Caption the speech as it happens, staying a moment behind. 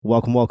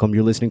Welcome.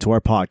 You're listening to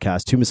our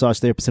podcast, Two Massage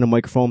Therapists and a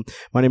Microphone.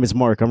 My name is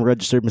Mark. I'm a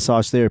registered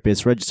massage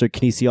therapist, registered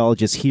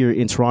kinesiologist here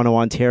in Toronto,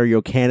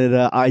 Ontario,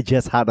 Canada. I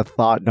just had a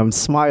thought and I'm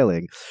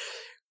smiling.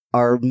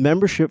 Our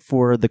membership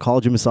for the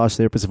College of Massage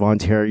Therapists of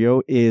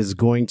Ontario is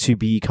going to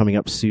be coming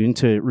up soon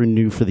to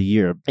renew for the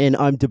year. And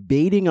I'm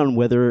debating on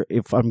whether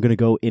if I'm going to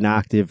go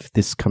inactive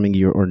this coming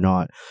year or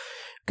not.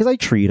 Because I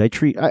treat,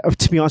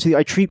 to be honest with you,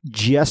 I treat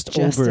just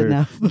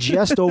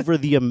over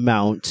the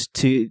amount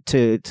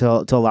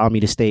to allow me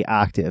to stay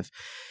active.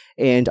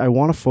 And I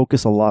want to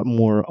focus a lot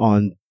more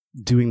on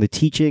doing the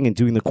teaching and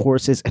doing the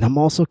courses. And I'm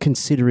also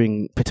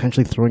considering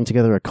potentially throwing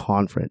together a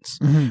conference,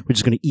 which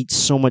is going to eat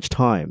so much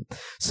time.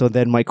 So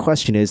then my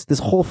question is, this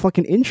whole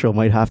fucking intro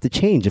might have to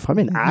change. If I'm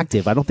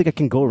inactive, I don't think I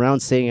can go around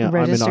saying I'm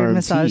an RMT.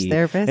 Massage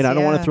therapist. And I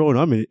don't want to throw in,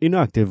 I'm an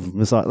inactive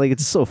massage. Like,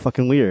 it's so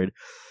fucking weird.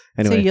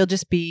 Anyway. So you'll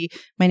just be,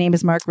 my name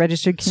is Mark,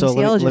 registered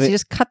kinesiologist. You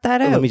just cut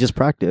that out. Let me just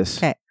practice.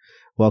 Okay.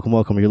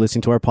 Welcome. You're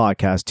listening to our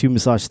podcast, Two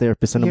Massage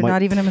Therapists and You're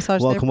not even a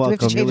massage therapist. Welcome. Do we have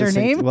to change our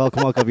name?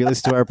 Welcome. You're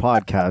listening to our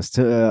podcast,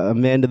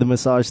 Amanda the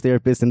massage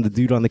therapist and the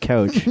dude on the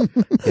couch.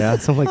 Yeah,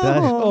 something like that.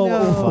 Oh,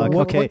 no. Fuck.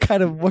 Okay. What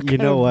kind of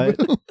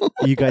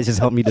You guys just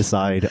help me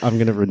decide. I'm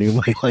going to renew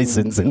my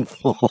license in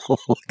full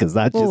because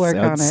that just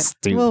sounds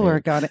stupid. We'll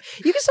work on it.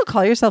 You can still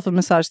call yourself a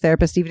massage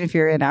therapist even if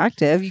you're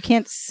inactive. You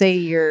can't say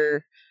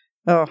you're...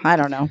 Oh, I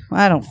don't know.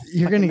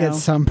 You're going to get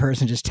some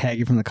person just tag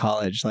you from the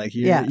college. Like,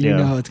 you know it's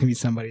going to be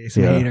somebody,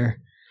 some hater.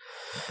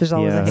 There's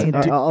always a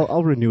hater.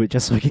 I'll renew it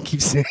just so I can keep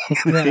saying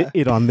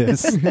it on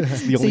this.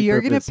 So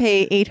you're going to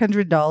pay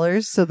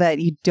 $800 so that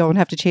you don't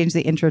have to change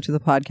the intro to the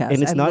podcast.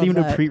 And it's not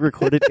even a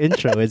pre-recorded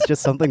intro. It's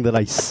just something that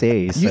I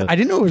say. So. I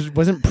didn't know it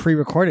wasn't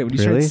pre-recorded when you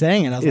started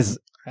saying it. I was like,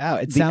 wow,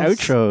 the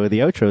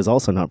outro is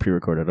also not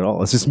pre-recorded at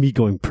all. It's just me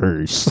going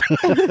purse.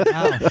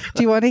 Wow.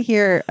 Do you want to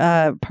hear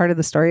part of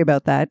the story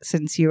about that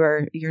since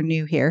you're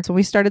new here? So when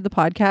we started the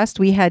podcast,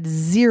 we had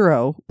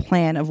zero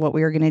plan of what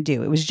we were going to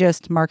do. It was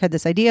just Mark had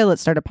this idea,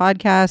 let's start a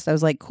podcast. I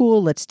was like,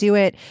 cool, let's do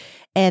it.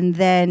 And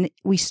then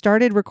we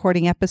started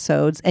recording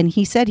episodes and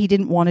he said he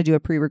didn't want to do a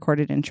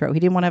pre-recorded intro. He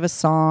didn't want to have a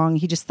song.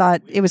 He just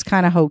thought it was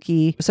kind of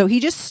hokey. So he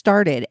just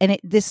started and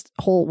this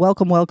whole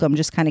welcome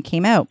just kind of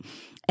came out.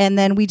 And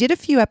then we did a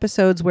few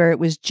episodes where it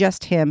was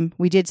just him.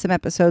 We did some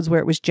episodes where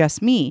it was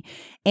just me.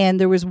 And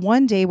there was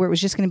one day where it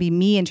was just going to be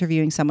me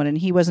interviewing someone and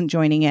he wasn't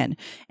joining in.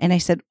 And I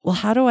said, well,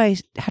 how do I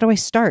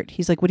start?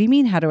 He's like, what do you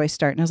mean, how do I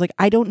start? And I was like,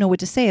 I don't know what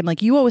to say. I'm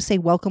like, you always say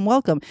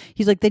welcome.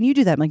 He's like, then you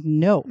do that. I'm like,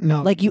 no.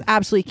 Like, you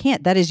absolutely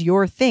can't. That is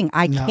your thing.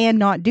 I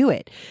cannot do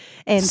it.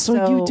 And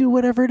so you do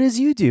whatever it is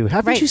you do.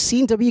 Haven't you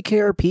seen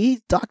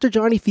WKRP? Dr.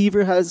 Johnny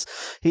Fever has,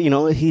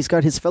 he's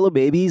got his fellow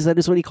babies. That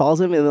is what he calls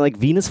them. And like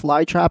Venus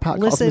Flytrap,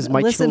 calls him his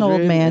my Listen,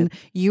 children. Old man,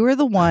 you are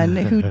the one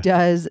who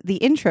does the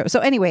intro. So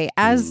anyway,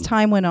 as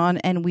time went on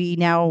and we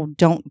now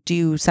don't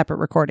do separate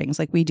recordings,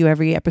 like we do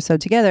every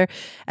episode together,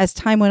 as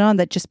time went on,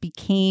 that just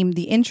became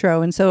the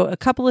intro. And so a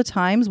couple of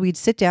times we'd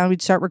sit down,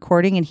 we'd start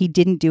recording and he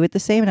didn't do it the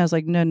same. And I was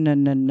like,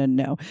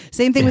 no.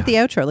 Same thing with the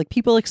outro. Like,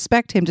 people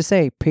expect him to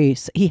say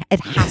peace.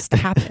 It has to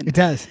happen. It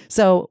does.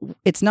 So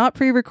it's not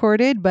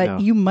pre-recorded,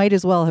 but you might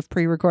as well have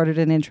pre-recorded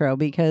an intro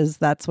because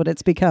that's what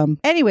it's become.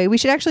 Anyway, we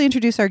should actually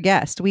introduce our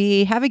guest.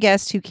 We have a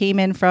guest who came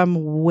in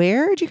from,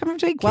 where did you come from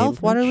today?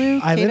 Guelph, Waterloo,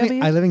 I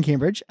live in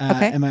Cambridge,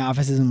 okay. And my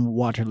office is in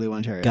Waterloo,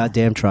 Ontario.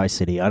 Goddamn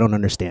Tri-City. I don't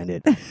understand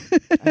it.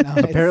 I know,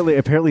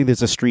 apparently there's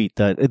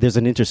there's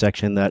an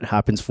intersection that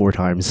happens 4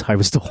 times, I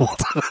was told.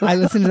 I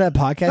listened to that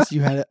podcast.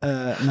 You had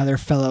another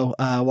fellow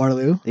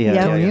Waterloo,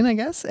 I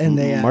guess, and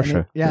they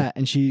Marsha.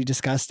 and she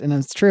discussed, and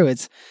it's true,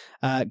 it's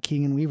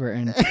Keegan Weaver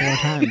and 4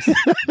 times.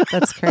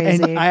 That's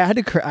crazy. And I had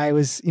to. I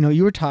was,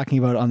 you were talking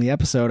about on the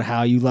episode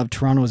how you love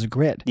Toronto as a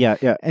grid. Yeah.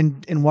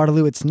 And in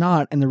Waterloo, it's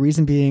not. And the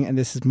reason being,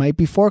 and might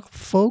be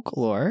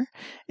folklore,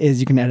 is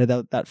you can edit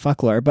out that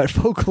fucklore, but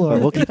folklore.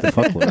 We'll keep the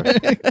folklore.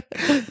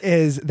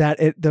 is that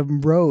the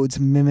roads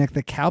mimic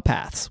the cow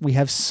paths. We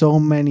have so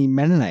many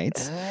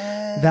Mennonites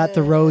that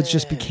the roads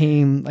just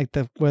became like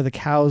where the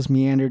cows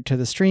meandered to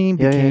the stream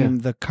became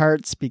the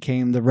carts,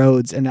 became the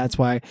roads, and that's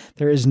why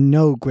there is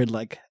no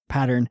grid-like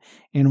pattern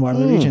in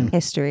Waterloo region.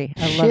 History.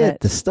 I love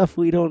it. The stuff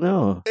we don't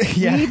know.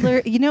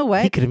 You know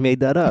what? He could have made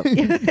that up.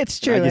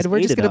 It's true, and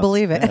we're just going to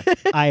believe it. Yeah.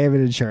 I have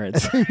an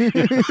insurance.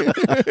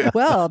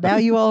 Well, now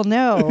you all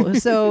know.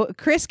 So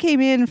Chris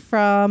came in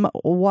from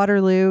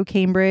Waterloo,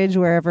 Cambridge,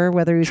 wherever,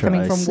 whether he was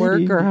coming from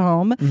work or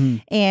home,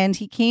 and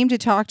he came to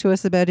talk to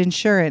us about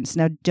insurance.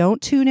 Now,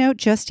 don't tune out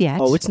just yet.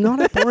 Oh, it's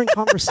not a boring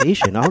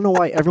conversation. I don't know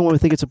why everyone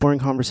would think it's a boring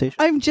conversation.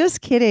 I'm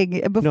just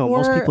kidding. No,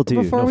 most people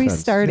do. Before we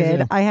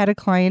started, I had a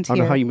client here. I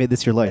don't know how you made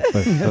this your life,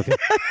 but okay.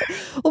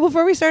 Well,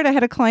 before we started, I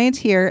had a client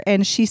here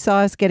and she saw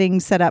us getting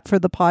set up for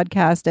the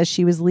podcast as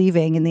she was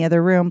leaving in the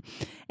other room.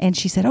 And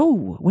she said,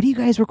 "Oh, what are you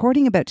guys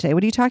recording about today?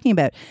 What are you talking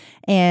about?"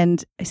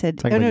 And I said,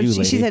 Talking about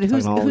you, she said,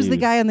 lady. who's the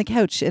guy on the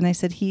couch? And I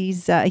said, he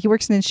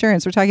works in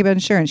insurance. We're talking about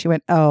insurance. She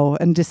went, "Oh,"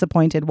 and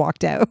disappointed,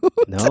 walked out.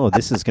 No,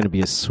 this is going to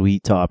be a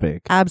sweet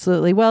topic.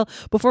 Absolutely. Well,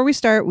 before we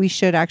start, we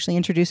should actually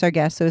introduce our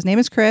guest. So his name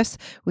is Chris.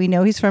 We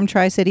know he's from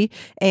Tri-City.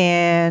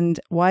 And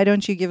why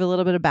don't you give a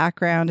little bit of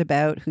background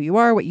about who you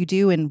are, what you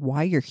do, and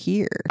why you're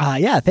here?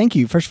 Yeah, thank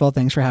you. First of all,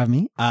 thanks for having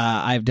me.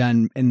 I've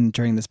done,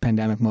 during this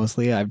pandemic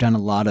mostly, I've done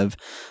a lot of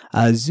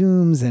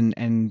Zooms and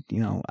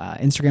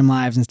Instagram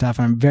lives and stuff.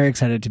 And I'm very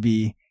excited to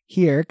be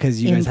here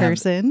because you guys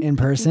have in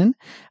person,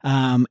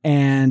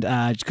 and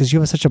because you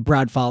have such a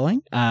broad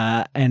following,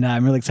 and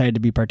I'm really excited to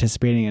be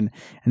participating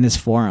in this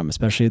forum,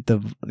 especially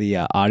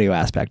the audio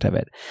aspect of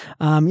it.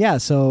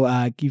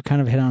 So you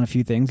kind of hit on a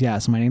few things. Yeah,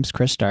 so my name's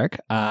Chris Stark.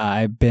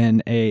 I've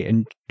been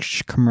a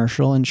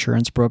commercial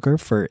insurance broker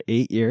for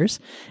 8 years,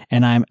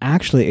 and I'm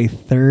actually a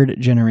third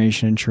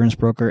generation insurance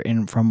broker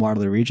from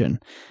Waterloo region.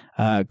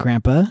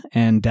 Grandpa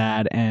and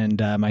dad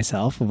and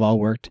myself have all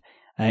worked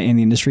in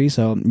the industry.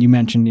 So you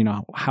mentioned,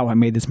 how I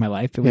made this my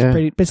life. It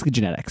was basically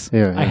genetics.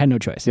 Yeah. I had no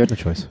choice. You had no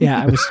choice.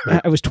 Yeah,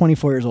 I was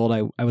 24 years old.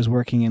 I was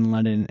working in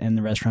London in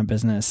the restaurant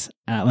business,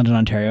 London,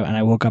 Ontario, and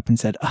I woke up and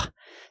said,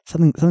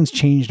 something's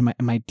changed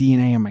in my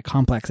DNA and my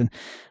complex, and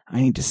I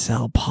need to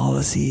sell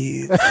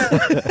policies.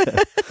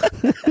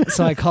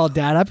 So I called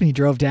Dad up and he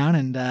drove down,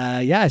 and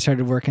I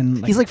started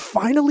working. He's like,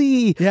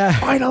 finally. Yeah.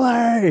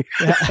 Finally.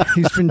 Yeah.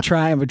 He's been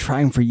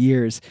trying for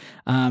years.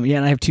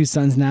 And I have 2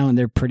 sons now, and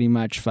they're pretty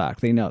much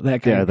fucked. They know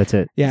that. Yeah, that's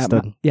it. Yeah.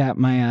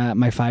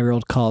 My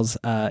 5-year-old calls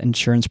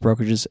insurance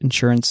brokerages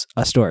insurance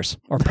stores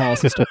or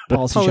policy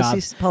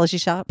shops. Policy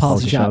shops.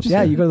 Policy shops.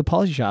 Yeah, yeah. you go to the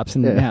policy shops,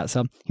 and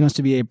so he wants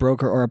to be a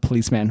broker or a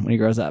policeman when he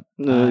grows up.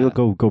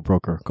 Go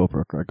broker. Go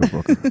broker.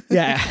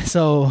 Yeah.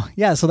 So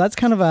that's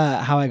kind of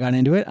how I got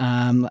into it.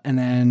 And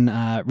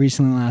then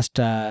recently, last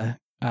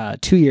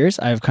 2 years,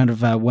 I've kind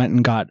of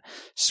wanted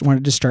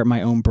to start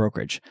my own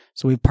brokerage.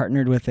 So we've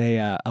partnered with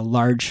a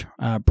large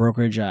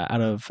brokerage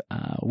out of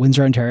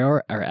Windsor, Ontario,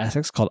 or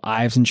Essex, called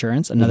Ives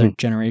Insurance, another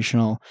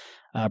generational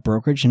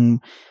brokerage, and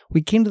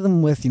we came to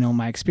them with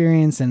my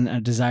experience and a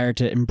desire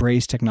to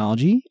embrace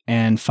technology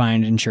and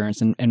find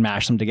insurance and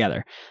mash them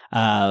together.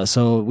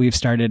 So we've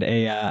started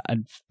a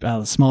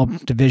small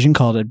division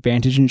called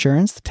Advantage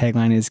Insurance. The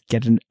tagline is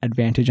 "Get an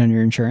advantage on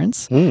your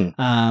insurance."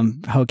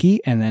 Hokey,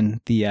 and then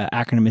the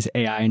acronym is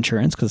AI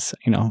Insurance, because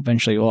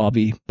eventually we'll all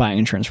be buying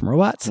insurance from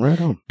robots. Right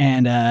on.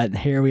 And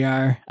here we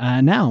are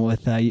now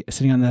with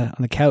sitting on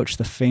the couch,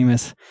 the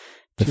famous.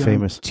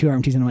 Two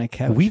arm teas on my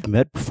couch. We've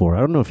met before.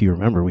 I don't know if you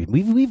remember.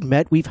 We've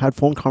met. We've had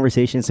phone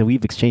conversations, and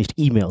we've exchanged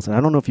emails. And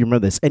I don't know if you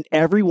remember this. And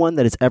everyone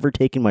that has ever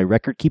taken my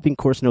record keeping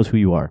course knows who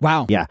you are.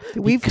 Wow. Yeah.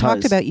 We've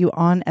talked about you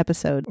on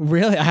episode.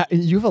 Really?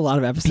 You have a lot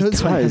of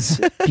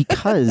episodes.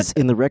 Because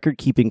in the record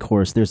keeping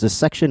course, there's a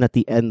section at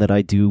the end that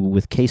I do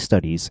with case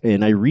studies,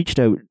 and I reached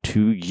out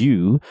to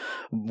you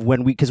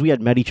because we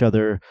had met each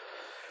other.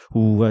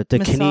 The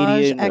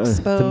Canadian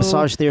Expo. The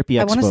Massage Therapy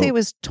Expo. I want to say it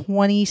was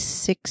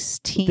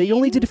 2016. They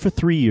only did it for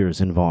 3 years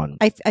in Vaughan.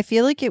 I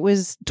feel like it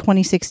was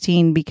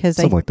 2016 because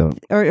something like that,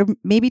 or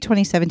maybe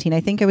 2017.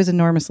 I think I was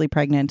enormously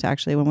pregnant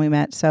actually when we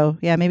met. So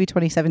yeah, maybe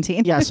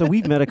 2017. Yeah, so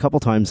we've met a couple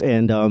times,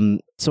 and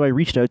so I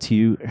reached out to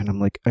you, and I'm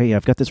like, hey,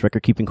 I've got this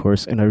record keeping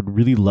course, and I would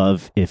really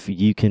love if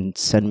you can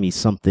send me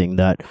something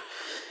that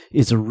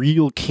is a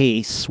real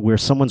case where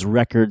someone's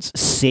records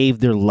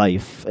saved their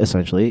life,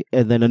 essentially.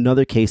 And then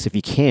another case, if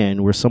you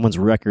can, where someone's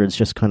records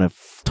just kind of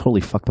totally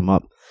fucked them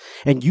up.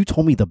 And you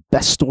told me the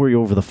best story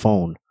over the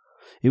phone.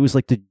 It was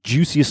like the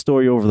juiciest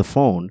story over the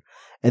phone.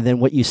 And then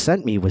what you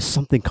sent me was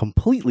something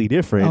completely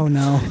different. Oh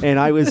no. And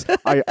I was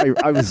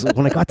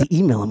when I got the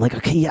email, I'm like,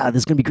 okay, yeah,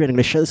 this is going to be great. I'm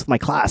going to share this with my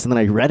class. And then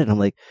I read it, and I'm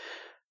like,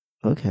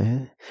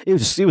 okay.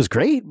 It was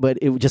great, but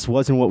it just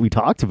wasn't what we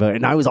talked about.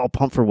 And I was all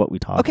pumped for what we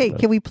talked about. Okay,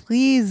 can we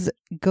please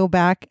go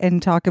back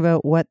and talk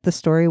about what the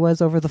story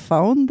was over the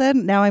phone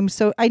then? Now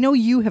I know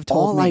you have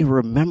told me. All I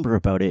remember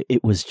about it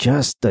was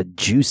just a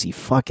juicy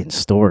fucking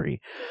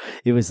story.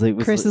 Chris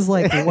is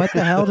like, what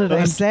the hell did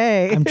I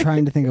say? I'm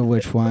trying to think of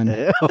which one.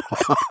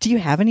 Do you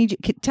have any?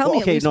 Tell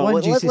me at least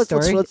one juicy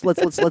story.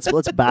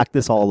 Let's back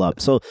this all up.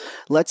 So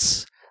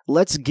let's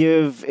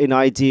give an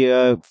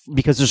idea,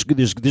 because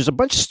there's a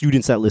bunch of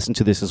students that listen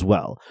to this as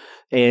well,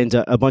 and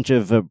a bunch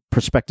of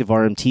prospective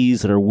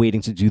RMTs that are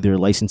waiting to do their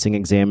licensing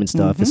exam and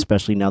stuff,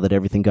 especially now that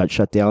everything got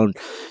shut down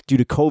due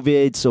to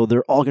COVID. So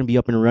they're all going to be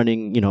up and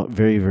running,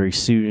 very, very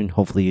soon,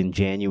 hopefully in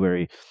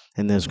January.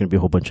 And there's going to be a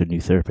whole bunch of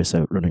new therapists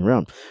out running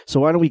around. So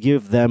why don't we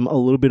give them a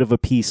little bit of a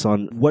piece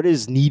on what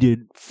is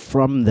needed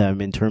from them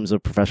in terms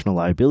of professional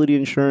liability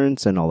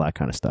insurance and all that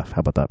kind of stuff. How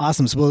about that?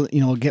 Awesome. So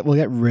we'll get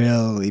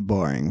really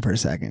boring for a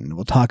second.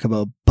 We'll talk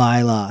about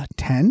Bylaw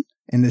 10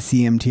 in the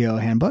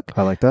CMTO handbook.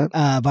 I like that.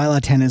 Bylaw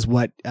 10 is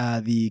what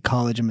the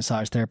College of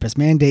Massage Therapists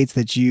mandates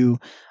that you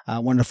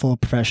wonderful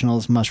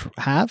professionals must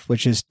have,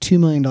 which is $2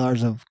 million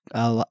of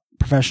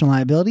professional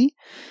liability,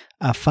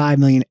 $5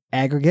 million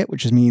aggregate,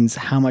 which just means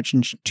how much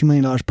 $2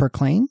 million per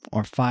claim,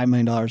 or $5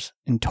 million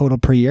in total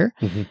per year.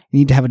 Mm-hmm. You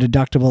need to have a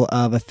deductible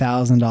of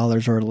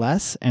 $1,000 or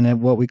less,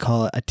 and what we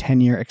call a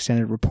 10-year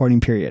extended reporting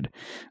period.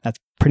 That's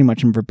pretty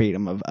much in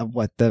verbatim of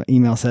what the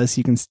email says. So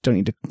you don't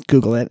need to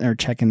Google it or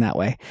check in that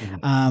way.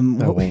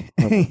 Even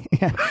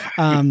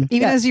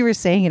as you were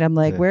saying it, I'm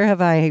like, where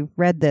have I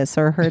read this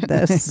or heard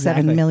this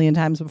Exactly. 7 million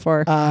times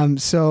before?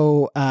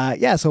 So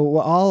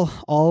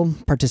all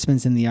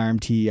participants in the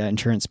RMT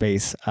insurance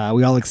space,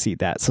 we all exceed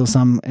that. So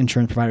some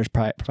insurance providers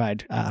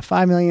provide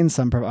 $5 million.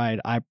 Some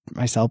I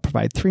myself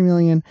provide $3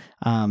 million.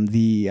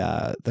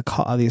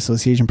 The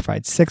association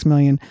provides $6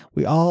 million.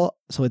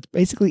 So it's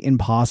basically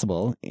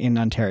impossible in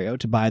Ontario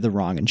to buy the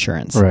wrong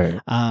insurance.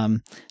 Right.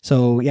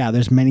 So yeah,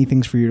 there's many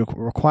things for you to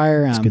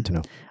require. It's good to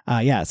know.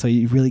 So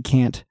you really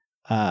can't,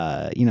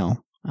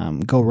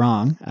 go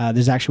wrong.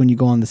 There's actually, when you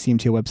go on the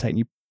CMTO website and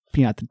you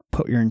have to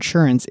put your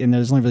insurance in,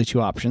 there's only really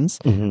two options.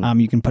 Mm-hmm.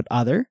 You can put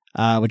other,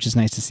 which is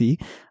nice to see.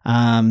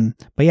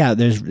 But yeah,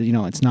 there's,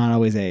 it's not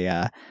always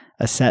a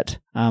set,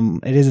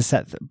 it is a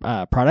set,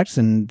 products,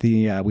 and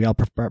we all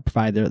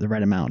provide the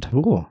right amount.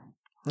 Cool.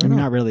 I mean,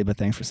 not really, but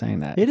thanks for saying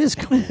that. It is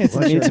cool. It's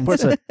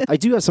important. I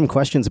do have some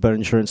questions about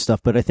insurance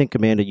stuff, but I think,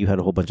 Amanda, you had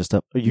a whole bunch of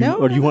stuff. Do you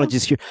want to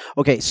just hear?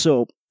 Okay,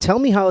 so tell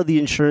me how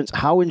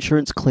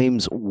insurance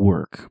claims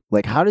work.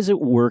 Like, how does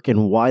it work,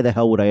 and why the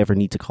hell would I ever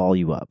need to call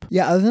you up?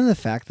 Yeah, other than the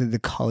fact that the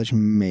college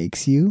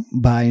makes you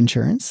buy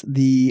insurance,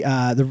 the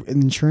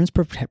insurance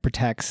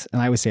protects,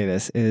 and I would say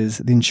this, is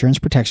the insurance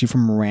protects you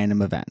from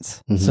random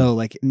events. Mm-hmm. So,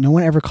 like, no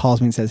one ever calls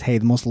me and says, hey,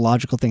 the most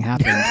logical thing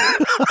happened.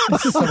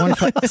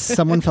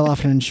 someone fell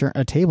off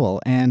a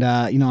table, and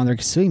they're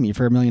suing me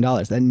for $1 million.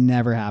 That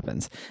never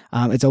happens.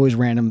 It's always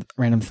random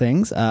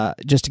things.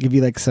 Just to give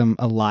you like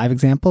a live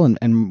example,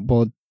 and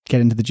we'll get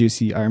into the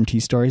juicy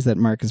RMT stories that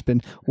Mark has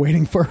been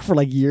waiting for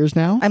like years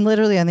now. I'm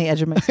literally on the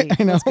edge of my seat.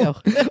 I know. Let's go.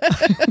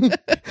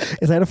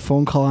 I had a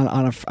phone call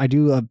I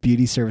do a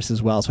beauty service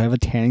as well, so I have a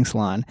tanning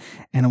salon,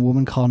 and a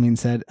woman called me and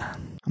said,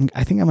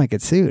 I think I might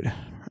get sued.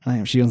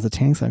 She owns the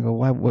tanning salon. I go,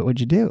 why? What would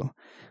you do?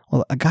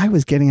 Well, a guy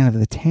was getting out of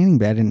the tanning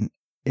bed and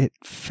it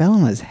fell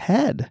on his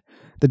head.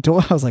 The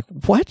door, I was like,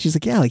 what? She's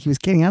like, yeah, like he was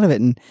getting out of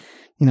it, and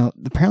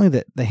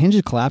apparently the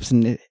hinges collapsed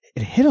and it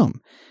hit him.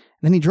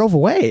 And then he drove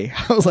away.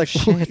 I was like,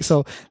 shit.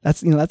 So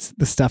that's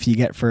the stuff you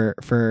get for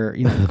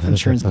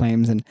insurance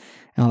claims and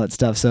all that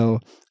stuff. So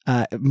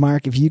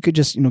Mark, if you could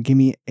just give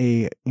me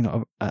a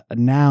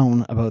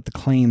noun about the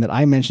claim that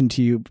I mentioned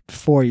to you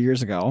 4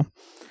 years ago,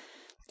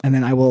 and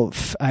then I will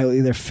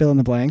either fill in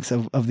the blanks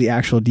of the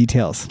actual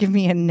details. Give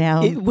me a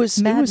noun. It was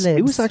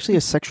actually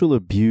a sexual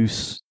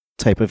abuse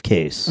type of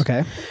case.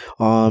 Okay.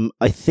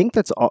 I think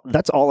that's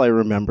all I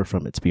remember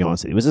from it, to be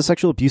honest. It was a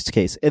sexual abuse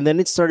case, and then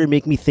it started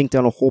making me think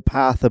down a whole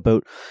path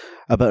about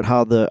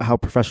how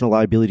professional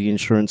liability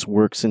insurance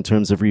works in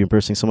terms of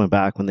reimbursing someone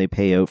back when they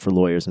pay out for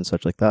lawyers and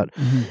such like that.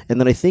 Mm-hmm. And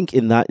then I think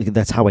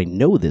that's how I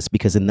know this,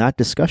 because in that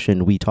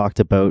discussion we talked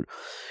about,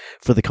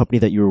 for the company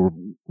that you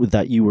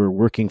were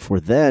working for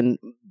then,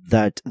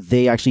 that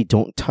they actually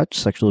don't touch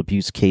sexual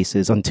abuse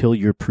cases until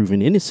you're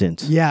proven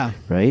innocent. Yeah.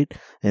 Right?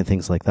 And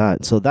things like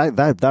that. So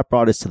that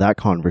brought us to that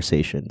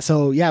conversation.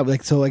 So yeah,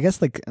 I guess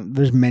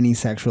there's many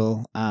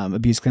sexual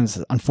abuse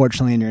claims,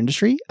 unfortunately, in your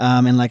industry.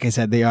 And like I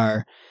said,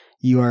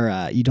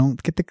 you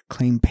don't get the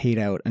claim paid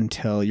out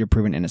until you're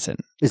proven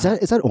innocent. Is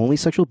that only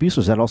sexual abuse,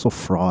 or is that also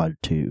fraud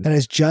too? That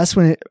is just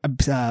when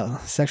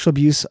sexual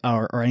abuse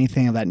or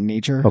anything of that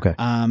nature. Okay.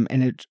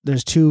 And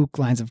there's two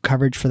lines of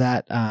coverage for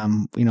that.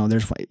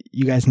 There's,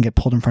 you guys can get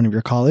pulled in front of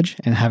your college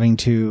and having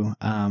to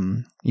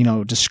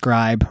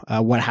describe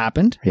what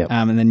happened. Yep.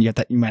 And then you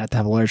might have to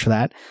have lawyers for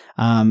that.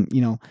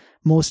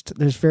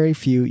 There's very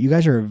few. You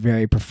guys are a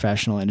very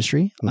professional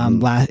industry.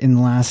 Mm-hmm. In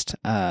the last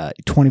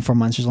 24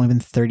 months, there's only been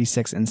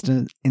 36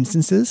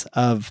 instances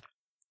of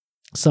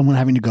someone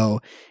having to go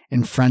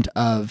in front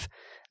of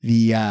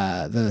the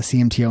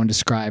CMTO and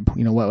describe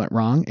what went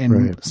wrong. And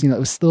right. It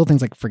was still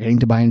things like forgetting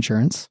to buy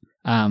insurance,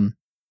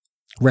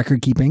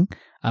 record keeping,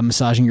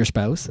 massaging your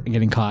spouse and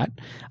getting caught,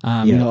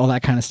 all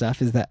that kind of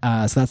stuff. Is that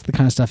so? That's the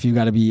kind of stuff you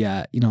got to be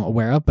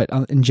aware of. But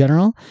in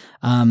general,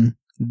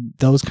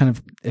 those kind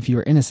of, if you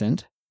were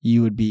innocent,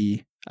 you would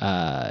be,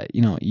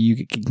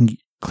 you can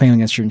claim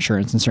against your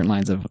insurance in certain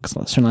lines of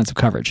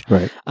coverage.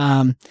 Right.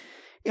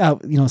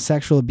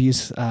 Sexual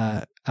abuse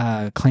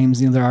claims.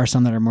 There are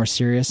some that are more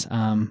serious.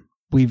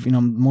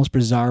 The most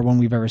bizarre one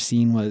we've ever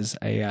seen was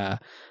a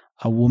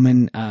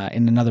woman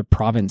in another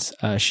province.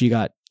 She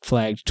got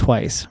flagged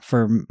twice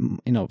for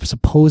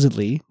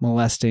supposedly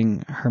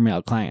molesting her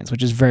male clients,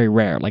 which is very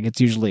rare. Like, it's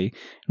usually,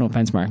 no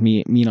offense, Mark,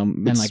 men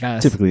it's like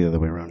us. Typically the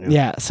other way around.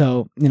 Yeah.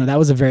 So that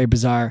was a very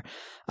bizarre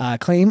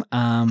claim.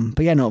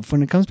 But yeah, no.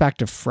 When it comes back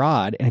to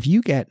fraud, and if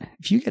you get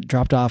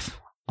dropped off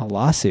a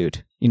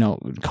lawsuit,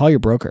 call your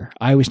broker.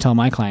 I always tell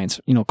my clients,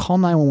 call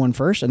 911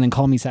 first and then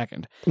call me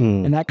second.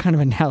 And that kind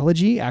of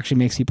analogy actually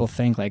makes people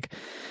think like,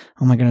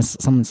 oh my goodness,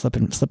 someone slipped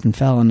and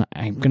fell, and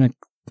I'm gonna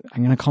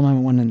call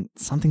 911 and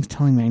something's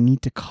telling me I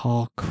need to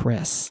call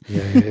Chris.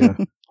 Yeah.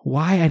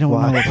 Why? I don't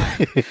know,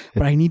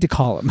 but I need to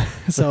call him.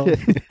 So,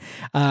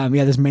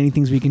 there's many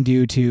things we can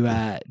do to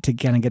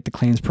kind of get the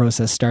claims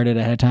process started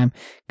ahead of time,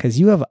 because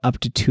you have up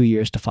to 2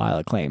 years to file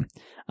a claim.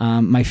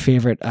 My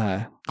favorite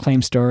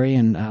claim story,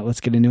 and let's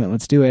get into it.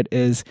 Let's do it.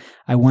 Is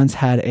I once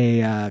had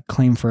a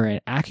claim for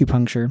an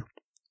acupuncture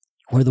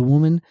where the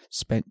woman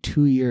spent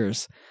 2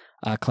 years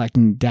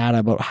collecting data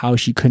about how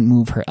she couldn't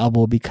move her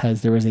elbow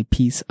because there was a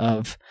piece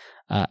of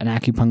an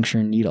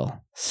acupuncture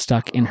needle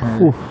stuck in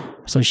her. Oof.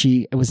 So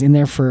she was in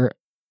there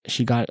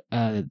she got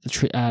some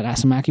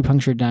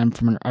acupuncture done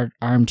from an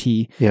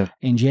RMT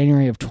in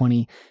January of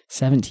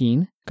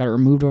 2017, got it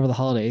removed over the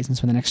holidays, and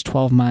spent the next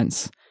 12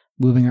 months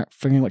figuring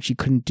out what she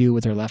couldn't do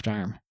with her left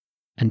arm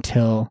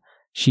until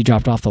she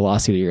dropped off the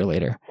lawsuit a year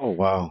later. Oh,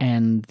 wow.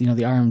 And, the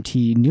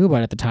RMT knew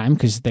about it at the time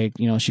because they,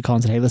 she called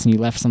and said, hey, listen, you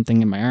left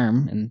something in my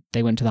arm, and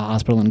they went to the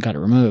hospital and got it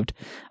removed.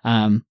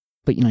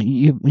 But when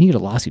you get a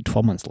lawsuit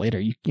 12 months later,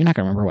 you're not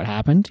going to remember what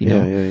happened.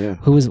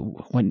 Who was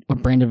what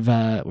brand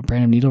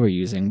of needle were you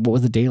using? What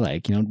was the day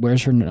like?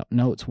 Where's her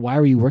notes? Why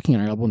were you working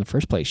on her elbow in the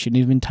first place? She shouldn't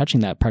have been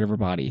touching that part of her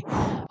body.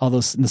 All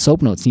the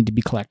soap notes need to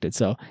be collected.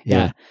 So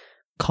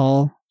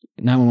call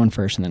 911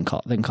 first, and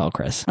then call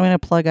Chris. I'm going to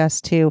plug us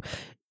to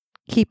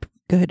keep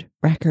good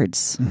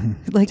records.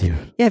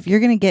 Mm-hmm. If you're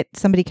going to get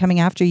somebody coming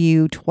after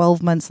you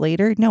 12 months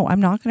later, no, I'm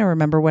not going to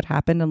remember what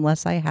happened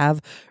unless I have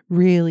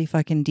really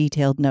fucking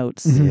detailed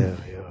notes.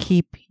 Mm-hmm.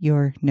 Keep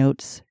your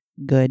notes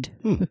good.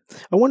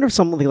 I wonder if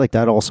something like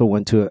that also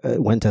went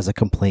as a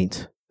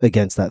complaint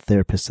against that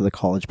therapist to the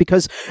college,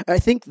 because I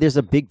think there's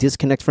a big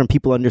disconnect from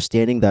people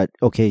understanding that,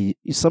 okay,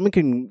 someone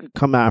can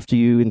come after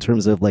you in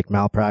terms of like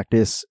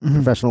malpractice,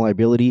 professional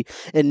liability,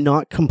 and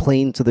not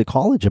complain to the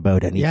college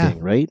about anything,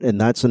 right?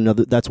 And that's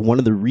one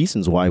of the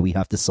reasons why we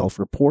have to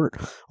self-report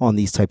on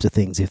these types of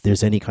things if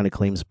there's any kind of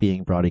claims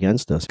being brought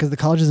against us. Because the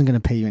college isn't going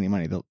to pay you any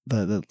money.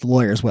 The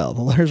lawyers will.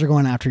 The lawyers are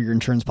going after your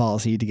insurance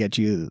policy to get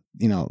you,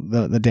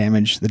 the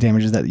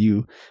damages that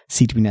you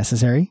see to be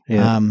necessary.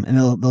 Yeah. And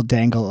they'll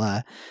dangle.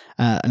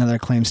 Another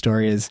claim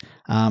story is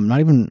not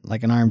even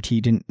like an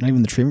RMT, not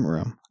even the treatment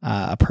room.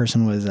 A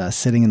person was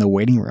sitting in the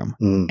waiting room,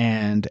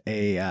 and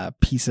a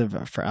piece of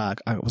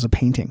it was a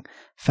painting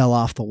fell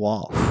off the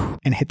wall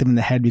and hit them in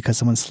the head because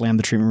someone slammed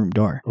the treatment room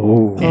door.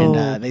 Oh.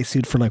 And they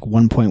sued for like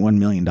 $1.1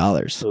 million.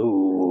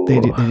 They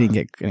didn't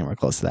get anywhere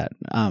close to that.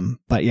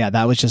 But yeah,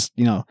 that was just,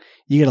 you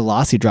get a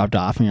lawsuit dropped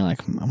off and you're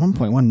like,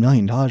 $1.1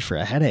 million for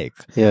a headache.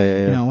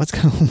 Yeah.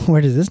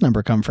 Where does this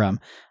number come from?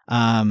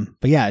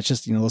 But yeah, it's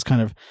just, those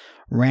kind of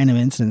random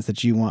incidents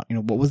that you want,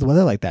 what was the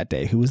weather like that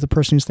day? Who was the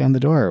person who slammed the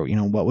door?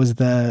 What was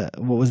the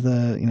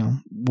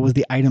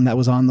item that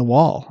was on the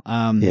wall?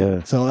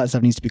 So all that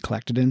stuff needs to be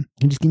collected in.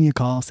 You just give me a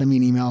call, send me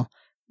an email,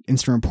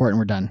 instant report, and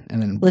we're done.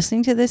 And then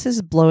listening to this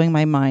is blowing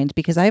my mind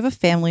because I have a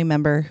family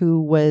member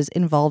who was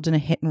involved in a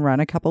hit and run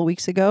a couple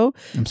weeks ago.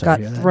 I'm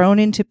sorry, got thrown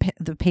into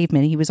the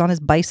pavement. He was on his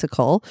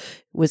bicycle,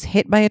 was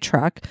hit by a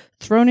truck,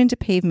 thrown into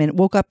pavement,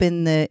 woke up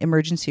in the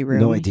emergency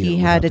room. No idea. He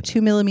had a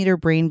 2 millimeter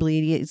brain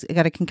bleed. He's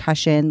got a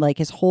concussion. Like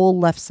his whole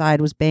left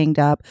side was banged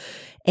up.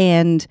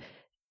 And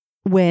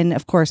when,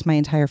 of course, my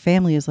entire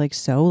family is like,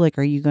 so, like,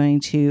 are you going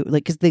to,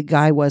 like, because the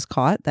guy was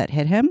caught that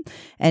hit him,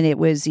 and it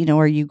was,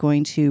 are you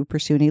going to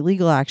pursue any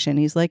legal action?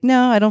 He's like,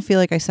 no, I don't feel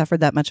like I suffered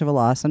that much of a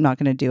loss. I'm not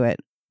going to do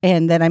it.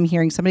 And then I'm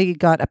hearing somebody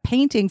got a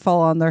painting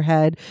fall on their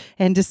head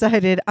and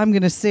decided, I'm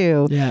going to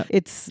sue. Yeah.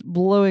 It's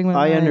blowing my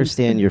mind. I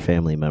understand your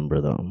family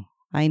member, though.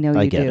 I know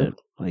you do.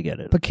 I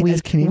get it. But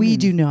we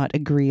do not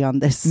agree on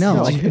this.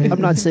 No, I'm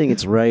not saying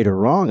it's right or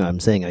wrong. I'm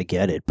saying I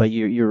get it. But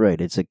you're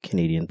right. It's a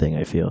Canadian thing,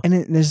 I feel.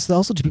 And there's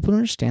also to people to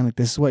understand, like,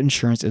 this is what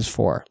insurance is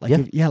for. Like,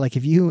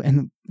 if you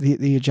and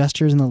the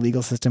adjusters and the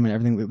legal system and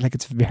everything, like,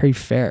 it's very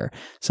fair.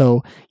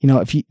 So,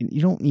 if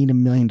you don't need $1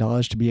 million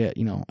to be a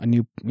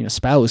new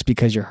spouse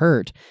because you're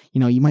hurt,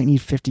 you might need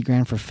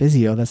 $50,000 for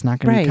physio. That's not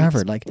going to be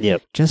covered. Like,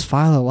 just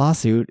file a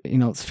lawsuit.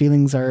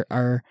 Feelings aren't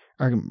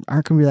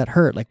going to be that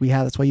hurt. Like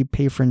that's why you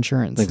pay for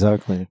insurance.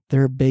 Exactly.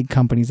 There are big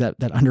companies that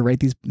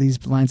underwrite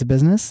these lines of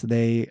business.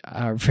 They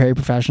are very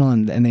professional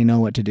and they know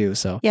what to do.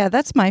 So yeah,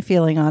 that's my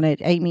feeling on it.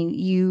 I mean,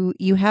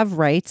 you have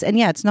rights, and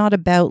it's not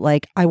about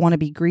like I want to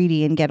be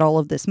greedy and get all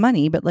of this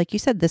money, but like you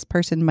said, this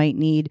person might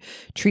need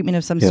treatment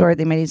of some sort.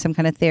 They might need some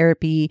kind of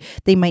therapy.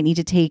 They might need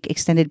to take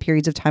extended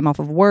periods of time off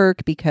of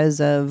work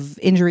because of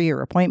injury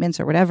or appointments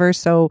or whatever.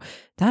 So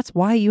that's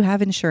why you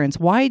have insurance.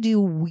 Why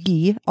do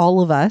we,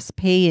 all of us,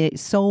 pay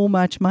so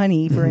much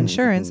money for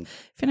insurance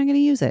if you're not going to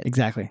use it?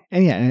 Exactly.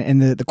 And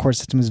and the court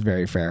system is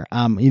very fair.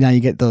 You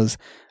get those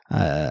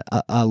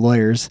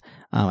lawyers.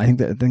 I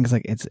think it's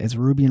like it's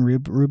Ruby and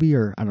Ruby,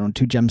 or I don't know,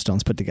 two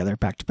gemstones put together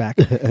back to back.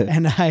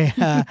 And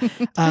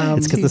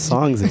it's because the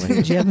songs in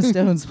like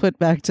gemstones put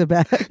back to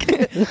back.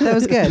 That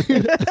was good.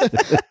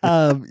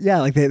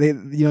 Like they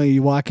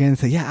you walk in and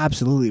say, yeah,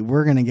 absolutely,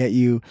 we're gonna get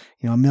you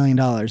 $1 million.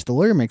 The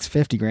lawyer makes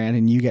 $50,000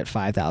 and you get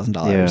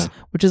 $5,000,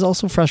 which is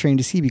also frustrating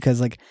to see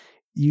because like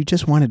you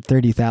just wanted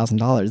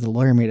 $30,000. The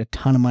lawyer made a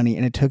ton of money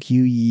and it took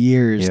you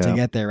years to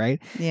get there,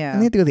 right? Yeah.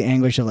 And you have to go through the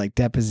anguish of like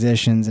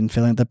depositions and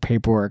filling out the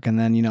paperwork and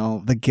then,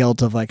 the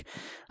guilt of like,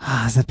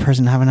 does that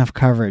person have enough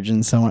coverage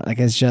and so on? Like,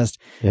 it's just,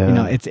 Yeah. you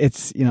know,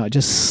 it's, you know,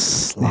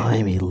 just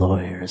slimy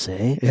lawyers,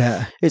 eh?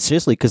 Yeah. It's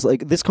seriously, because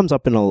like this comes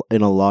up in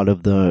a lot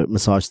of the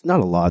massage, not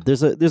a lot.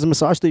 There's a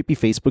massage therapy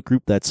Facebook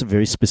group that's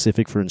very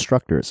specific for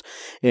instructors.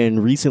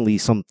 And recently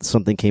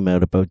something came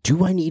out about,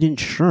 do I need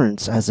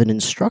insurance as an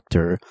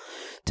instructor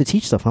to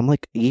teach stuff? I'm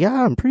like,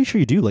 yeah, I'm pretty sure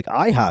you do. Like,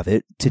 I have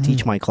it to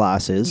teach my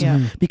classes.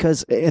 Yeah.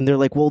 Because, and they're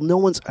like, well, no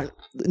one's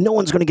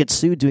going to get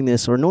sued doing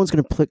this, or no one's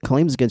going to put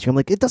claims against you. I'm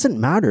like, it doesn't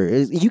matter.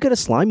 You get a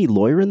slimy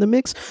lawyer in the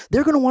mix,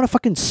 they're going to want to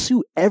fucking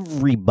sue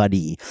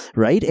everybody,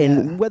 right?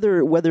 And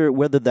whether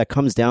that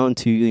comes down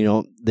to, you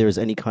know, there's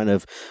any kind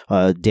of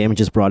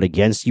damages brought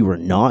against you or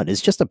not,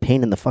 it's just a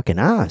pain in the fucking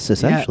ass,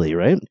 essentially,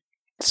 right?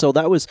 So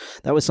that was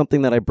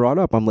something that I brought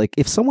up. I'm like,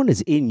 if someone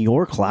is in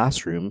your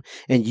classroom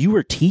and you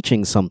are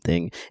teaching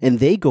something and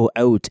they go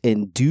out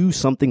and do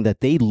something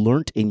that they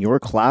learned in your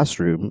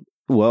classroom,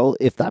 well,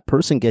 if that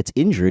person gets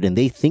injured and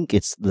they think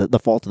it's the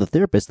fault of the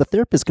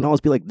therapist can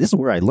always be like, this is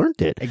where I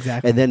learned it.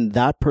 Exactly. And then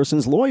that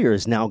person's lawyer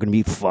is now going to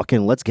be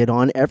fucking, let's get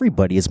on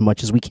everybody as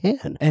much as we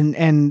can.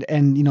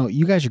 And you know,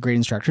 you guys are great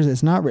instructors.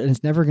 It's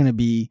never going to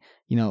be,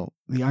 you know,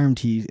 the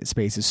RMT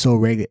space is so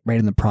right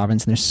in the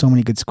province, and there's so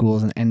many good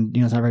schools, and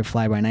you know, it's not very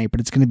fly by night,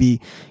 but it's going to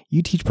be,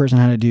 you teach a person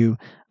how to do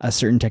a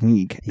certain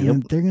technique, and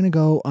then they're going to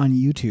go on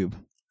YouTube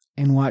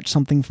and watch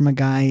something from a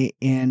guy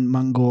in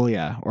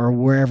Mongolia or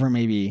wherever it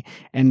may be,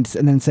 and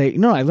then say,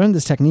 no, I learned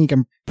this technique.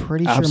 I'm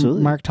pretty sure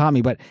Mark taught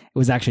me, but it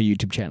was actually a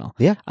YouTube channel.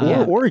 Yeah.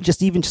 Or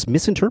just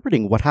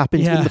misinterpreting what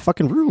happened in the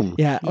fucking room.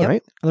 Yeah.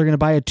 Right. They're going to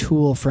buy a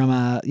tool from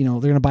they're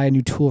going to buy a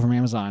new tool from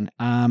Amazon.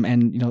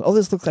 And you know, oh,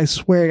 this looks, I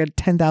swear I got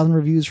 10,000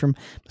 reviews from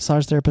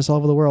massage therapists all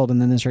over the world.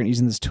 And then they start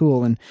using this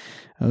tool, and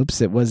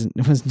oops, it wasn't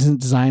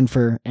designed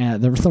for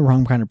the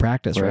wrong kind of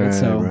practice. Right.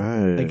 So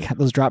like,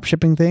 those drop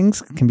shipping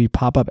things can be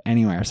pop up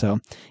anywhere. So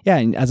yeah.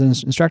 And as an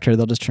instructor,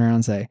 they'll just turn around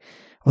and say,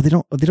 well,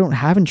 they don't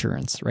have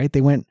insurance, right?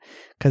 They went,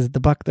 because the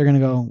buck, they're going to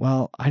go,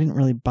 well, I didn't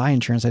really buy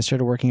insurance. I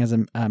started working as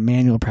a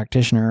manual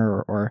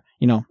practitioner or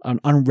you know,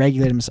 an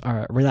unregulated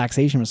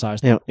relaxation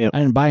massage. Yeah. I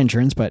didn't buy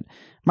insurance, but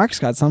Mark's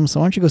got some, so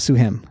why don't you go sue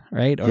him,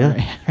 right? Or,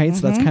 right?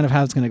 So that's kind of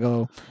how it's going to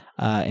go.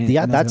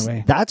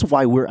 That's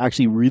why we're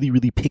actually really,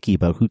 really picky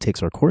about who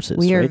takes our courses.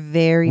 We are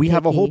very We picky.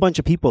 have a whole bunch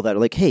of people that are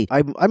like, hey,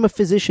 I'm a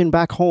physician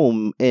back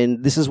home,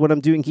 and this is what I'm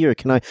doing here.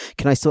 Can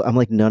I still? I'm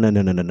like, no.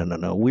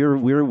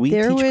 We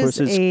teach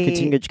courses,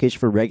 continuing education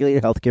for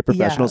regulated healthcare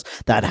professionals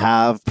that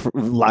have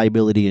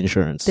liability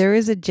insurance. There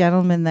is a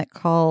gentleman that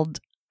called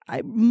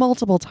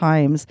multiple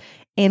times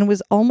and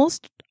was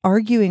almost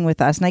arguing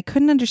with us, and I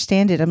couldn't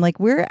understand it. I'm like,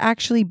 we're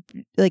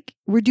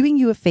doing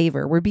you a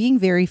favor. We're being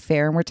very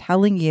fair, and we're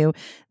telling you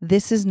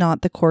this is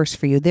not the course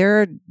for you.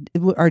 There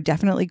are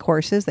definitely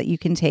courses that you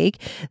can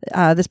take.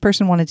 This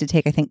person wanted to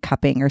take, I think,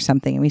 cupping or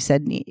something, and we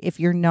said,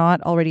 if you're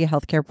not already a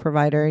healthcare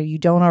provider, you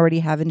don't already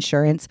have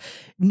insurance,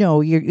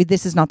 no,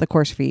 this is not the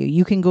course for you.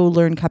 You can go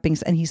learn cupping.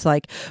 And he's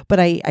like, but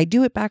I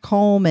do it back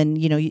home,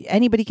 and you know,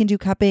 anybody can do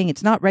cupping.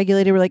 It's not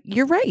regulated. We're like,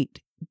 you're right.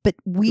 But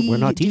we're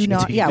not teaching it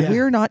to you.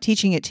 We're not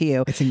teaching it to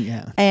you.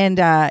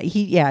 And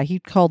he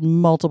called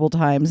multiple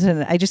times,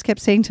 and I just kept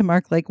saying to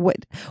Mark, like,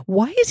 what?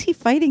 Why is he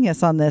fighting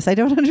us on this? I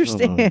don't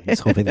understand. He's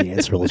hoping the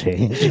answer will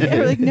change.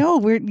 We're like, no,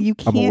 you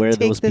can't. I'm aware take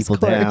those this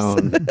people course.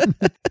 down.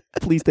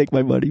 Please take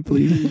my money,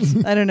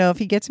 please. I don't know. If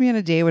he gets me on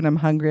a day when I'm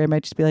hungry, I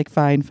might just be like,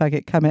 fine, fuck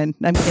it, come in.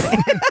 I'm kidding.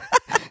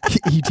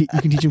 You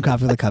can teach them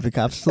coffee with a coffee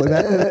cups. Like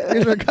that.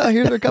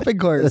 Here's our cupping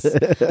course.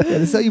 This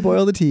is how you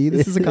boil the tea.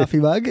 This is a coffee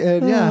mug.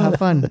 And have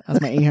fun.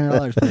 That's my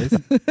 $800, please.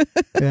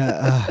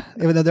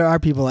 Even though there are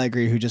people, I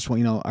agree, who just, you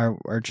know,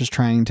 are just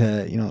trying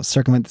to, you know,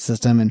 circumvent the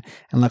system. And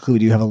luckily we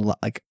do have a lot,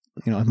 like,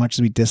 you know, as much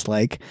as we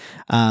dislike,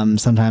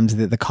 sometimes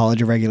the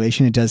college of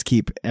regulation, it does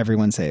keep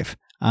everyone safe.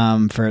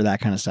 For that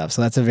kind of stuff.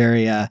 So that's a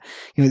very, you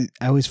know,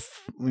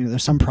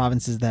 there's some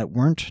provinces that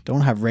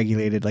don't have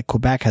regulated, like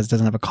Quebec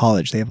doesn't have a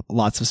college. They have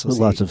lots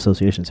of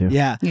associations here.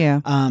 Yeah. You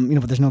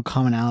know, but there's no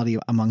commonality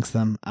amongst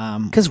them.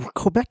 Because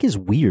Quebec is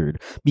weird,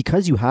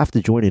 because you have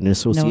to join an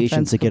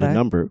association to get a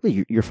number.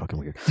 You're fucking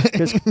weird.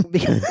 Because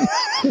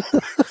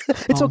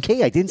it's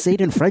okay. I didn't say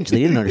it in French. They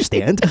didn't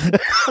understand.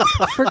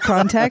 For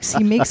context,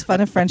 he makes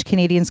fun of French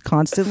Canadians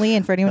constantly.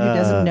 And for anyone who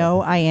doesn't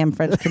know, I am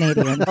French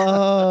Canadian.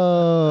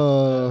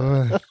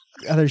 Oh.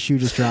 Other shoe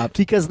just dropped,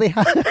 because they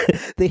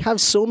have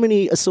so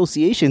many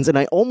associations, and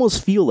I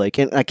almost feel like,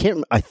 and I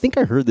think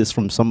I heard this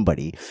from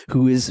somebody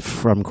who is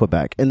from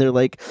Quebec, and they're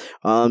like,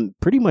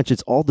 pretty much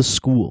it's all the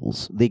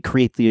schools, they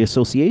create the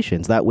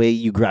associations. That way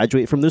you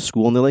graduate from the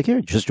school and they're like,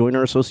 here, just join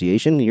our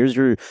association. Here's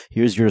your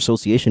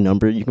association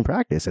number, you can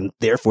practice. And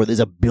therefore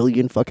there's a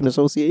billion fucking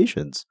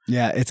associations.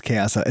 Yeah, it's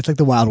chaos. It's like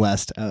the Wild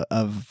West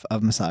of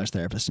massage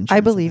therapists. I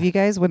believe you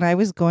guys, when I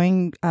was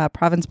going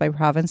province by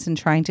province and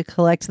trying to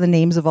collect the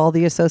names of all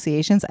the associations,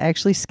 I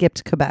actually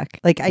skipped Quebec.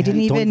 Like, I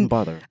didn't even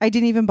bother. I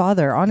didn't even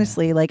bother,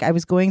 honestly. Yeah. Like, I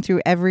was going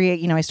through every,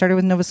 you know, I started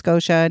with Nova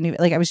Scotia, and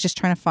I was just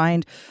trying to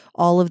find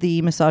all of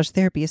the massage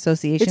therapy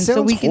associations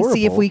so we can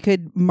see if we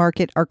could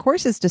market our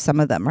courses to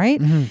some of them, right?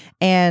 Mm-hmm.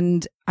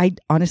 And I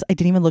honestly, I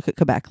didn't even look at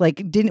Quebec. Like,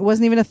 it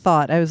wasn't even a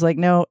thought. I was like,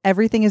 no,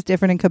 everything is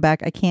different in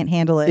Quebec. I can't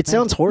handle it. It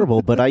sounds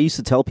horrible, but I used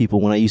to tell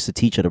people when I used to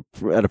teach at a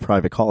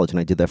private college, and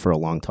I did that for a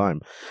long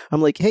time.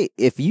 I'm like, hey,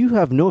 if you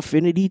have no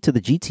affinity to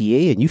the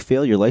GTA and you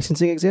fail your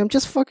licensing exam,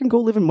 just fucking go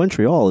live in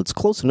Montreal. It's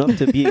close enough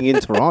to being in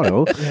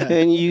Toronto,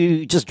 and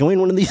you just join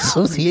one of these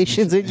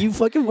associations and you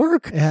fucking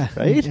work. Yeah,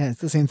 right. Yeah,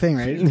 it's the same thing,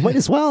 right? You might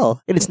as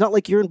well. And it's not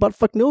like you're in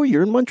buttfuck nowhere.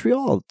 You're in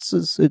Montreal.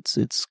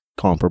 It's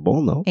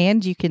comparable, no?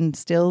 And you can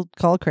still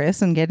call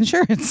Chris and get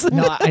insurance.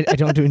 No, I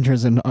don't do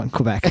insurance in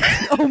Quebec.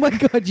 Oh my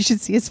God, you should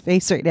see his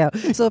face right now.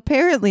 So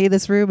apparently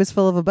this room is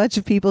full of a bunch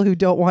of people who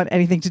don't want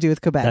anything to do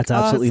with Quebec. That's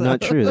absolutely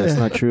not true. That's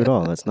not true at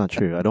all. That's not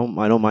true. I don't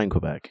mind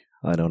Quebec.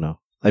 I don't know.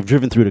 I've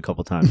driven through it a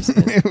couple times.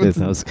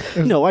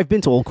 I've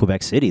been to old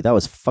Quebec City. That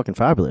was fucking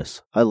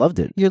fabulous. I loved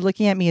it. You're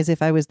looking at me as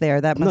if I was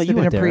there. That must have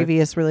been a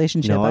previous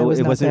relationship. No, I was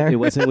it not wasn't. there.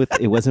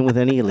 It wasn't with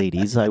any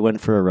ladies. I went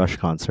for a Rush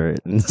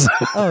concert.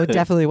 Oh, it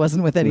definitely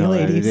wasn't with any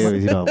ladies.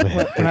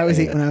 When I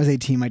was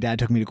 18, my dad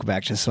took me to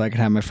Quebec just so I could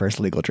have my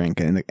first legal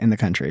drink in the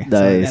country. Nice.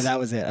 So, yeah, that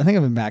was it. I think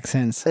I've been back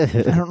since. I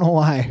don't know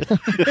why.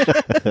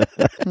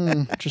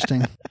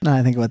 Interesting. No,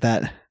 I think about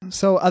that.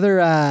 So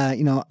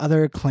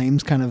other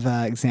claims, kind of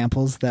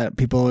examples that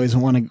people always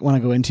want to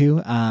go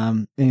into.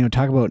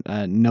 Talk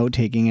about note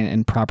taking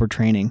and proper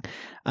training.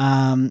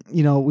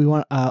 We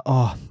want.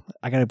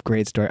 I got a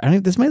great story. I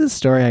think this might be the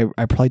story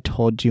I probably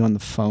told you on the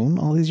phone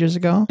all these years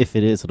ago. If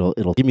it is,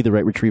 it'll give me the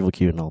right retrieval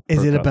cue, and I'll.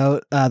 Is it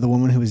about the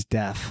woman who was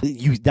deaf?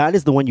 That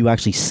is the one you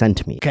actually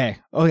sent me. Okay.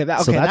 So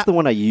that's the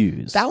one I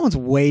use. That one's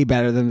way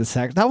better than the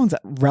sex. That one's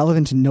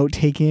relevant to note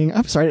taking.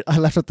 I'm sorry, I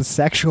left out the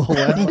sexual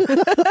one.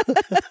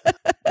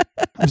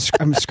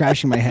 I'm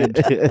scratching my head,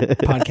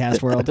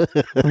 podcast world.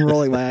 I'm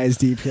rolling my eyes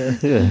deep here.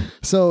 Yeah.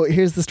 So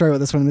here's the story about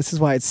this one. This is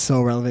why it's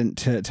so relevant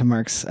to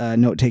Mark's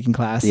note-taking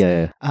class.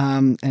 Yeah.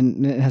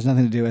 And it has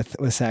nothing to do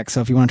with sex.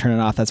 So if you want to turn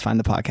it off, that's fine,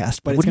 the podcast.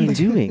 But what are you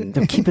doing?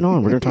 No, keep it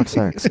on. We're going to talk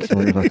sex.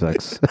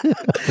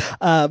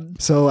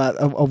 So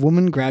a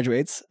woman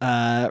graduates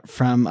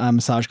from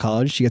massage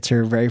college. She gets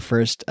her very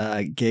first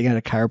gig at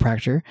a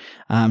chiropractor.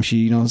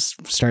 She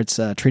starts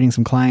treating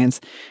some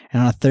clients.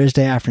 And on a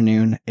Thursday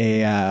afternoon,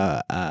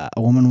 a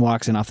woman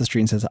walks in off the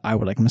street and says, "I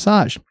would like a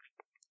massage."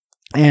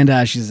 And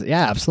she says,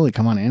 "Yeah, absolutely.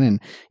 Come on in."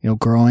 And,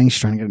 growing,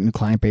 she's trying to get a new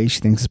client base. She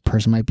thinks this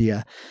person might be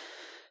a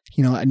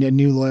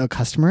new loyal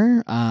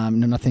customer.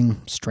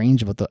 Nothing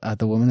strange about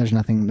the woman. There's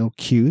no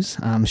cues.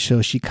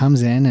 So she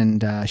comes in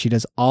and she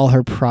does all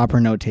her proper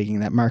note taking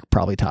that Mark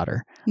probably taught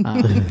her.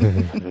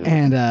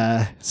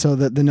 And so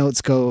the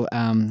notes go,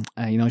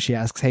 she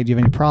asks, "Hey, do you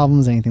have any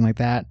problems?" Anything like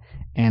that.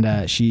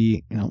 And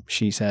she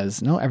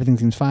says, "No, everything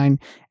seems fine.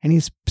 Any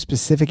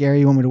specific area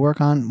you want me to work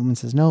on?" The woman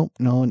says, No,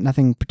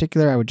 nothing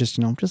particular. I would just,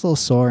 just a little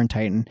sore and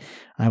tight, and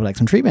I would like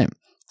some treatment.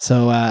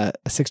 So a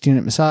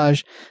 60-minute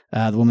massage,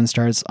 the woman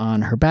starts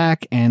on her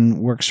back and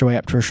works her way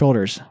up to her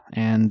shoulders.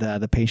 And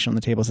the patient on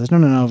the table says,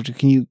 No,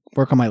 can you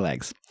work on my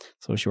legs?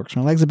 So she works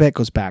on her legs a bit,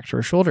 goes back to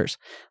her shoulders.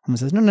 The woman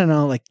says,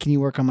 No, can you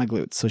work on my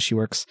glutes? So she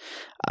works,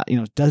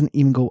 doesn't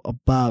even go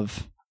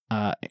above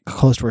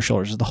close to her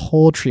shoulders. The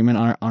whole treatment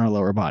on her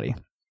lower body.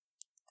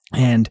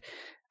 And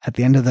at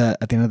the end of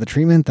the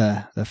treatment,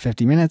 the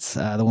 50 minutes,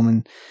 the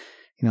woman,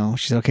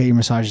 she said, "Okay, your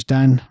massage is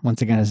done."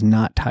 Once again, has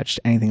not touched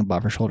anything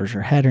above her shoulders,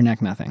 her head, her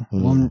neck, nothing. The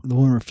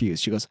woman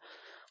refused. She goes,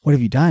 "What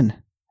have you done?"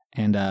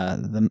 And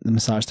the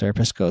massage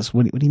therapist goes,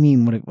 What do you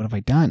mean? What have I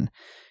done?"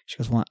 She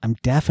goes, "Well, I'm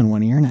deaf in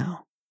one ear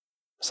now."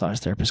 Massage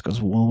therapist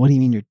goes, "Well, what do you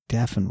mean you're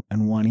deaf in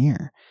one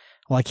ear?"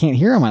 "Well, I can't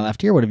hear on my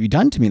left ear. What have you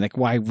done to me? Like,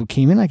 why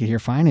came in, I could hear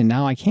fine, and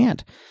now I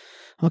can't."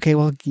 "Okay,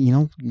 well,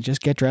 just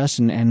get dressed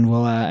and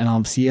we'll and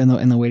I'll see you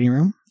in the waiting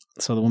room."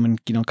 So the woman,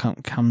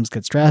 comes,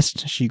 gets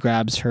dressed. She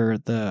grabs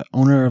the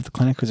owner of the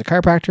clinic, who's a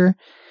chiropractor.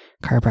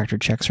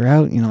 Chiropractor checks her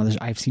out.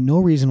 I see no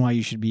reason why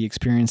you should be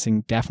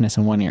experiencing deafness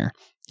in one ear.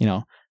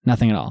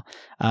 Nothing at all.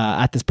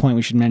 At this point,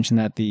 we should mention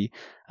that the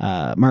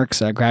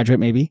Mark's graduate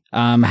maybe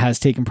has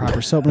taken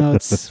proper soap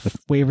notes.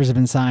 Waivers have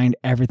been signed.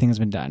 Everything has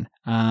been done.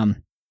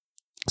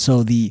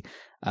 So the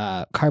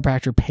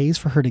chiropractor pays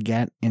for her to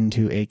get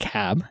into a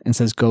cab and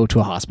says, "Go to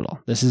a hospital."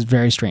 This is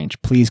very strange.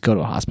 "Please go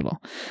to a hospital."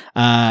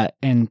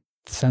 And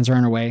sends her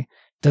on her way.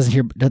 They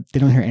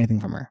don't hear anything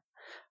from her.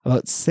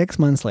 About 6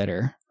 months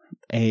later,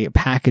 a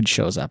package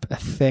shows up.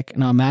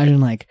 Now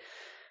imagine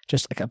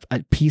just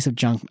a piece of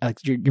junk, like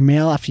your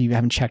mail after you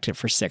haven't checked it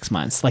for 6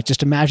 months.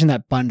 Just imagine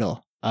that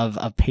bundle of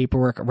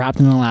paperwork wrapped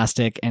in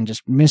elastic and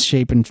just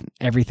misshapen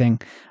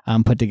everything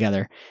put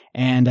together.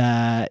 And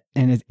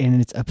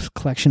it's a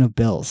collection of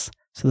bills.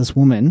 So this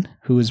woman,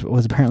 who was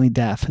apparently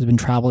deaf, has been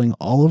traveling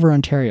all over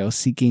Ontario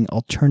seeking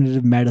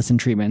alternative medicine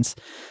treatments.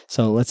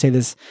 So let's say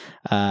this,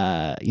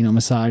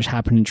 massage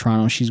happened in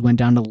Toronto. She went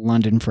down to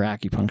London for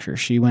acupuncture.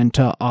 She went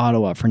to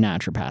Ottawa for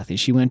naturopathy.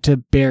 She went to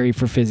Barrie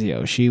for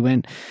physio. She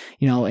went,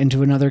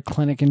 into another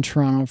clinic in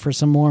Toronto for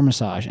some more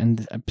massage,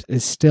 and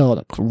is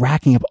still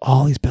racking up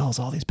all these bills,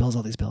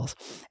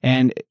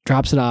 and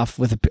drops it off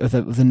with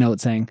a note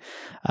saying,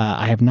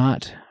 "I have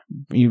not."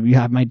 You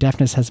have my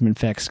deafness hasn't been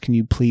fixed. Can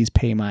you please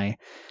pay my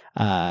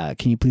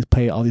can you please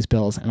pay all these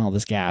bills and all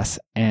this gas?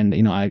 And,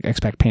 I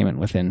expect payment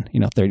within,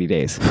 30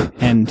 days.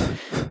 And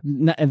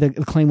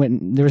the claim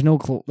went, there was no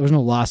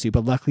lawsuit,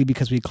 but luckily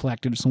because we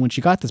collected. So when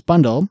she got this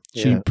bundle,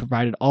 she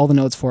provided all the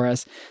notes for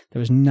us. There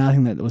was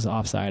nothing that was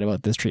offside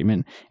about this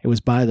treatment. It was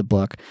by the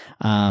book.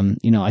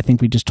 I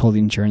think we just told the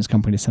insurance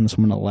company to send this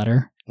woman a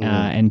letter,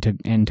 and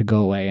to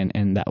go away.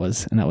 And that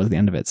was the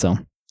end of it. So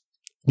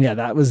yeah,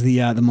 that was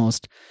the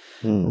most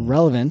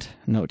relevant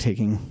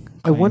note-taking.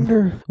 I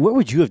wonder, what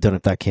would you have done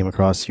if that came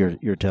across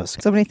your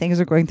desk? So many things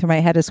are going through my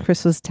head as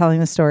Chris was telling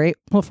the story.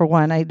 Well, for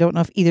one, I don't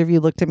know if either of you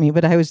looked at me,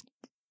 but I was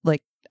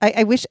like,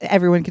 I wish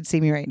everyone could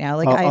see me right now.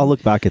 Like, I'll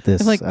look back at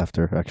this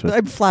after, actually.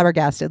 I'm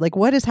flabbergasted. Like,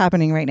 what is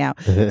happening right now?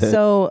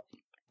 So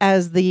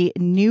as the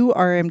new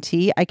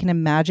RMT, I can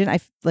imagine,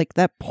 like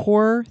that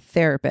poor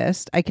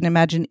therapist, I can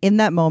imagine in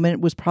that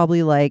moment was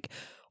probably like,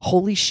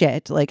 holy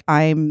shit, like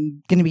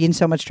I'm going to be in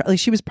so much trouble. Like,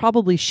 she was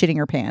probably shitting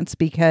her pants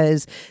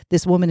because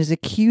this woman is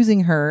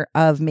accusing her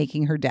of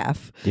making her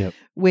deaf,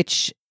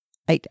 which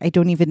I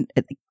don't even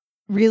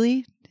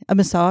really. A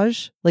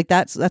massage? Like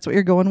that's what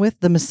you're going with?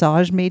 The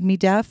massage made me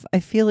deaf? I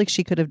feel like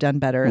she could have done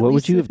better. What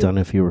would you have done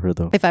if you were her,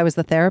 though? If I was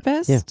the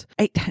therapist?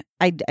 Yeah.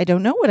 I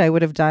don't know what I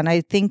would have done.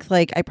 I think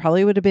like I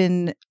probably would have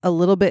been a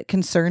little bit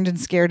concerned and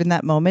scared in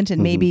that moment.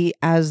 And maybe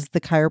as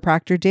the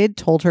chiropractor did,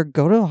 told her,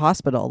 go to the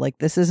hospital. Like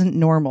this isn't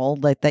normal.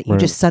 Like that you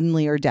just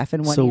suddenly are deaf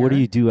in one ear. So what do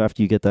you do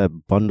after you get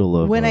that bundle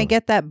of... When I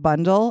get that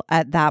bundle,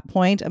 at that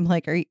point, I'm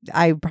like,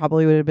 I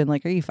probably would have been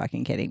like, are you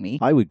fucking kidding me?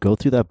 I would go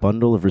through that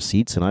bundle of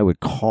receipts and I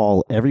would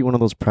call every one of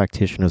those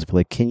practitioners and be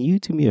like, can you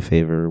do me a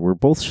favor? We're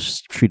both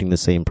treating the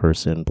same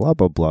person, blah,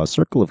 blah, blah,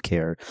 circle of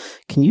care.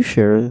 Can you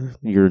share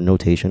your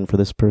notation for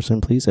this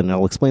person, please? And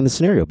I'll explain the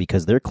scenario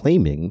because they're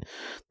claiming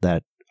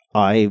that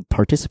I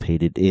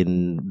participated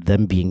in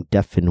them being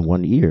deaf in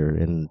one ear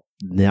and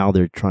now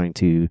they're trying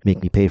to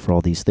make me pay for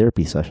all these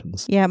therapy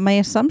sessions. Yeah, my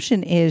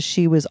assumption is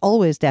she was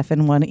always deaf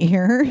in one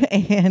ear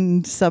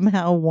and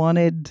somehow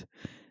wanted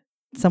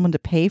someone to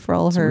pay for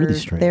all her really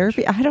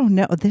therapy. I don't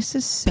know. This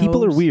is so...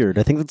 People are weird.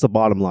 I think that's the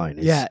bottom line.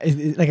 Yeah,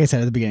 like I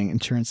said at the beginning,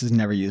 insurance is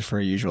never used for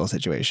a usual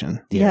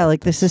situation. Yeah,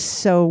 like this is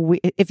so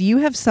weird. If you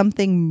have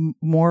something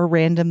more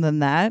random than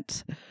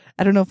that,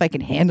 I don't know if I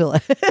can handle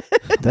it.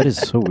 That is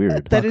so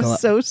weird. That is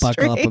so strange.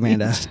 Buckle up,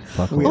 Amanda.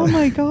 Oh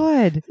my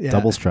God. Yeah.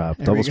 Double strap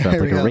like a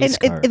race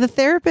car. And the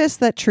therapist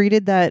that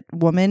treated that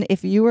woman,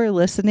 if you are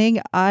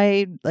listening,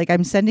 I'm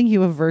sending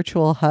you a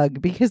virtual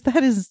hug because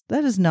that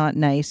is not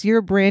nice. You're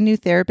a brand new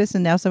therapist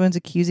and now someone's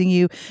accusing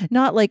you,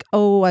 not like,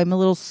 oh, I'm a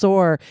little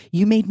sore.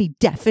 You made me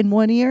deaf in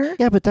one ear.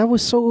 Yeah, but that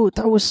was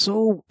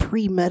so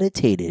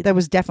premeditated. That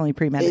was definitely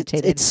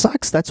premeditated. It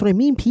sucks. That's what I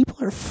mean. People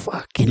are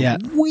fucking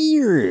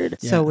weird.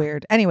 So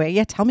weird. Anyway,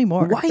 tell me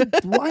more.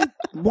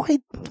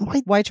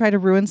 Why try to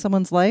ruin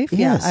someone's life?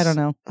 Yes. Yeah, I don't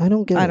know. I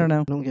don't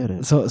get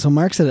it. So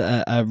Mark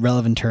said a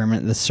relevant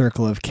term, the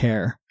circle of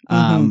care.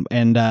 And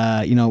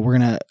we're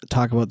going to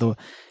talk about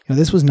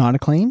this was not a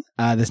claim.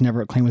 This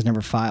claim was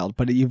never filed,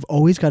 but you've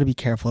always got to be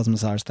careful as a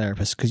massage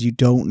therapist because you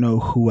don't know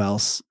who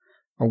else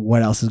or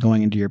what else is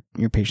going into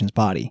your patient's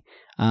body.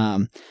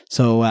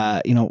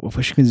 If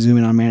we can zoom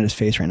in on Amanda's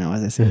face right now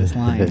as I say this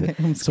line.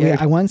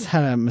 I once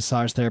had a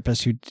massage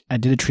therapist who I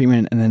did a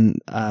treatment and then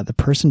the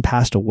person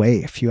passed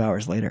away a few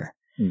hours later.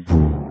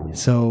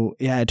 So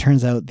it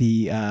turns out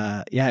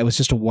it was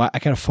just I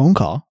got a phone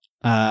call.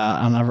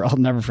 I'll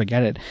never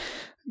forget it.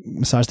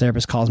 Massage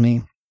therapist calls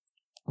me.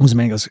 Who's the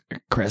man? He goes,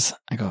 Chris.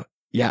 I go,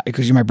 yeah,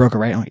 because you're my broker,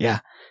 right? I'm like, yeah,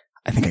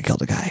 I think I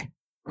killed a guy.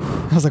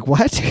 I was like,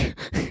 what?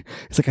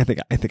 It's like, I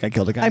think I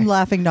killed a guy. I'm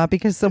laughing not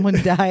because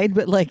someone died,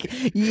 but like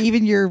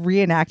even your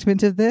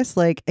reenactment of this,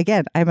 like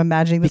again, I'm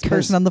imagining this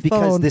person on the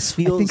phone. This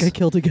feels, I think I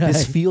killed a guy.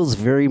 This feels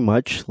very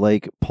much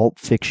like Pulp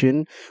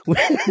Fiction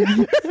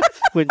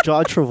when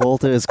John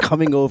Travolta is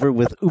coming over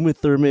with Uma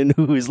Thurman,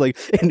 who is like,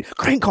 and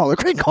crank collar.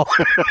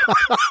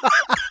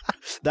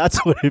 That's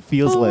what it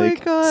feels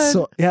like. Oh my God.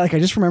 So I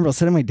just remember I was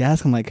sitting at my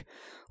desk. I'm like,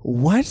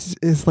 what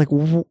is like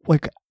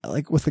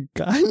with a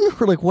gun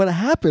or like what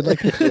happened?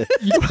 Like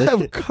you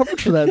don't have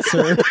coverage for that,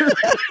 sir.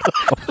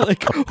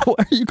 Like why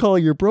are you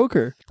calling your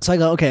broker? So I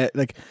go, okay,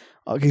 no.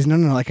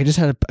 Like I just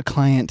had a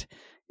client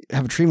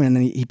have a treatment and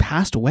then he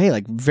passed away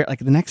like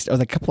the next or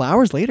like a couple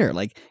hours later.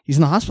 Like he's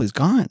in the hospital, he's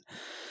gone.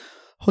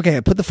 Okay, I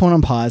put the phone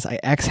on pause. I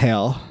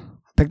exhale.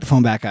 Pick the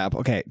phone back up.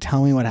 Okay,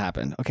 tell me what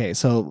happened. Okay,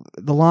 so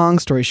the long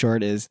story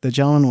short is the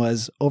gentleman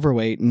was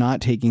overweight,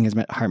 not taking his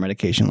heart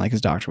medication like his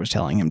doctor was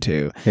telling him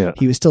to. Yeah.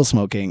 He was still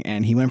smoking,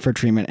 and he went for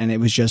treatment, and it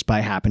was just by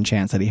happen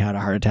chance that he had a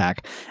heart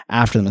attack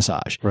after the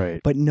massage.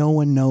 Right. But no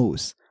one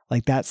knows.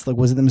 Like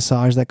was it the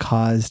massage that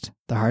caused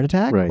the heart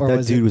attack? Right.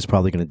 That dude was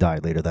probably going to die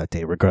later that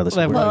day, regardless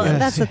of Well,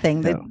 that's the thing.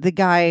 The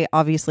guy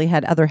obviously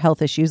had other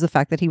health issues. The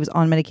fact that he was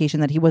on medication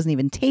that he wasn't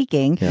even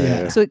taking.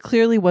 Yeah. So it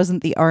clearly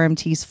wasn't the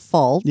RMT's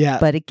fault. Yeah.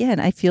 But again,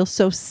 I feel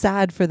so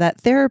sad for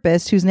that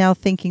therapist who's now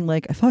thinking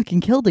like, I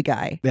fucking killed a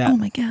guy. Yeah. Oh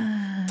my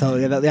God. So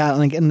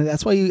and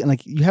that's why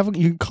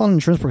you call an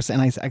insurance person.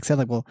 And I said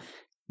like, well,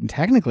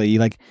 technically,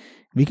 like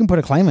we can put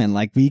a claim in,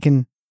 like we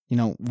can.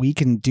 we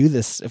can do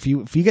this. If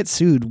you get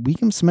sued, we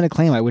can submit a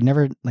claim. I would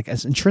never, like,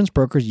 as insurance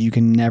brokers, you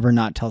can never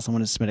not tell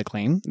someone to submit a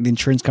claim. The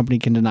insurance company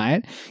can deny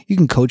it. You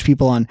can coach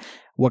people on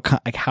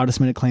how to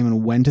submit a claim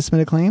and when to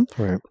submit a claim.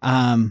 Right.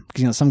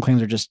 Because some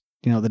claims are just,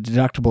 the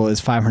deductible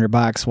is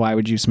 $500. Why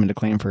would you submit a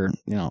claim for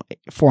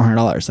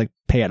 $400? Like,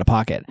 pay out of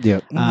pocket.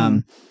 Yep.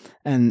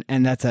 And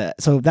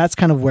that's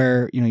kind of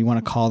where, you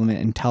want to call them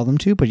and tell them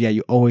to, but yeah,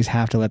 you always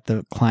have to let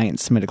the client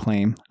submit a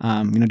claim.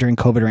 During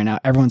COVID right now,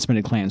 everyone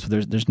submitted claims,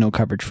 but there's no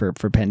coverage for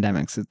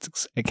pandemics.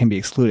 It can be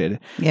excluded.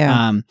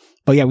 Yeah.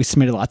 But yeah, we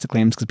submitted lots of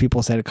claims because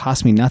people said it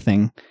cost me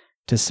nothing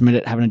to submit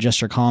it, have an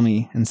adjuster call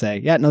me and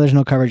say, yeah, no, there's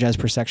no coverage as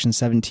per section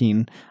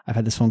 17. I've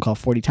had this phone call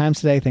 40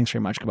 times today. Thanks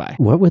very much. Goodbye.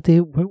 What would they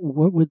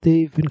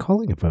have been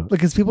calling about?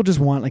 Because people just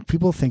want, like,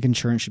 people think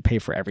insurance should pay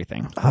for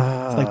everything.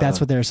 That's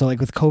what they're, so like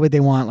with COVID,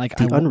 they want like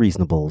the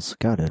unreasonables.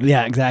 Got it.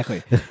 Yeah,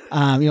 exactly.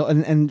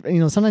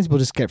 And sometimes people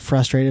just get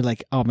frustrated.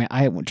 Like, oh man,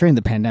 during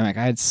the pandemic,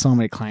 I had so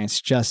many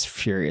clients just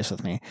furious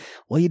with me.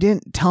 Well, you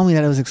didn't tell me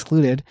that it was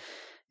excluded.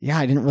 Yeah,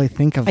 I didn't really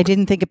think of. I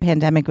didn't think a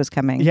pandemic was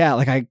coming. Yeah,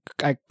 like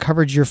I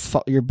covered your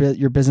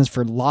business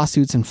for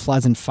lawsuits and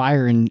floods and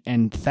fire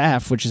and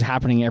theft, which is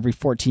happening every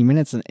 14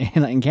 minutes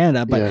in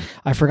Canada. But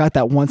I forgot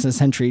that once in a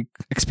century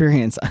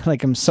experience.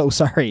 Like, I'm so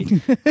sorry.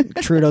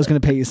 Trudeau's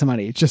going to pay you some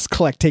money. Just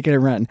take it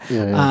and run.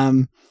 Yeah.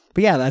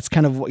 But yeah, that's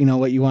kind of what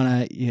you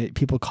want to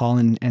people call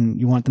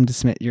and you want them to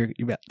submit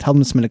tell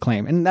them to submit a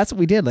claim, and that's what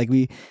we did. Like,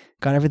 we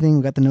got everything,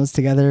 we got the notes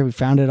together, we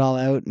found it all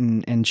out,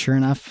 and sure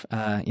enough,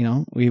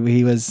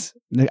 he was.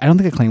 I don't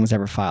think a claim was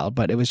ever filed,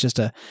 but it was just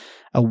a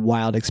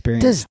wild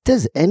experience.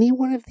 Does any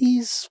one of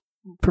these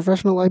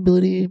professional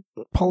liability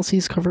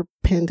policies cover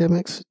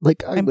pandemics?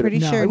 Like, I'm pretty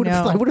sure no.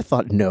 I would have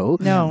thought no.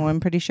 No, I'm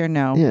pretty sure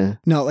no. Yeah.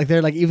 No, like,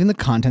 they're like, even the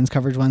contents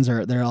coverage ones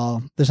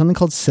there's something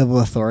called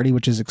civil authority,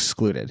 which is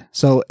excluded.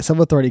 So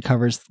civil authority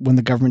covers when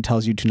the government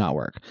tells you to not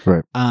work.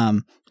 Right.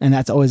 And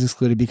that's always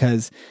excluded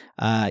because,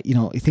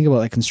 you think about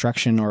like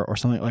construction or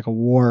something like a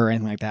war or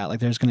anything like that. Like,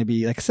 there's going to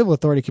be like civil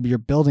authority could be your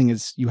building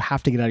you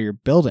have to get out of your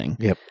building.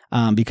 Yep.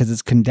 Because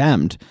it's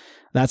condemned.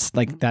 That's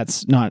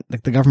not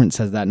like the government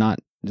says that,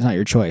 it's not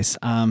your choice.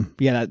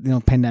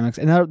 Pandemics,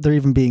 and they're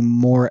even being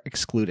more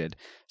excluded.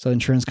 So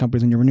insurance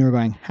companies, when you renew, are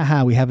going,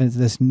 haha, we have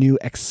this new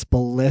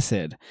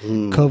explicit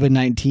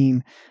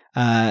COVID-19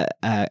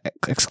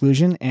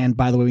 exclusion. And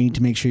by the way, we need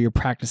to make sure you're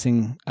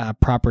practicing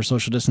proper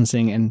social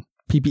distancing and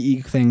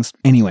PPE things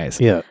anyways.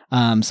 Yeah.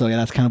 So yeah,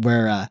 that's kind of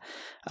where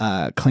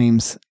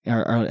claims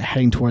are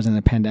heading towards in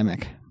the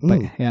pandemic.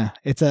 But yeah,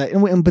 it's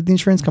but the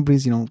insurance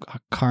companies,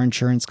 car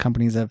insurance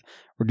companies have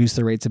reduced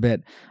their rates a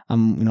bit.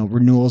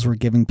 Renewals were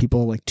giving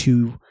people like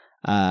 2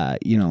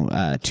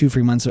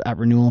 free months at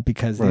renewal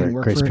because they didn't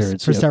work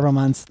for several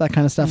months, that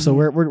kind of stuff. So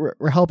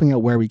we're helping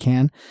out where we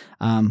can.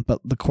 But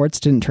the courts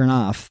didn't turn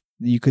off.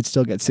 You could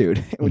still get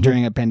sued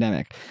during a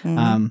pandemic.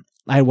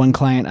 I had one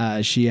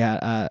client, she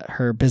had,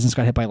 her business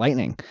got hit by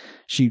lightning.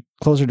 She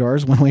closed her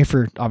doors, went away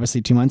for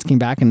obviously 2 months, came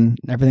back, and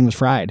everything was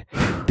fried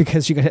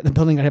because the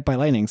building got hit by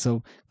lightning.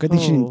 So good thing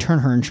she didn't turn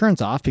her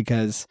insurance off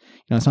because,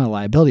 it's not a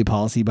liability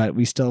policy, but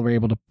we still were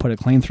able to put a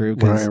claim through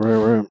because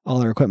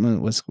all our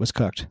equipment was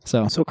cooked.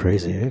 So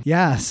crazy. Eh?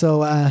 Yeah.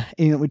 So,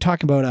 we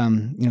talk about,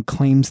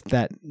 claims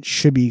that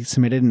should be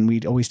submitted, and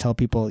we always tell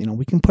people,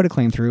 we can put a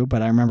claim through,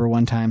 but I remember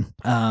one time,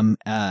 and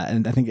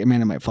I think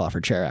Amanda might fall off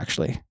her chair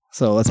actually.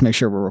 So let's make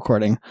sure we're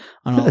recording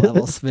on all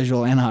levels,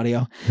 visual and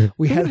audio. Who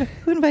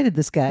invited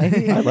this guy?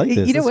 I like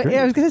this. You know what?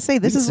 I was going to say,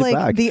 this is like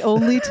back. The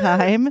only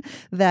time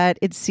that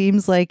it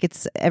seems like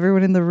it's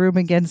everyone in the room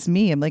against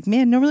me. I'm like,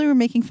 man, normally we're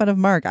making fun of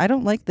Mark. I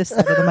don't like this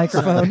side of the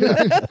microphone.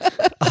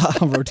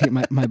 I'll rotate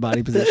my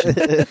body position.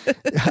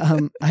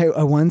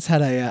 I once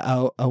had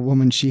a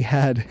woman, she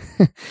had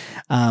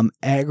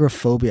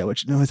agoraphobia,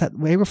 which, is that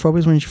agoraphobia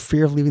is when you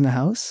fear of leaving the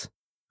house?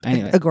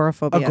 Anyway,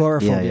 agoraphobia.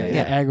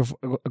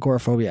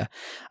 Agoraphobia.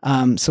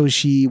 So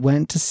she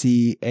went to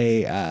see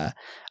a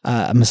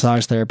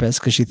massage therapist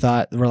because she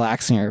thought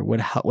relaxing her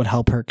would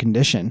help her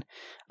condition.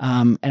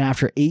 And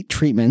after 8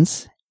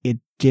 treatments, it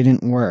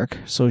didn't work.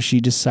 So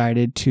she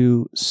decided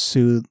to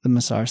sue the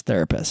massage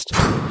therapist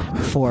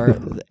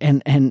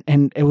and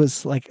it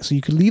was like, so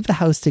you could leave the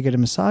house to get a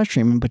massage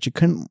treatment, but you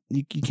can't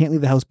leave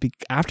the house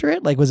after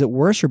it. Like, was it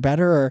worse or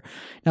better? Or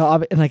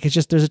and like, it's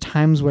just, there's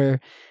times where.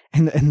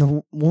 And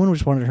the woman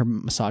just wanted her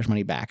massage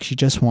money back. She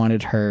just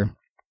wanted her,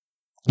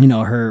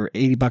 her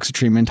 $80 a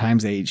treatment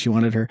times 8. She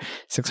wanted her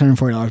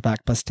 $640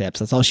 back plus tips.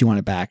 That's all she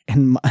wanted back.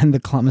 And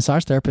the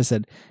massage therapist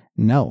said,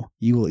 "No,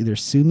 you will either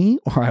sue me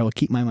or I will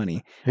keep my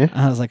money." Yeah.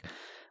 And I was like,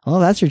 "Well,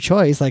 that's your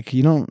choice. Like,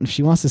 if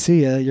she wants to sue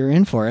you, you're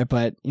in for it."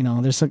 But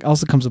there's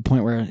also comes a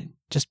point where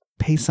just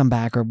pay some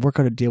back or work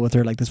out a deal with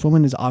her. Like, this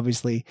woman is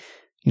obviously,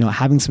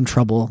 having some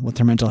trouble with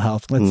her mental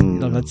health.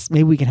 Let's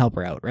maybe we can help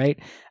her out, right?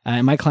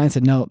 And my client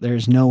said, "No,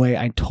 there's no way."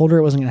 I told her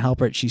it wasn't going to help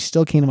her. She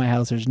still came to my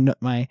house. There's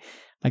my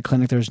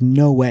clinic. There's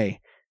no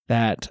way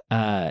that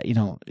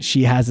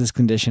she has this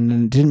condition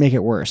and it didn't make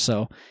it worse.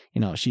 So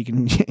she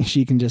can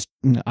just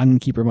I'm gonna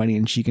keep her money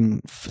and she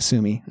can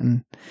sue me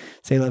and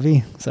say la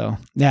vie. So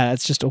yeah,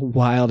 it's just a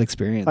wild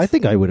experience. I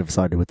think I would have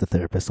sided with the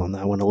therapist on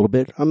that one a little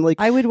bit. I'm like,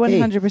 I would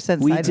 100%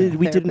 side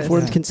we did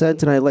informed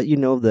consent, and I let you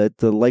know that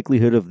the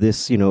likelihood of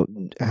this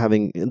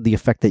having the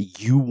effect that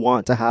you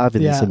want to have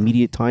in this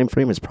immediate time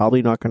frame is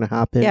probably not going to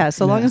happen. Yeah,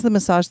 so long as the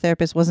massage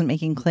therapist wasn't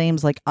making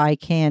claims like I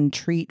can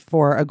treat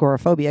for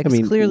agoraphobia,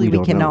 because clearly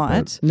we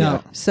cannot.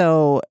 No.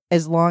 So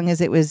as long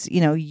as it was,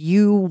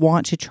 you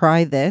want to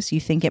try this, you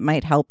think it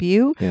might help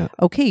you. Yeah.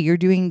 Okay, you're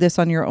doing this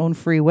on your own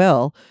free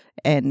will.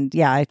 And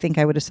yeah, I think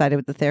I would have sided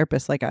with the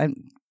therapist. Like, I'm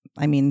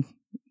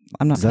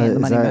not paying the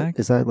money back.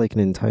 Is that like an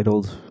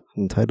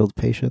entitled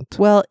patient?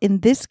 Well,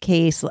 in this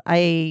case,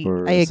 I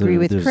agree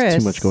with Chris. There's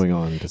too much going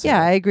on.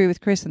 Yeah, I agree with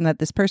Chris in that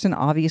this person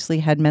obviously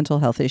had mental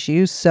health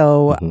issues.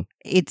 So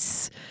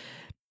it's,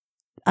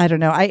 I don't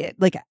know. I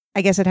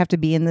guess I'd have to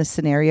be in this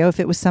scenario. If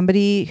it was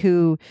somebody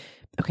who,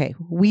 okay,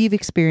 we've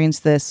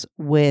experienced this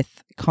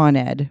with Con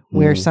Ed,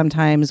 where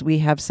sometimes we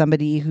have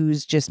somebody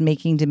who's just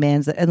making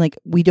demands that, and like,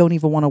 we don't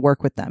even want to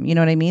work with them. You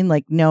know what I mean?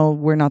 Like, no,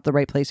 we're not the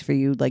right place for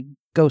you. Like,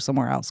 go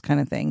somewhere else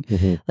kind of thing.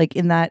 Like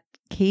in that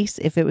case,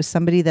 if it was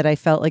somebody that I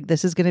felt like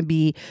this is going to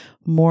be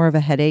more of a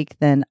headache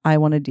than I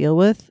want to deal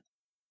with,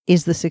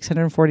 is the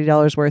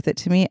 $640 worth it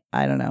to me?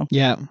 I don't know.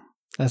 Yeah.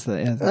 That's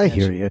I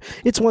hear you.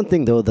 It's one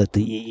thing though that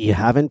you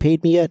haven't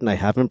paid me yet, and I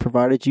haven't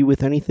provided you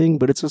with anything.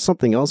 But it's just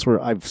something else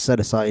where I've set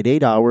aside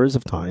 8 hours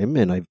of time,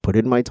 and I've put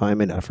in my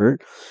time and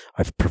effort.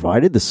 I've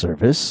provided the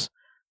service.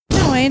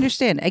 No, I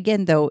understand.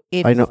 Again, though,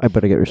 I know,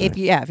 but I get what you're saying.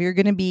 If you're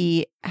going to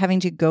be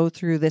having to go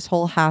through this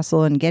whole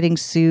hassle and getting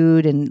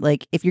sued, and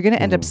like, if you're going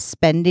to end up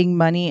spending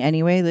money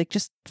anyway, like,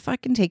 just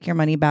fucking take your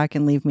money back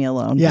and leave me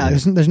alone. Yeah,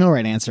 there's no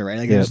right answer, right?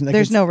 Like,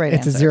 there's no right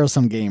answer. It's a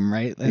zero-sum game,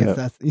 right?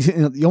 Like,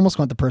 you almost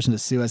want the person to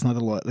sue us, not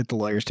let the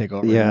lawyers take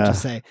over. Yeah. And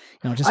just say,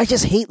 I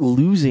just hate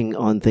losing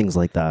on things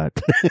like that.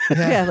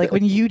 Yeah, like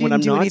when you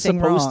didn't do anything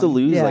wrong. When I'm not supposed to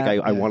lose, yeah.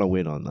 like I want to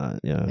win on that.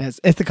 Yeah,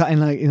 it's the kind,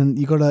 like,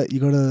 you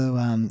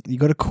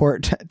go to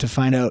court to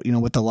find out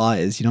what the law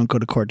is. You don't go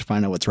to court to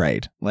find out what's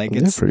right. Like,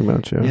 it's pretty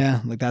much.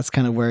 Yeah, like that's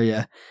kind of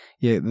where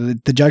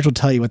the judge will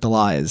tell you what the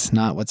law is,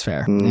 not what's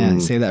fair. Yeah,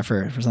 say that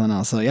for something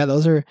else. So yeah,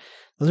 those are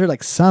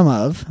like some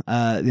of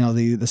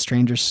the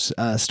stranger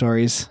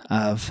stories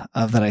of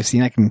that I've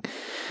seen. I can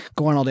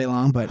go on all day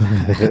long, but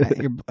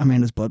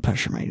Amanda's blood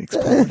pressure might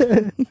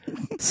explode.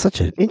 Such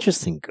an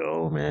interesting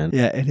go, man.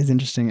 Yeah, it is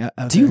interesting.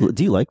 Do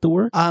you like the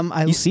work?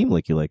 You seem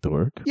like you like the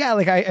work. Yeah,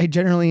 like I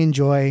generally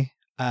enjoy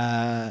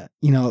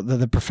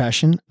the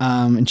profession.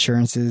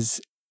 Insurance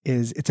is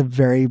it's a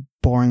very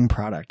boring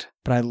product,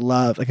 but I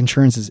love, like,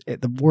 insurance the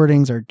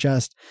wordings are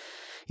just,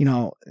 you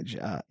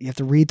have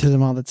to read through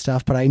them, all that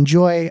stuff. But I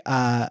enjoy,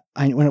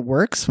 when it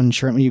works, when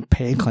you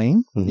pay a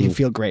claim, you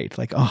feel great.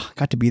 Like, oh, I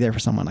got to be there for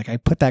someone. Like, I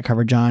put that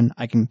coverage on.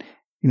 I can,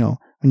 when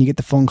you get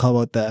the phone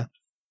call about the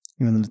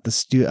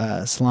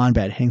salon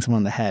bed hitting someone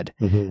on the head,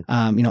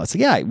 it's like,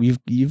 yeah,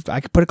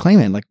 I could put a claim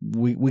in. Like,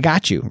 we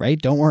got you, right?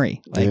 Don't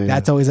worry. Like,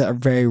 that's always a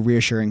very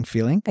reassuring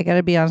feeling. I got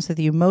to be honest with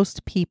you.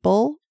 Most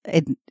people,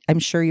 and I'm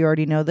sure you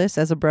already know this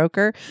as a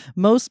broker,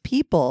 most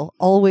people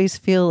always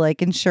feel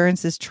like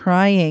insurance is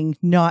trying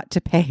not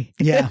to pay.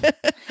 Yeah.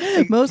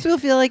 Most people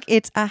feel like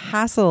it's a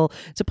hassle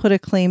to put a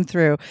claim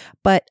through.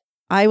 But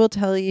I will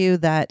tell you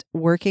that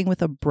working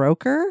with a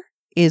broker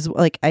is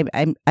like,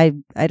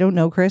 I don't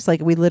know, Chris,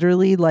 like, we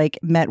literally like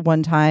met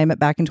one time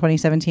back in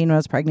 2017 when I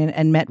was pregnant,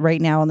 and met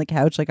right now on the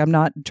couch. Like, I'm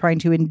not trying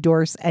to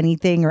endorse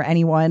anything or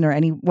anyone or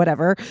any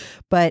whatever,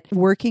 but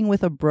working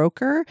with a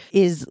broker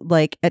is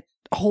like a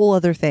whole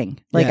other thing.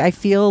 Like, I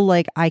feel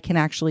like I can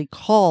actually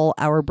call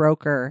our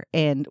broker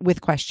and with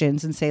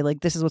questions and say,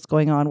 like, this is what's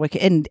going on.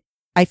 And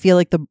I feel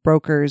like the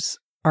brokers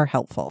are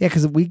helpful. Yeah,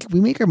 because we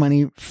make our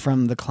money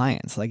from the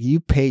clients. Like, you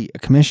pay a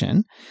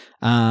commission,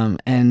 or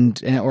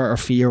a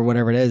fee or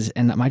whatever it is,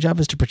 and my job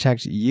is to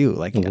protect you.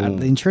 Like,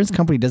 the insurance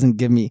company doesn't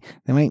give me.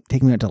 They might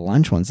take me out to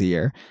lunch once a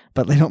year,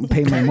 but they don't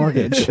pay my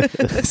mortgage.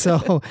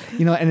 So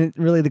and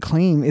really the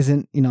claim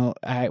isn't.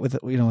 With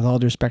all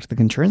due respect to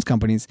the insurance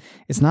companies,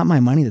 it's not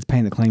my money that's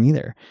paying the claim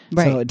either.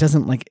 Right. So it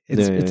doesn't like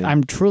it's.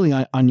 I'm truly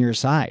on your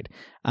side.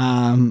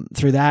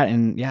 Through that,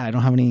 and I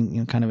don't have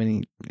any kind of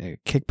any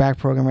kickback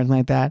program or anything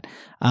like that.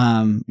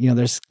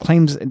 There's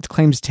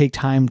claims take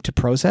time to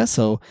process,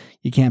 so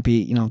you can't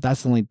be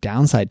that's the only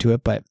downside to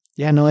it. But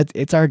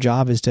it's our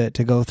job is to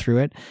go through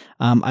it.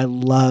 I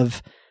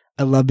love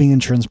being an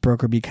insurance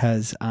broker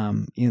because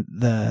I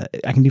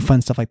can do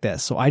fun stuff like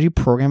this. So I do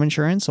program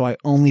insurance. So I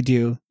only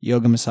do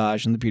yoga,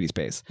 massage, and the beauty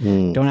space.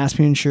 Don't ask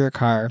me to insure a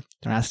car.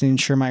 Don't ask me to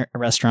insure my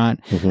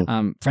restaurant.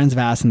 Friends have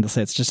asked, and they'll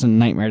say it's just a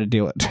nightmare to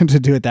do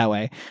it that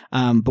way.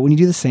 But when you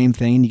do the same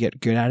thing and you get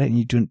good at it and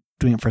you do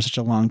doing it for such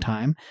a long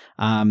time.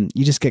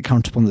 You just get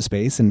comfortable in the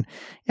space, and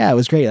yeah, it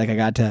was great. Like I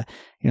got to,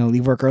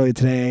 leave work early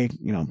today,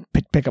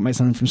 pick up my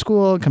son from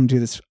school, come do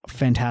this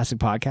fantastic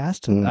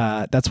podcast.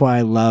 That's why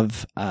I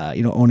love,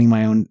 owning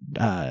my own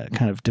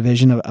kind of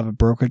division of a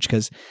brokerage,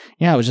 because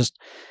I was just,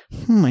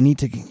 I need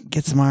to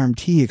get some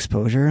RMT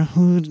exposure.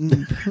 Who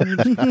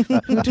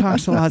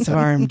talks to lots of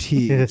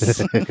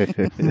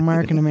RMTs?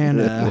 Mark and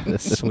Amanda.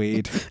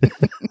 Sweet.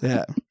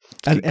 Yeah.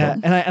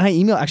 And I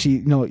email,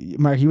 actually,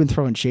 Mark, you've been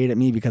throwing shade at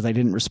me because I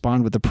didn't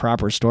respond with the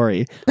proper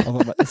story.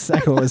 Although the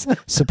second was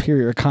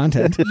superior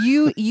content.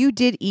 You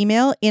did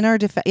email in our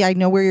defense. I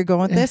know where you're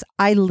going with this.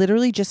 I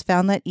literally just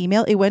found that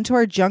email. It went to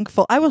our junk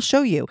folder. I will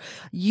show you.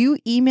 You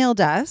emailed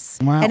us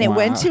and it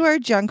went to our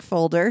junk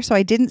folder. So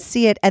I didn't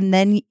see it. And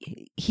then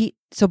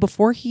so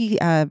before he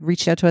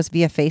reached out to us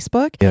via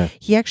Facebook,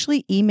 he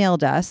actually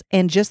emailed us.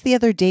 And just the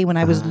other day when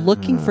I was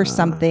looking for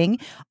something,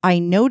 I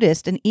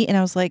noticed and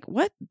I was like,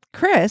 "What,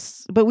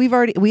 Chris?" But we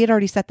had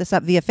already set this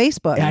up via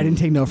Facebook. Yeah, I didn't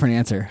take no for an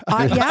answer.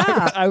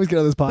 I was good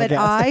on this podcast. But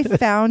I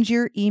found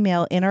your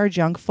email in our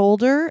junk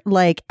folder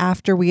like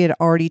after we had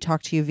already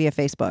talked to you via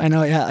Facebook. I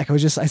know. Yeah, like I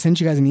sent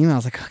you guys an email. I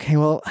was like, okay,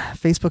 well,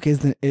 Facebook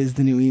is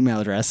the new email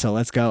address, so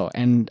let's go.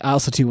 And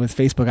also too with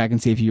Facebook, I can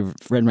see if you've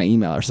read my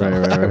email or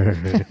something.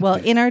 Right. Well,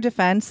 in our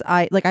defense,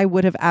 I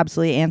would have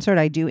absolutely answered.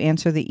 I do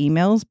answer the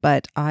emails,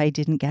 but I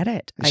didn't get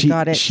it. I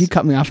got it. She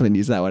cut me off and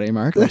use that one,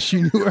 Mark.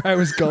 She knew where I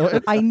was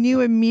going. I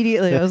knew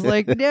immediately. I was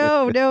like,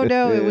 no.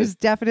 It was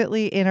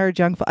definitely in our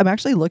junk. I'm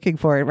actually looking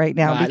for it right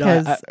now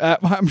because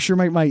I'm sure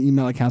my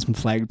email account's been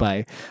flagged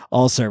by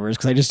all servers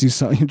because I just do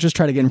something. Just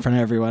try to get in front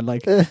of everyone.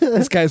 Like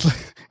this guy's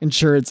like,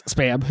 insurance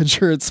spam.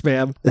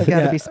 I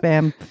gotta be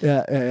spam.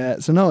 Yeah.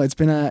 So no, it's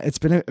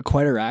been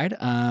quite a ride.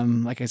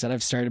 Like I said,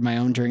 I've started my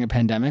own during a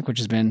pandemic, which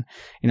has been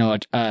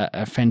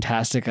a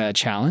fantastic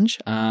challenge.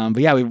 But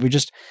yeah, we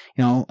just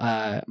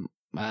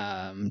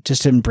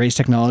just to embrace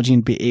technology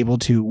and be able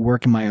to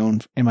work in my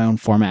own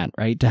format,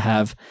 right? To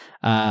have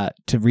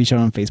to reach out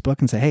on Facebook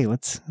and say, hey,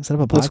 let's set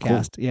up a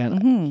podcast. Cool. Yeah.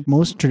 Mm-hmm.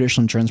 Most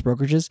traditional insurance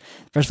brokerages,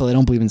 first of all, they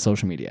don't believe in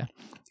social media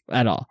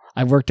at all.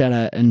 I've worked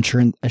at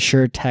a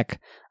sure tech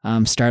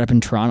startup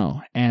in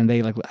Toronto, and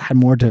they had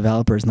more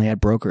developers than they had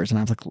brokers. And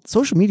I was like,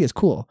 social media is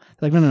cool.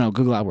 They're like, no,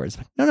 Google AdWords.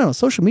 Like, no,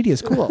 social media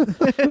is cool.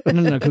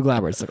 no, Google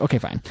AdWords. Like, okay,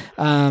 fine.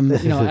 And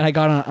I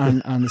got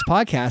on this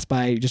podcast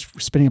by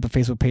just spinning up a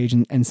Facebook page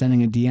and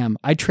sending a DM.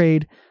 I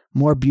trade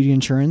more beauty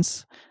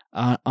insurance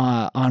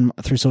on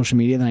through social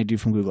media than I do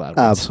from Google AdWords.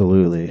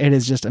 Absolutely. It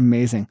is just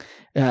amazing.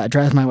 It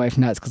drives my wife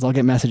nuts because I'll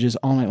get messages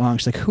all night long.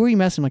 She's like, who are you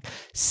messaging? I'm like,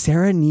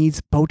 Sarah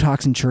needs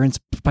Botox insurance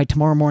by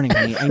tomorrow morning,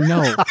 honey. I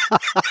know.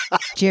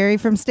 Jerry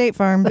from State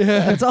Farm.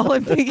 Yeah. That's all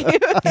I'm thinking.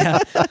 Yeah.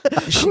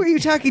 Who are you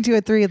talking to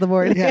at 3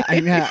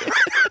 a.m? Yeah.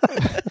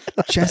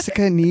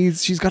 Jessica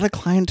she's got a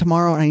client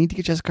tomorrow and I need to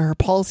get Jessica her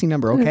policy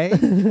number, okay?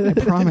 I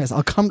promise.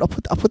 I'll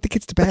put the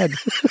kids to bed.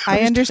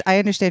 I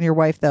understand your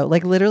wife though.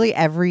 Like literally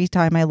every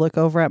time I look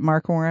over at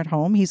Mark when we're at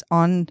home, he's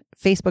on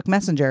Facebook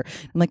Messenger.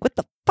 I'm like, what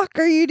the fuck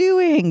are you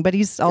doing? But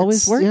he's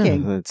always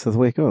working. Yeah, that's the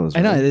way it goes.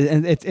 Right? I know,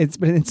 and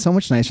it's so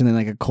much nicer than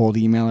like a cold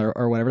email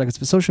or whatever. Like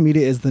social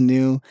media is the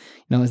new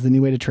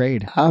way to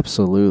trade.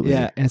 Absolutely.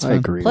 Yeah, and it's I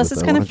agree. Plus,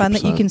 it's kind of fun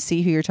that you can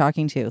see who you're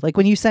talking to. Like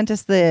when you sent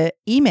us the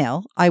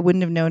email, I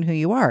wouldn't have known who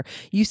you are.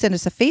 You sent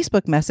us a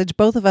Facebook message.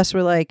 Both of us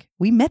were like,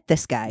 we met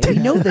this guy. We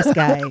know this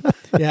guy.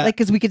 Yeah, like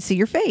because we could see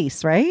your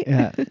face, right?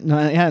 Yeah.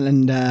 No.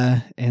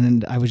 Yeah.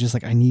 And I was just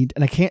like,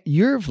 I can't.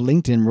 Your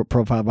LinkedIn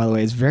profile, by the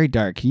way, is very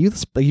dark. You've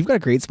got a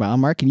great smile,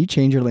 Mark. Can you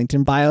change your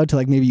LinkedIn bio to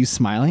like maybe you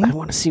smiling? I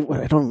want to see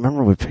I don't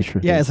remember what picture.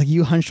 Yeah, it's like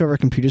you hunched over a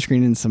computer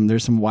screen and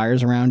there's some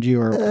wires around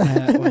you or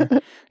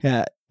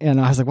yeah. And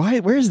I was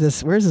like, where's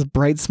this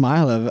bright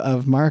smile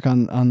of Mark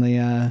on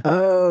the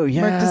Oh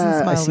yeah. Mark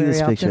doesn't smile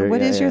very often. Picture.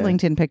 What is your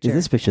LinkedIn picture? Is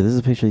this picture? This is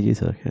a picture you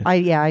took.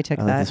 Yeah. I took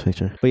that. Like this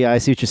picture. But yeah, I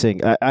see what you're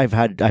saying. I've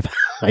had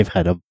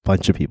a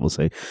bunch of people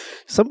say,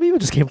 some people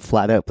just came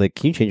flat out like,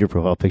 can you change your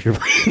profile picture,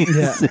 please?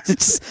 Yeah.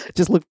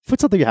 just put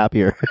something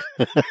happier.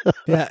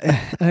 Yeah.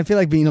 And I feel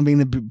like being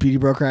the beauty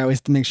broker, I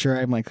always make sure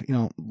I'm like,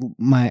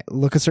 my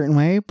look a certain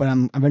way, but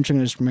I'm eventually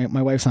going to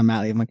my wife's on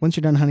mat leave. I'm like, once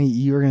you're done, honey,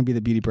 you're going to be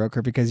the beauty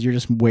broker because you're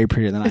just way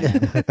prettier than I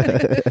am.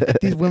 Like,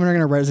 these women are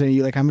going to resonate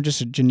you. Like, I'm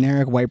just a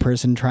generic white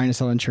person trying to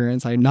sell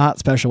insurance. I'm not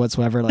special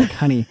whatsoever. Like,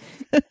 honey,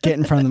 get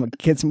in front of them.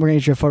 We're going to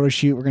get you a photo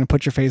shoot. We're going to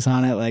put your face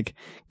on it. Like,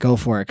 go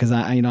for it. Cause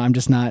I'm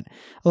just not,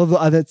 although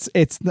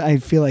I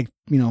feel like,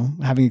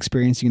 having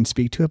experience, you can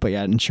speak to it, but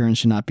yeah, insurance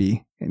should not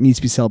be, it needs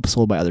to be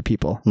sold by other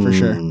people for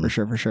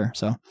sure.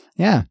 So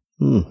yeah.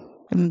 I'm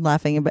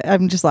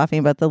just laughing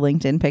about the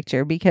LinkedIn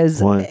picture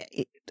because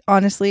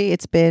honestly,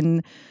 it's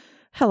been,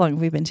 how long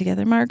have we been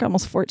together, Mark?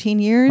 Almost 14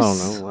 years.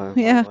 Oh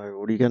no! Yeah.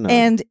 What are you getting at?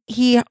 And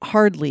he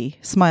hardly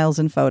smiles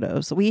in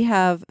photos. We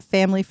have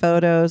family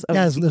photos. Oh,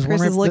 Yeah, there's Chris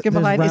one is looking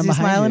there's behind. one Is he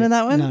behind smiling you. in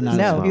that one?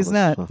 No, he's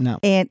not. No.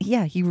 And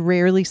yeah, he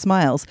rarely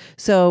smiles.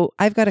 So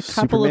I've got a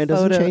couple Superman of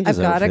doesn't photos. change his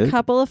I've got a outfit.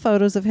 couple of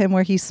photos of him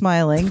where he's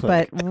smiling,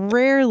 but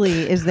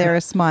rarely is there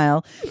a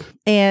smile.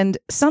 And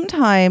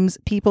sometimes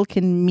people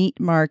can meet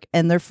Mark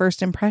and their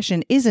first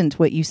impression isn't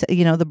what you say,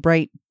 the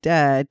bright,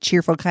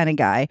 cheerful kind of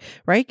guy,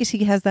 right? Because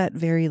he has that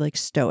very like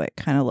stoic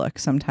kind of look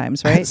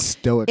sometimes, right?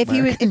 Stoic.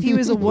 If he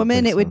was a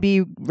woman, it would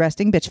be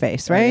resting bitch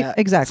face, right? Yeah,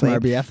 Exactly. some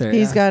RBF there.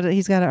 He's got an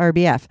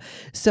RBF.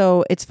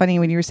 So it's funny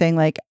when you were saying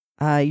like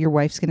your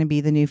wife's going to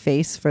be the new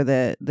face for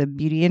the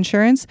beauty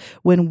insurance.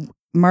 When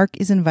Mark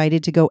is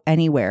invited to go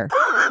anywhere,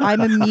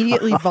 I'm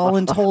immediately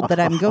voluntold that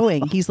I'm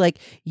going. He's like,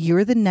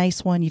 you're the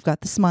nice one. You've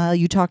got the smile.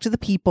 You talk to the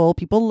people.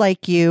 People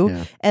like you.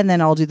 Yeah. And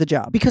then I'll do the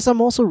job. Because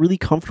I'm also really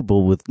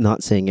comfortable with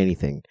not saying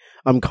anything.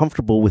 I'm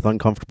comfortable with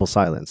uncomfortable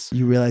silence.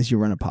 You realize you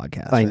run a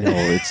podcast. I right? know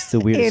it's the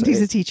weirdest. And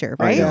he's a teacher,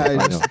 right? know. Yeah,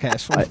 I just- know. okay,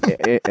 it's I-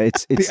 fine.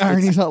 it's The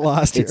irony's not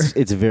lost here.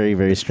 it's very,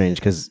 very strange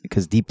because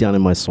deep down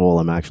in my soul,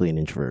 I'm actually an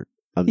introvert.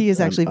 He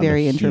is actually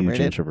very a huge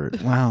introverted.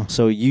 introvert. Wow.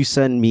 So you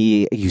send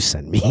me.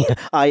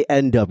 I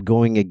end up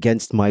going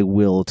against my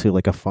will to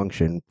like a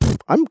function.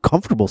 I'm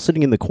comfortable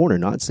sitting in the corner,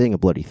 not saying a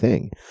bloody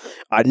thing.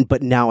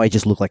 But now I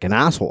just look like an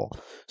asshole.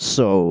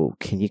 So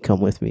can you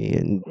come with me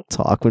and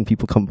talk when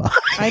people come by?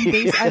 I'm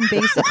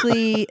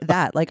basically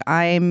that. Like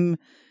I'm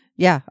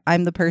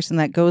the person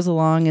that goes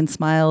along and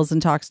smiles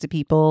and talks to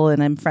people,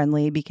 and I'm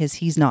friendly because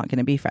he's not going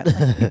to be friendly.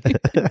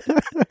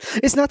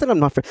 It's not that I'm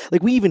not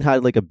like we even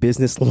had like a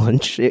business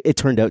lunch. It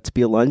turned out to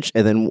be a lunch,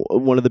 and then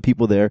one of the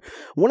people there,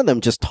 one of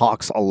them just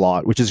talks a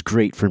lot, which is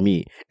great for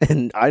me,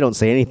 and I don't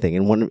say anything.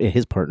 And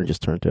his partner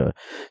just turned to us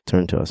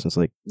and it's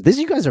like,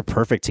 you guys are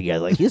perfect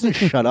together. Like he doesn't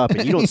shut up,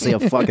 and you don't say a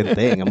fucking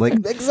thing. I'm like,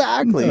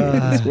 exactly.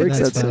 This works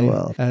out that's so funny.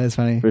 well That is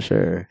funny. for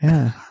sure.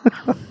 Yeah.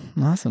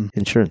 Awesome.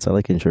 Insurance. I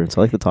like insurance.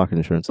 I like the talk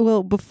insurance.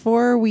 Well,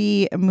 before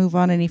we move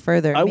on any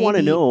further, I want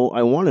to know.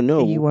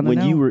 You wanna when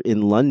know? you were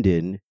in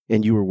London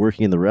and you were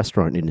working in the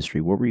restaurant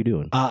industry. What were you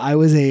doing? I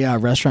was a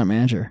restaurant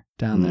manager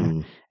down there.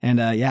 Mm. And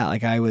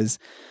like I was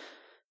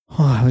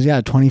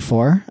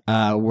 24,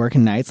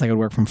 working nights. Like I would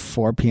work from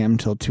 4 p.m.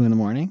 till 2 in the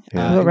morning.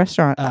 Yeah. what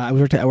restaurant? I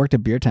worked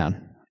at Beer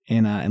Town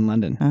in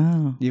London.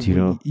 Oh. Do you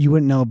know? You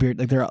wouldn't know beer.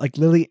 Like they're like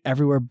literally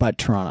everywhere but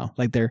Toronto.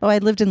 Like they're. Oh, I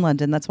lived in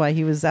London. That's why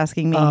he was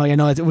asking me. Oh yeah,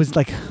 no, it was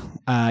like, it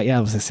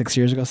was like 6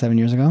 years ago, 7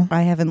 years ago.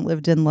 I haven't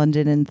lived in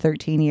London in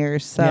 13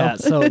 years, so Yeah,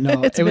 so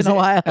no, it's it was been a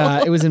while.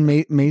 It was in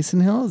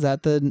Mason Hill. Is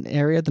that the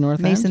area at the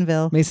north end?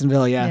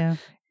 Masonville.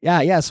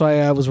 Yeah. So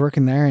I was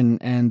working there,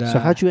 and So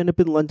how'd you end up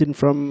in London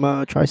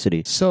from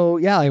Tri-City? So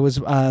yeah, I was.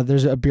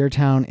 There's a beer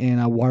town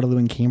in Waterloo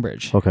and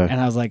Cambridge. Okay. And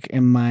I was like,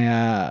 and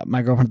my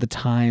girlfriend at the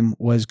time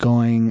was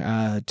going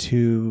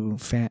to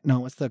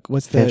Fanshawe?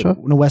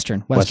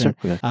 Western.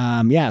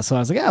 Okay. So I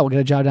was like, yeah, we'll get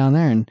a job down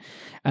there,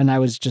 and I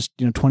was just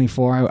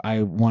 24.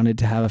 I wanted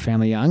to have a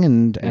family young,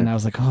 and I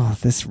was like, oh,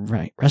 this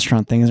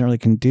restaurant thing isn't really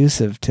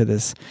conducive to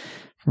this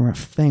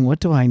thing. What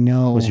do I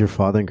know? Was your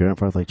father and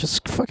grandfather like,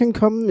 just fucking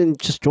come and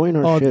just join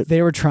our shit?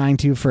 They were trying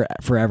to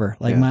forever.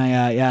 Like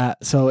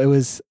so it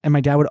was, and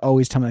my dad would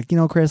always tell me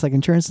like, Chris, like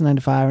insurance is 9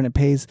 to 5 and it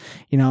pays,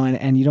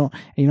 and you don't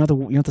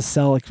have to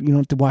sell, like you don't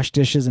have to wash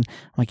dishes. And I'm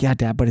like, yeah,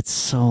 Dad, but it's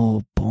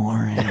so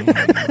boring.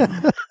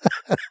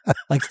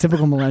 Like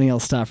typical millennial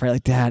stuff, right?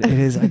 Like, Dad, it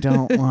is. I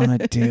don't want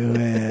to do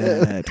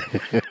it.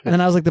 And then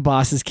I was like the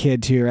boss's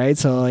kid too, right?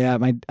 So yeah,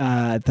 when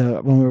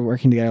we were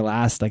working together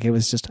last, like it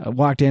was just, I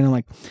walked in and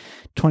like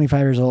 25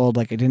 years old,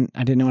 like I didn't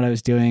know what I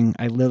was doing.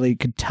 I literally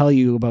could tell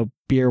you about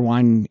beer,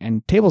 wine,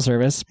 and table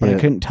service, but I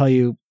couldn't tell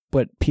you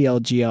what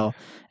PLGL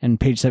and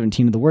page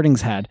 17 of the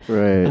wordings had.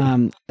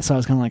 Right. So I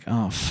was kind of like,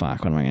 oh fuck,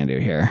 what am I gonna do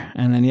here?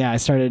 And then I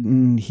started,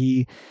 and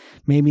he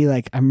made me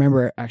like, I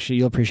remember, actually,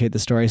 you'll appreciate the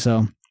story.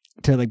 So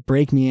to like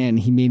break me in,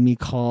 he made me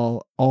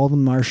call all the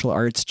martial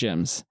arts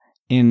gyms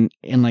in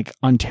like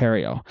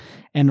Ontario.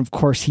 And of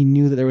course he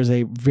knew that there was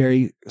a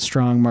very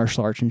strong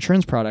martial arts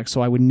insurance product,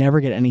 so I would never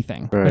get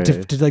anything. Right.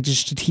 But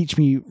to teach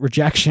me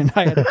rejection,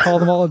 I had to call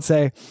them all and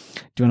say,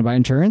 do you want to buy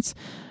insurance?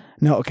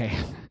 No. Okay. Do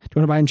you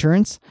want to buy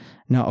insurance?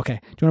 No. Okay.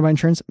 Do you want to buy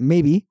insurance?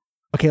 Maybe.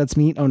 Okay, let's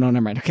meet. Oh no,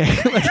 never mind. Okay.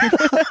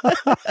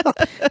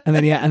 and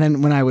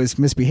then when I was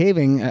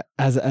misbehaving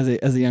as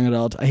a young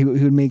adult, he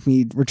would make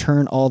me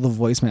return all the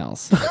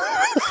voicemails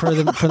for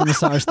the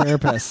massage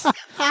therapist.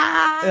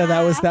 Yeah,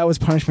 that was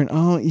punishment.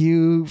 Oh,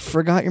 you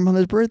forgot your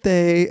mother's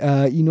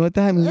birthday. You know what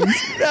that means?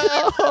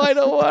 No, I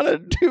don't want to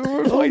do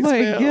voicemail. Oh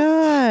my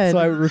god! So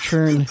I would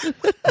return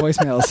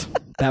voicemails.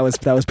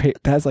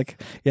 That's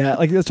like, yeah,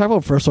 like let's talk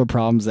about first world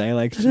problems, eh?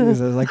 Like, Jesus,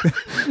 like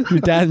your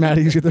dad mad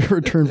at you to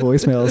return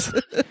voicemails.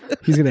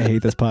 He's gonna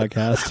hate this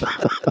podcast.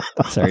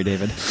 Sorry,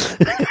 David.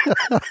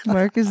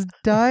 Mark is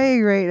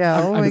dying right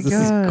now. Oh my This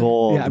is god.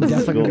 gold. Yeah, I'm This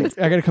is definitely. gold.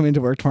 I gotta come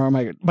into work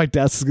tomorrow. My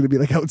desk is gonna be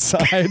like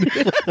outside.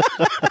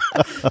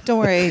 Don't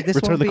worry. This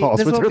Return won't the be, calls,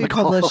 this won't return be the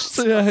calls. published.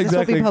 Yeah, This won't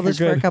exactly. be published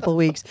for Good. a couple of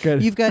weeks.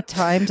 Good. You've got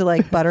time to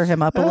like butter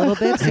him up a little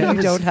bit, so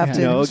you don't have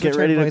to. No, get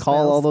ready to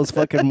call all those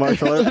fucking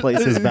martial art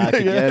places back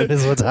again.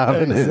 Is what's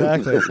happening.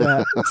 Exactly.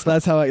 Yeah. So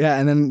that's how.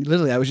 And then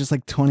literally, I was just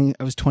like 20.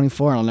 I was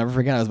 24, and I'll never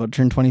forget. I was about to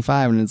turn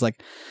 25, and it's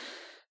like,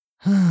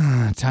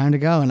 time to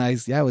go. And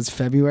it was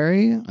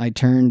February. I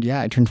turned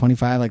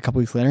 25 like a couple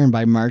weeks later, and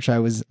by March, I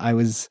was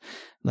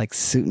like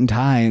suit and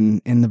tie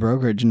in the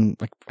brokerage and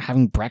like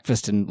having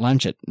breakfast and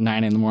lunch at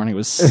 9 a.m. It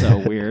was so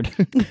weird.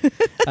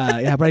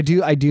 But I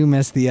do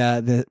miss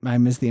I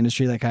miss the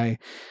industry. Like I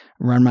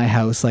run my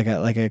house like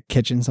a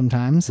kitchen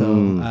sometimes. So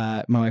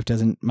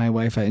my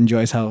wife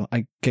enjoys how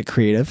I get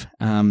creative.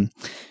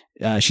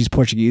 She's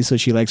Portuguese, so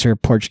she likes her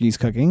Portuguese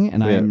cooking,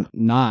 and I'm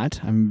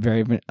not. I'm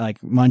very like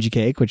manji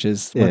cake, which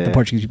is what the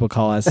Portuguese people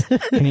call us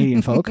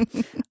Canadian folk.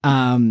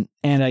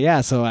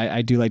 So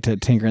I do like to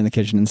tinker in the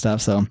kitchen and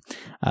stuff. So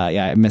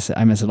I miss it.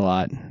 I miss it a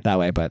lot that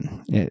way. But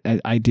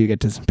I do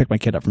get to pick my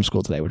kid up from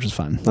school today, which is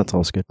fun. That's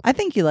always good. I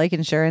think you like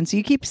insurance.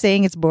 You keep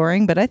saying it's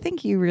boring, but I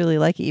think you really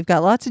like it. You've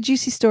got lots of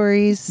juicy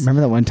stories.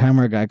 Remember that one time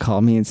where a guy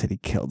called me and said he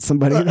killed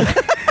somebody?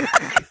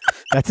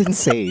 That's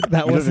insane. That you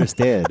don't wasn't-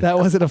 understand. That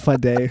wasn't a fun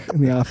day in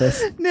the office.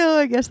 No,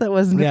 I guess that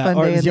wasn't a fun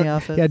day in the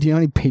office. Yeah, do you know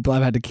how many people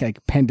I've had to like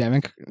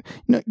pandemic?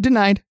 No,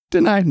 denied.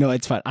 No,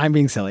 it's fine. I'm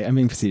being silly. I'm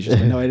being facetious.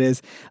 But no, it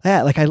is.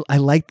 Yeah, like I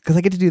like because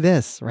I get to do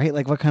this, right?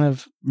 Like what kind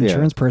of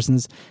insurance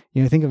persons?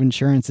 Think of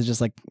insurance as just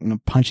like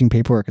punching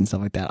paperwork and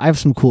stuff like that. I have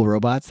some cool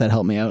robots that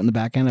help me out in the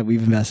back end.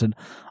 We've invested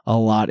a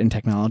lot in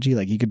technology.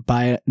 Like you could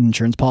buy an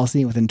insurance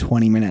policy within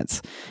 20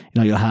 minutes.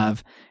 You'll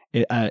have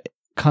a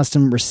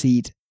custom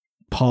receipt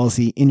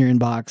policy in your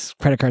inbox,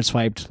 credit card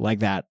swiped like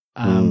that.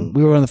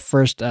 We were one of the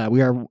first,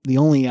 we are the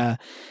only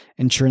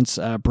insurance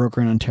broker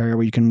in Ontario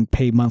where you can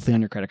pay monthly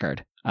on your credit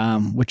card,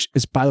 which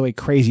is, by the way,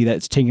 crazy that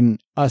it's taken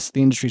us,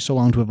 the industry, so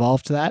long to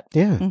evolve to that.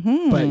 Yeah.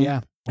 Mm-hmm. But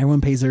yeah, everyone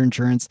pays their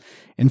insurance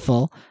in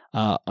full.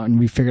 And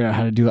we figured out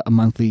how to do a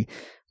monthly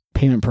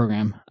payment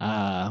program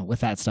with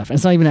that stuff. And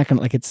it's not even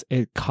economic. Like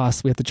it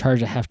costs, we have to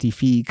charge a hefty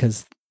fee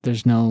because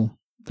there's no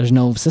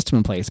system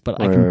in place, but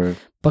I can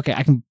book it.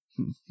 I can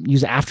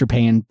use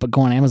Afterpay and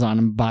go on Amazon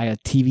and buy a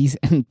TV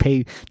and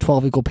pay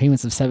 12 equal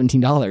payments of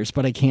 $17,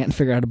 but I can't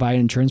figure out how to buy an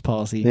insurance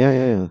policy.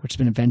 Yeah. Which has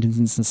been invented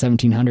since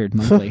 1700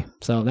 monthly.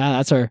 So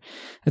that's kind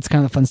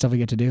of the fun stuff we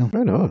get to do.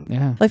 Right on.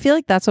 Yeah. I feel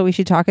like that's what we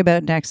should talk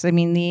about next. I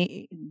mean,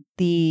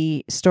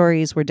 the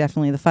stories were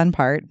definitely the fun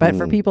part, but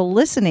for people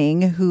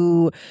listening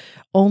who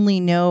only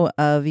know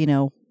of,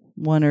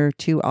 one or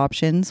two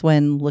options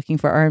when looking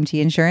for RMT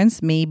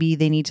insurance, maybe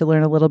they need to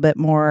learn a little bit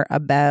more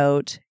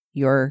about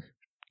your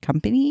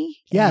company.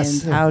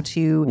 Yes. And how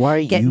to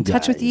get in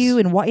touch with you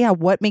and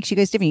what makes you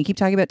guys different. You keep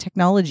talking about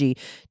technology.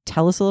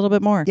 Tell us a little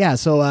bit more. Yeah.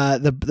 So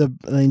the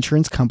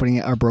insurance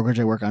company, our brokerage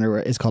I work under,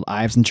 is called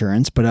Ives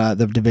Insurance, but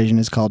the division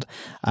is called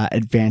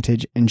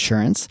Advantage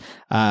Insurance.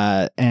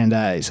 So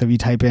if you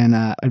type in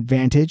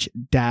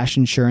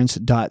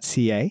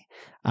advantage-insurance.ca,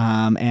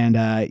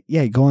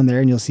 you go in there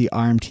and you'll see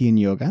RMT and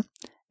yoga.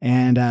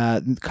 And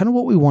kind of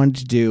what we wanted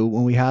to do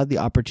when we had the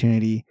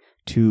opportunity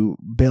to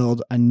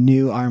build a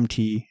new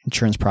RMT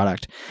insurance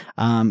product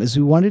is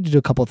we wanted to do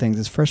a couple of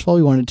things. First of all,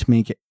 we wanted to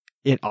make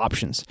it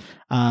options.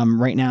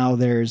 Right now,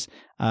 there's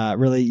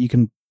really, you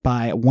can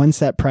buy one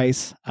set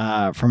price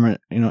from an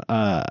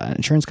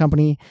insurance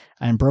company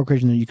and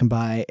brokerage, and then you can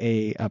buy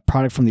a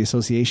product from the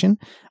association.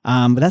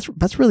 But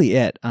that's really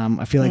it.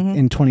 I feel like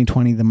in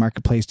 2020, the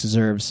marketplace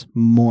deserves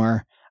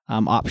more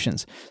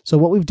options. So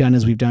what we've done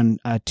is we've done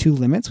two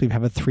limits. We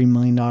have a $3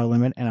 million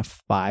limit and a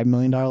 $5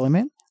 million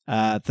limit.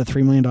 The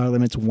 $3 million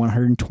limit's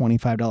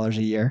 $125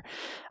 a year.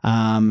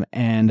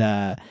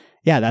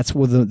 That's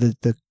with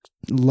the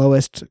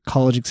lowest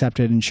college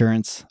accepted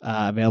insurance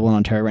available in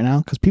Ontario right now,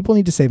 because people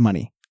need to save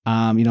money.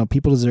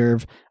 People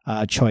deserve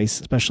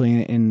choice,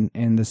 especially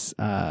in this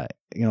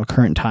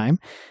current time.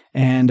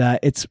 And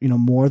it's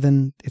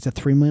it's a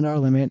 $3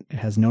 million limit. It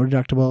has no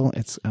deductible.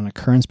 It's an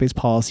occurrence-based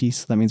policy,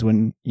 so that means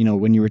when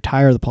you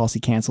retire, the policy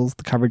cancels.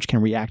 The coverage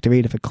can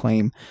reactivate if a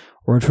claim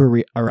were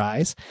to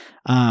arise.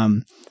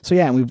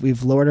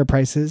 We've lowered our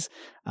prices,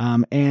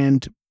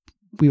 and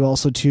we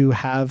also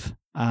have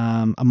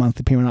a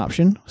monthly payment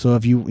option. So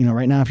if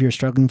right now, if you're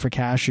struggling for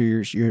cash,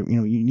 or you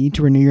need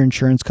to renew your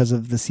insurance because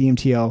of the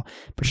CMTO,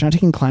 but you're not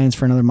taking clients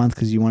for another month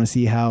because you want to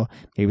see how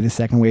maybe the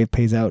second wave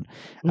pays out,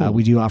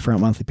 we do offer a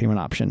monthly payment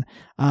option.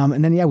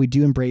 We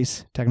do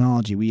embrace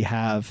technology. We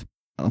have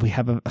a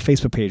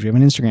Facebook page. We have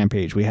an Instagram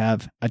page. We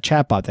have a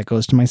chatbot that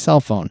goes to my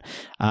cell phone.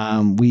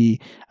 We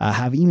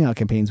have email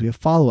campaigns. We have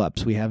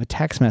follow-ups. We have a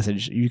text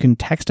message. You can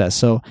text us.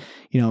 So,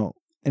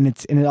 and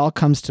it all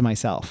comes to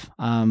myself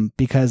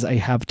because I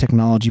have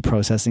technology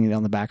processing it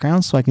on the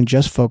background, so I can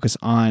just focus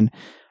on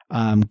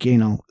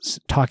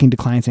talking to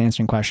clients and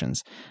answering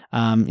questions.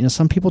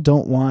 Some people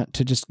don't want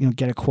to just,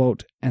 get a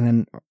quote and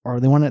then, or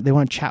they want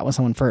to chat with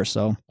someone first.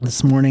 So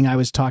this morning I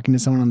was talking to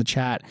someone on the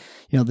chat,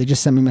 they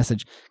just sent me a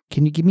message.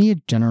 Can you give me a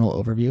general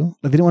overview?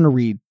 Like, they didn't want to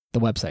read the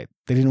website.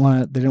 They didn't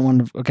want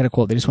to get a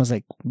quote. They just want to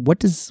say, what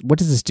does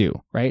this do?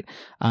 Right.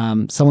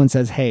 Someone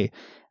says, hey,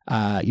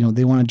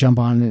 they want to jump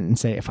on and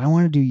say, if I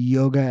want to do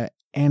yoga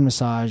and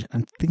massage,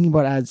 I'm thinking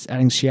about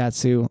adding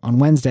shiatsu on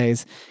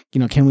Wednesdays.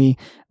 Can we?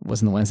 It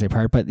wasn't the Wednesday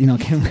part, but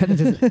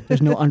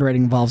there's no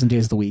underwriting involved in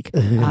days of the week.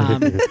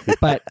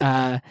 But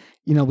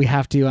we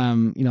have to.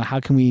 How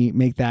can we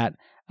make that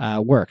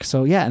work?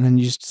 So yeah, and then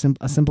you just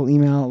a simple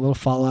email, a little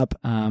follow up.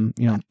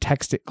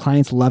 Text it.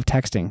 Clients love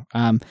texting.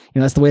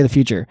 That's the way of the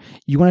future.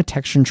 You want to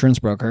text your insurance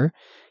broker.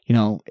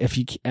 If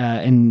you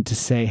and to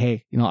say,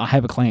 hey, I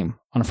have a claim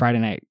on a Friday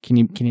night. Can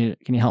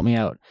you help me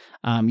out?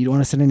 You don't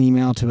want to send an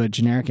email to a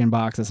generic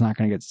inbox that's not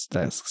going to get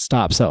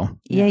stopped. So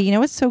yeah,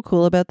 what's so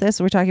cool about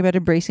this? We're talking about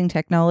embracing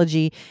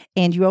technology,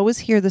 and you always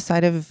hear the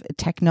side of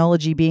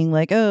technology being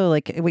like, oh,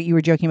 like what you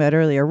were joking about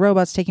earlier,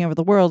 robots taking over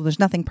the world. There's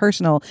nothing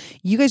personal.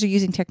 You guys are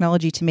using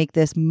technology to make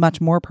this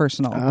much more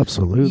personal.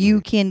 Absolutely.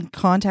 You can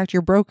contact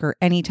your broker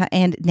anytime,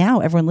 and now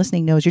everyone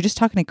listening knows you're just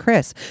talking to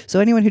Chris. So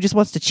anyone who just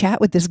wants to chat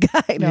with this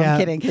guy, I'm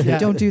kidding. Yeah.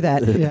 Don't do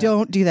that. Yeah.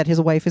 Don't do that.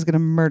 His wife is going to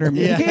murder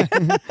me. Yeah.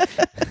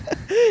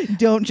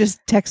 Don't just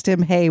text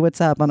him, hey, what's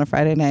up on a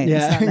Friday night.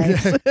 Yeah.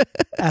 Nice.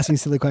 Asking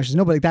silly questions.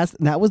 No, but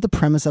that was the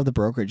premise of the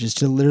brokerage, is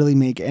to literally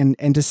make and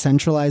to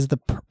centralize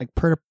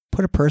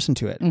put a person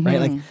to it, right?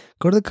 Like,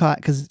 go to the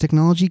because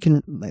technology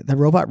the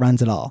robot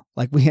runs it all.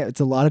 Like, it's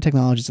a lot of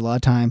technology, it's a lot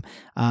of time.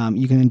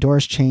 You can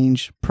endorse,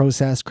 change,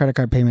 process, credit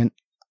card payment,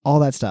 all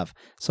that stuff.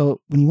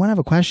 So when you want to have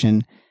a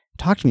question,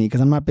 talk to me, because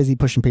I'm not busy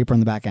pushing paper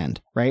on the back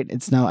end, right?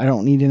 I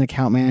don't need an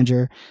account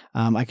manager.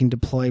 I can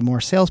deploy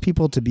more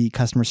salespeople to be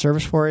customer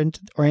service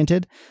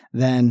oriented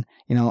than,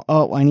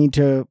 I need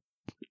to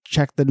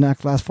check the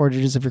last 4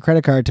 digits of your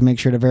credit card to make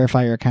sure to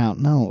verify your account.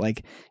 No,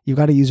 like, you've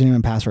got a username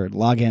and password.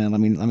 Log in and let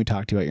me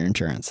talk to you about your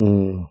insurance.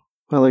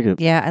 I like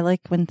it. Yeah, I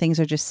like when things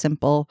are just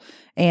simple.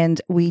 And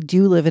we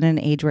do live in an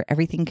age where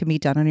everything can be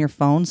done on your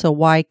phone. So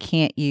why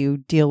can't you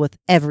deal with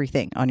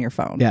everything on your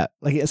phone? Yeah.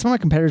 Like, some of my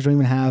competitors don't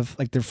even have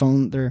like their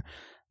phone, their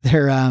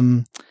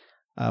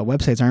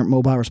websites aren't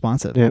mobile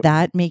responsive. Yeah.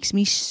 That makes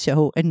me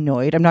so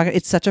annoyed.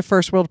 It's such a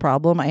first world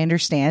problem. I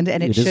understand.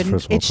 And it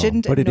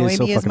shouldn't annoy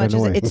me as much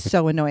as it's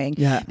so annoying.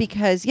 Yeah.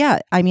 Because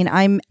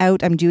I'm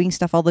out, I'm doing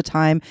stuff all the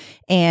time.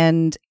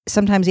 And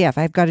sometimes, if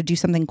I've got to do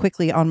something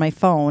quickly on my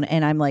phone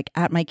and I'm like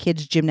at my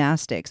kids'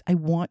 gymnastics, I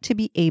want to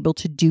be able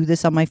to do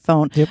this on my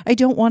phone. Yep. I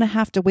don't want to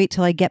have to wait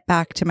till I get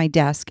back to my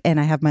desk and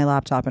I have my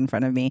laptop in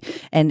front of me.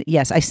 And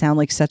yes, I sound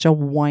like such a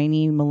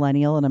whiny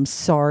millennial, and I'm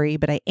sorry,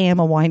 but I am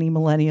a whiny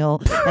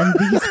millennial. And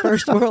these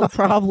first world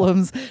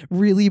problems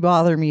really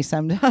bother me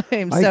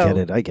sometimes.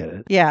 I get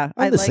it. Yeah.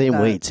 I'm the same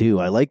way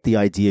too. I like the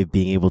idea of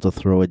being able to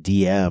throw a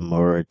DM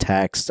or a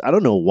text. I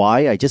don't know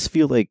why. I just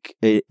feel like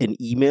an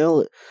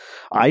email,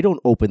 I don't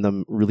open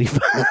them really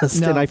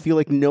fast, and I feel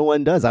like no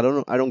one does. I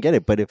don't get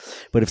it. But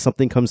if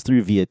something comes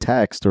through via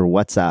text or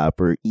WhatsApp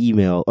or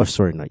email, or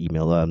sorry, not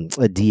email, a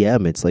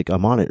DM, it's like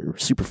I'm on it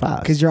super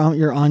fast because you're on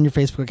your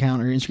Facebook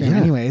account or Instagram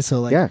anyway.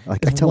 So like, I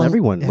tell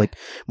everyone like,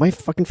 my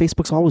fucking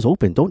Facebook's always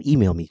open. Don't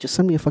email me. Just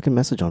send me a fucking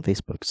message on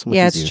Facebook. So much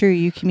easier. It's true.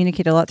 You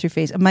communicate a lot through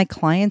Facebook. My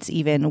clients,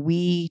 even,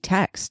 we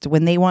text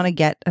when they want to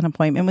get an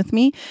appointment with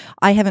me.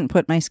 I haven't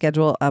put my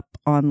schedule up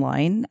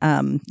online.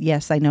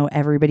 Yes, I know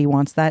everybody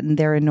wants that, and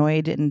they're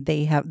annoyed, and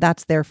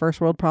that's their first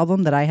world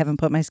problem, that I haven't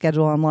put my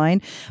schedule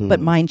online, but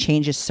mine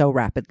changes so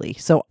rapidly.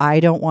 So I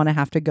don't want to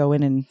have to go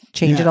in and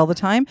change it all the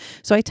time.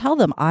 So I tell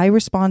them I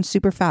respond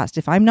super fast.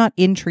 If I'm not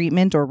in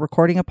treatment or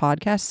recording a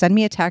podcast, send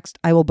me a text.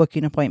 I will book you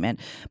an appointment.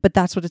 But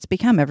that's what it's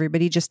become.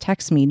 Everybody just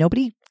texts me.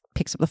 Nobody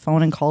picks up the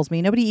phone and calls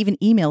me. Nobody even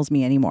emails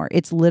me anymore.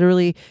 It's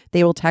literally,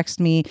 they will text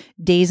me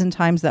days and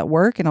times that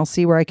work, and I'll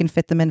see where I can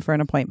fit them in for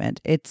an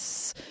appointment.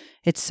 It's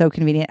so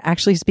convenient.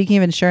 Actually, speaking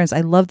of insurance,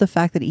 I love the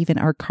fact that even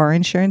our car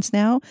insurance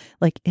now,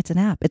 like, it's an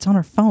app. It's on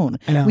our phone.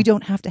 We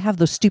don't have to have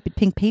those stupid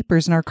pink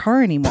papers in our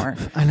car anymore.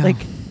 I know.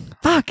 Like,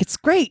 fuck, it's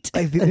great.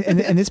 Like,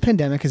 and this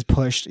pandemic has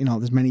pushed,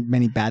 there's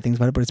many bad things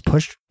about it, but it's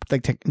pushed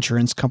like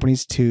insurance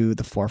companies to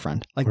the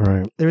forefront. Like,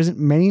 there isn't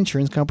many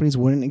insurance companies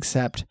wouldn't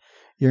accept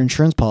your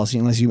insurance policy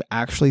unless you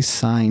actually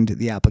signed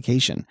the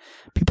application.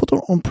 People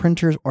don't own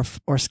printers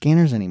or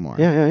scanners anymore.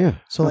 Yeah.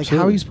 So like,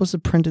 how are you supposed to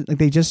print it?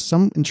 Like,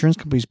 some insurance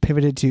companies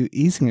pivoted to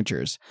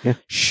e-signatures. Yeah.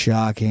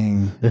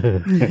 Shocking.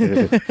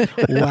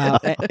 Wow.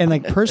 And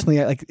like,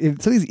 personally, like,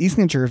 some of these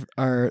e-signature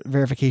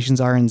verifications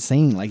are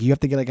insane. Like, you have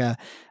to get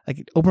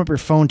open up your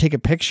phone, take a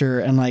picture,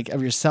 and like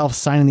of yourself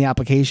signing the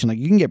application. Like,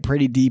 you can get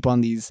pretty deep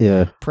on these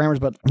parameters,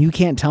 but you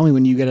can't tell me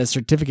when you get a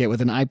certificate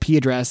with an IP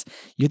address,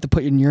 you have to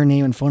put in your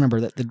name and phone number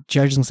that the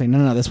judge just gonna say,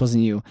 no, this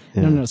wasn't you.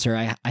 Yeah. No, sir,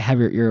 I have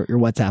your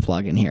WhatsApp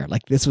login here.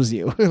 Like, this was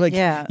you. Like,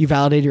 Yeah. you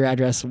validate your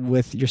address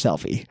with your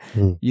selfie.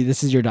 Hmm.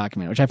 This is your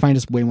document, which I find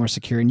is way more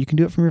secure, and you can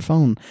do it from your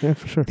phone. Yeah,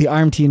 for sure. The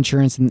RMT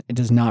insurance, it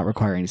does not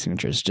require any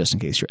signatures, just in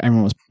case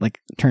everyone was like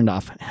turned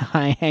off.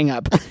 Hang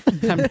up.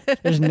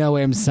 There's no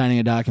way I'm signing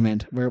a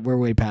document. We're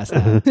way past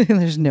that.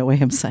 There's no way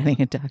I'm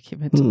signing a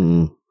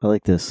document. I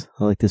like this.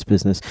 I like this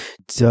business.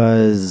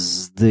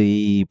 Does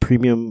the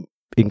premium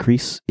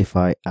increase if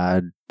I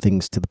add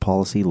things to the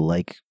policy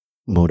like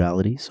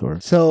modalities or?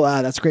 So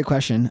that's a great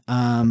question.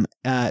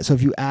 So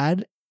if you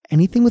add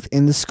anything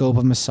within the scope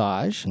of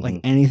massage, like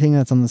anything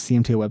that's on the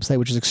CMTA website,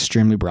 which is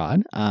extremely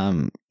broad,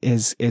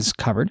 is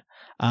covered.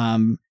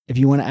 If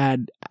you want to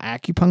add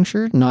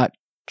acupuncture, not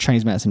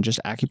Chinese medicine, just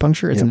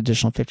acupuncture, it's an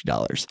additional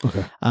 $50.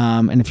 Okay.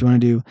 And if you want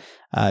to do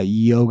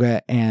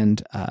yoga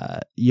and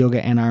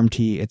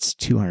RMT, it's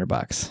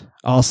 $200,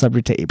 all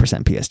subject to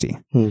 8% PST.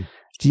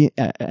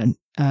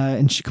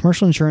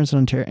 Commercial insurance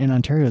in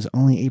Ontario is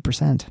only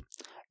 8%.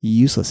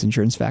 Useless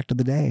insurance fact of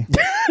the day.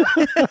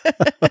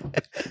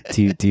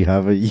 Do you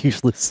have a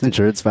useless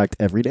insurance fact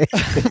every day?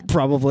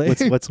 Probably.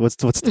 What's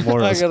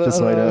tomorrow's? Just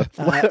so I know.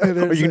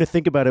 Are you going to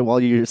think about it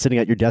while you're sitting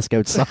at your desk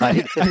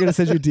outside? I'm going to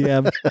send you a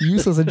DM.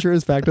 Useless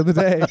insurance fact of the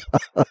day.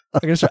 I'm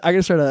going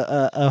to start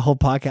a whole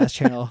podcast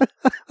channel.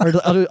 Or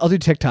I'll do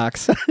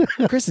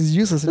TikToks. Chris's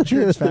useless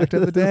insurance fact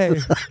of the day.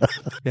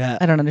 Yeah.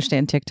 I don't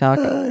understand TikTok.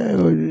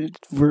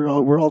 We're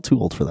all too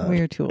old for that.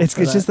 We're too old It's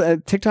for just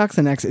TikTok's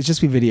the next. It's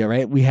just be video,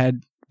 right? We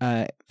had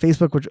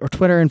Facebook or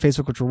Twitter and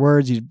Facebook, which were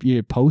words.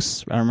 You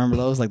post. I remember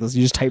those. Like those,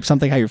 you just type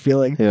something how you're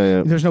feeling.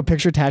 Yeah. There's no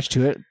picture attached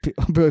to it.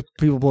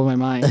 People blow my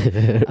mind.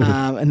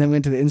 And then we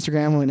went to the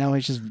Instagram. And now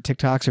it's just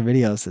TikToks or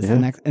videos. It's the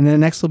next, and then the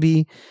next will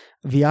be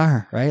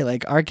VR, right?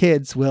 Like our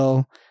kids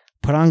will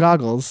put on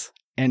goggles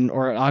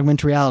or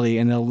augmented reality,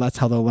 and that's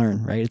how they'll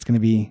learn, right? It's gonna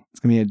be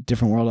a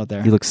different world out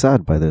there. You look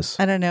sad by this.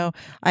 I don't know.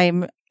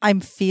 I'm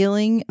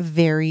feeling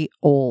very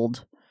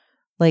old.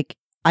 Like,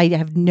 I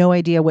have no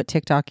idea what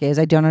TikTok is.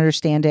 I don't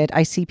understand it.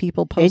 I see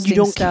people posting and you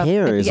don't stuff.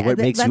 care is what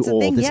makes you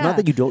old. It's not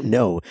that you don't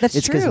know. That's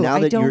it's because true. now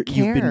that you've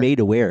care. been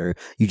made aware,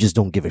 you just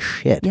don't give a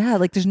shit. Yeah,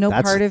 like there's no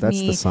part of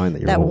me the sign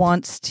that, you're that old.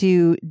 wants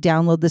to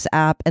download this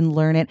app and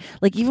learn it.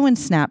 Like even when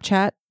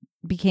Snapchat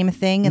became a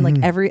thing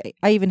and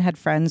I even had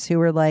friends who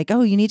were like,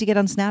 oh, you need to get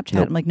on Snapchat.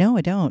 Nope. I'm like, no,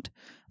 I don't.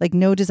 Like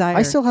no desire.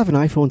 I still have an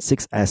iPhone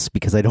 6S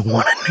because I don't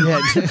want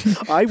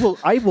it.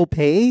 I will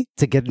pay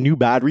to get new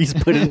batteries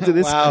put into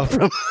this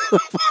from the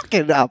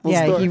fucking Apple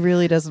Store. Yeah, he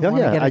really doesn't want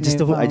to get a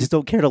new phone. I just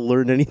don't care to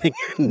learn anything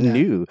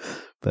new.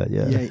 But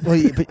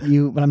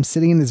but I'm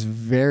sitting in this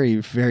very,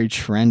 very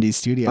trendy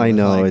studio. I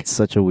know, it's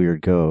such a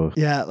weird go.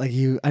 Yeah,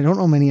 I don't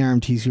know many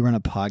RMTs who run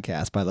a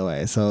podcast, by the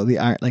way. So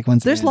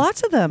there's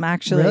lots of them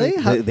actually.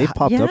 Really? They've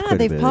popped up quite a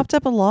bit. They've popped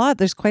up a lot.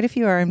 There's quite a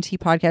few RMT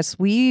podcasts.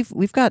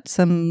 We've got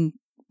some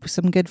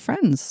good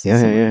friends.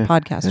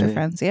 Podcaster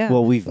friends. Yeah.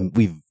 Well, we've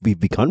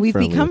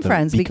become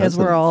friends because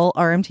we're all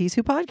RMTs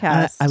who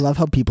podcast. I love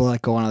how people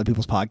go on other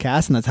people's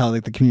podcasts, and that's how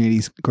the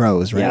community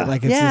grows, right? Yeah.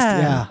 Like it's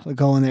just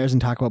go in there and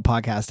talk about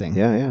podcasting.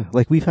 Yeah.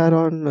 Like we've had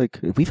on a whole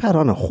bunch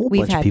of people.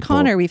 We've had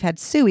Connor, we've had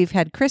Sue, we've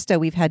had Krista,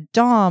 we've had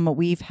Dom,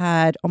 we've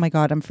had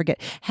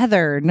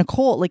Heather,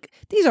 Nicole. Like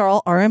these are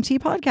all RMT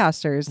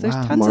podcasters. There's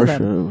tons of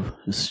them.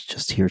 Marsha is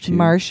just here too.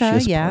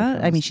 Marsha,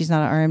 yeah. I mean, she's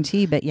not an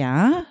RMT, but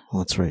yeah.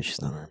 Well, that's right.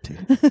 She's not an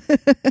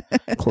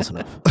RMT. Close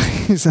enough.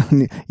 So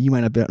you might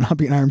not be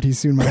an RMT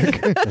soon,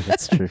 Mark.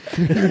 That's true.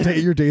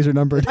 Your days are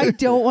numbered. I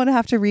don't want to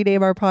have to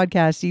rename our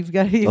podcast. You've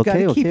got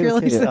to keep your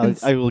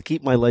license. I will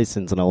keep my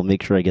license, and I will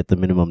make sure I get the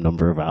minimum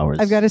number of hours.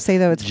 I've got to say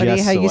though, it's funny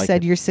how you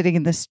said you're sitting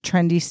in this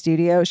trendy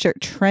studio. Sure,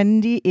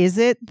 trendy is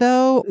it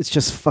though? It's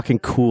just fucking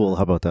cool.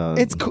 How about that?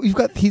 It's cool.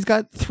 He's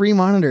got 3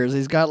 monitors.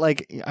 He's got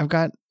I've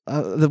got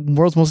the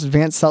world's most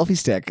advanced selfie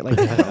stick.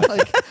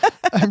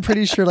 I'm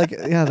pretty sure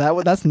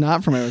that's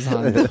not from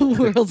Amazon. The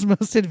world's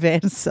most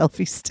advanced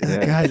selfie stick.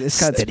 Yeah. God, it's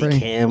got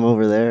steady cam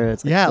over there.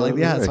 It's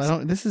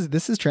So this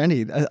is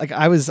trendy.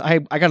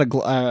 I got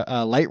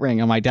a light ring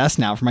on my desk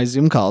now for my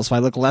Zoom calls, so I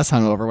look less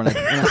hungover when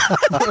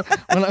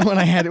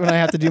I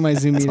have to do my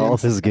Zoom meetings. All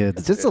is good.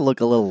 Just to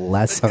look a little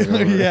less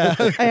hungover. Yeah.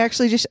 I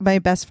actually my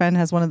best friend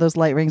has one of those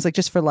light rings, like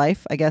just for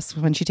life. I guess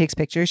when she takes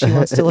pictures, she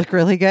wants to look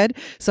really good.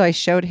 So I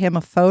showed him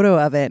a photo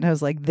of it, and I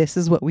was like, "This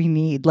is what we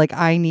need. Like,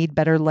 I need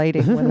better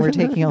lighting when we're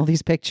taking all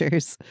these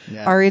pictures."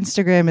 Yeah. Our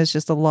Instagram is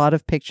just a lot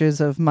of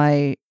pictures of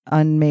my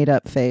unmade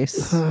up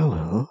face. Oh,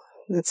 well,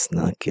 that's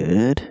not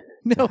good.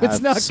 No, it's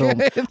not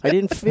good. I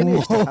didn't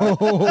finish. You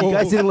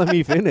guys didn't let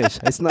me finish.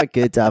 It's not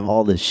good to have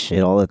all this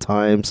shit all the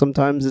time.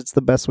 Sometimes it's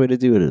the best way to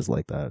do it is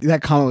like that.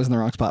 That comment was in the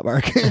wrong spot,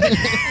 Mark.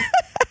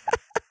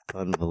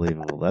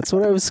 Unbelievable. That's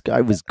what I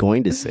was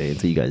going to say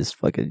until you guys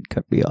fucking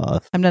cut me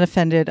off. I'm not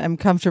offended. I'm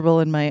comfortable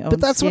in my own But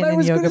that's skin what I and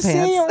was yoga going to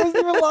say. I pants. wasn't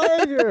even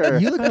lying here.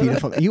 You look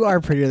beautiful. You are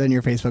prettier than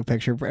your Facebook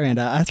picture,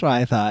 Miranda. That's what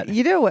I thought.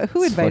 You know what?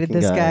 Who invited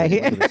this guy?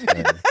 Look at this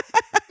guy.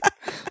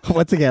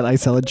 Once again, I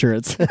sell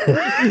insurance.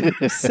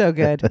 So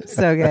good.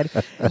 So good.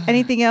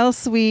 Anything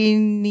else we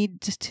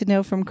need to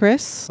know from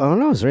Chris? I don't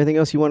know. Is there anything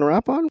else you want to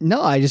wrap on?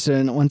 No, I just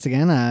once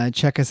again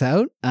check us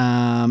out.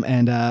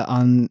 And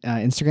on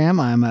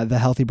Instagram, I'm the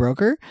Healthy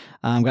Broker.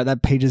 Got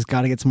that page has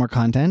got to get some more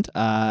content.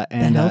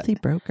 And The Healthy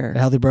Broker. The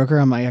Healthy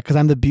Broker. Because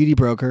I'm the beauty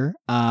broker.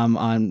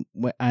 And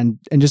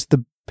just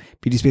the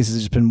beauty space has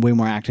just been way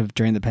more active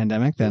during the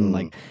pandemic than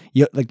like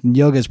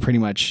yoga is pretty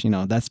much,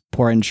 that's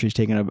poor industry's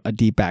taking a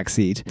deep back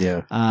seat.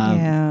 Yeah.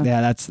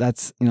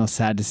 That's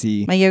sad to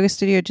see. My yoga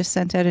studio just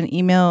sent out an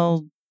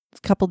email a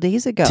couple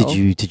days ago.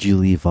 Did you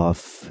leave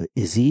off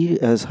Izzy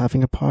as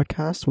having a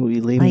podcast? Will we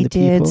laming the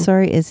people? I did.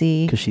 Sorry,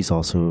 Izzy. Because she's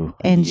also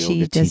and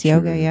she does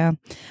yoga. Yeah.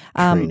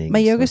 My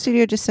yoga stuff.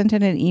 studio just sent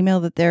in an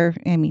email that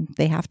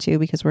they have to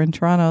because we're in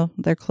Toronto.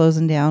 They're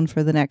closing down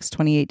for the next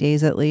 28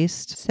 days at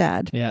least.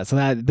 Sad. Yeah. So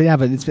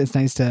but it's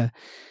nice to.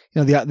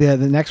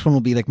 The next one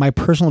will be like my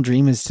personal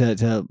dream is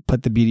to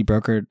put the beauty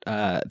broker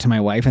to my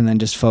wife and then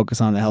just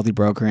focus on the Healthy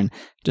Broker and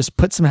just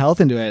put some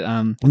health into it.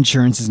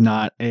 Insurance is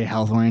not a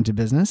health oriented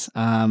business.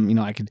 I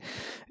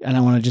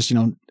want to just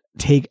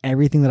take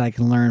everything that I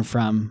can learn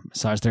from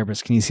massage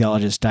therapists,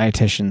 kinesiologists,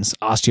 dietitians,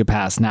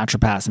 osteopaths,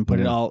 naturopaths, and put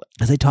it all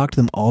as I talk to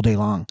them all day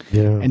long.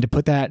 Yeah. And to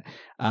put that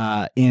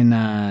in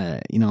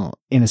a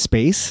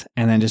space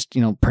and then just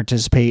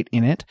participate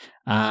in it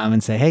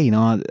and say, hey,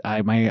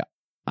 my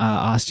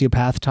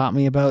osteopath taught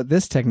me about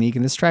this technique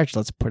and this stretch.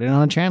 Let's put it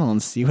on a channel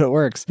and see what it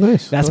works.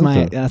 Nice. That's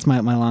my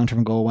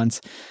long-term goal.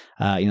 Once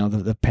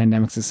the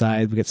pandemic's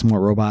aside, we get some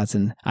more robots,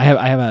 and I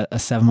have a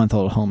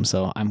 7-month-old at home,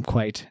 so I'm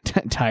quite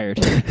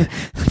tired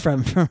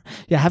from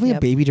having a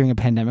baby during a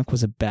pandemic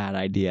was a bad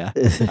idea.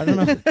 I don't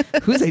know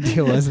whose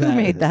idea was that. Who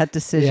made that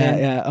decision?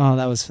 Yeah. Oh,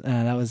 that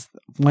was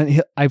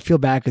when I feel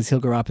bad because he'll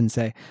grow up and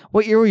say,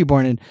 "What year were you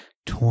born in?"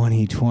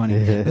 2020.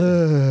 Yeah.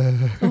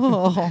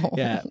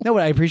 No,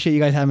 but I appreciate you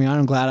guys having me on.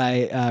 I'm glad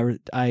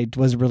I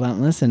was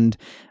relentless and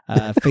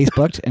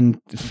Facebooked and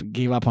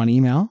gave up on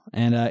email.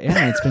 And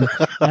it's been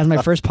as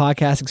my first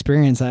podcast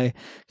experience. I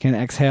can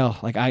exhale.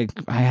 Like I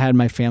had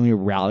my family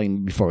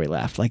rallying before we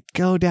left. Like,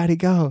 go, Daddy,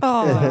 go.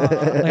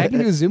 Like I can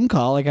do a Zoom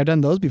call. Like I've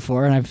done those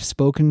before, and I've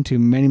spoken to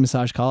many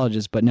massage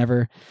colleges, but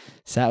never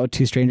sat with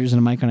two strangers and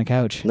a mic on a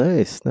couch.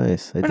 Nice. We're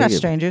not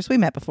strangers. We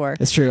met before.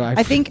 It's true.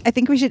 I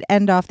think we should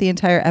end off the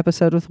entire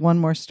episode with one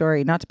more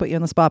story. Not to put you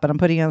on the spot, but I'm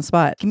putting you on the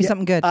spot. Give me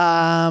something good.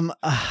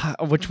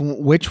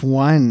 Which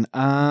one?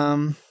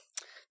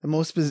 The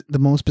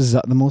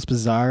most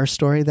bizarre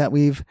story that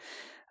we've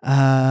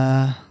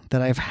that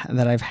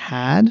I've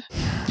had.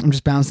 I'm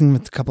just bouncing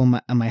with a couple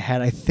in my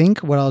head. I think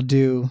what I'll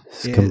do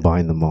is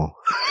combine them all.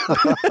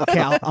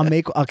 Okay, I'll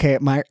make. Okay,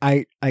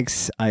 I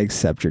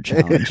accept your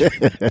challenge.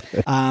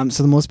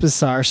 So the most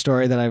bizarre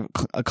story that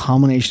a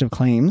culmination of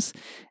claims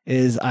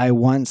is I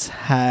once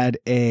had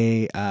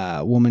a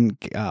woman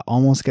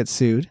almost get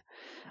sued.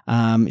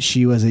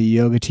 She was a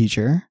yoga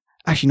teacher.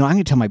 Actually, no, I'm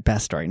going to tell my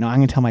best story.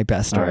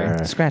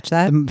 Right. Scratch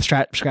that.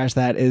 Scratch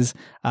that is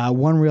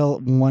one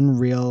real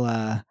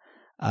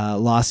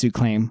lawsuit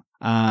claim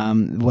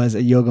was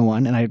a yoga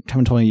one, and I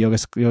haven't told any yoga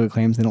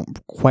claims. They don't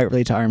quite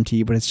relate to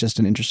RMT, but it's just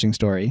an interesting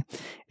story.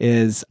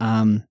 Is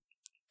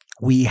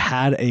we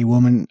had a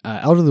woman,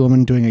 elderly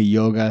woman, doing a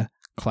yoga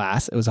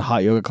class. It was a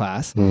hot yoga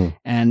class,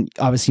 and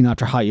obviously,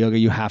 after hot yoga,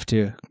 you have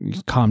to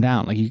calm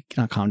down. Like you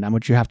not calm down,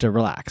 but you have to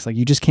relax. Like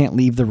you just can't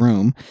leave the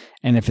room.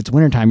 And if it's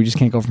wintertime, you just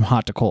can't go from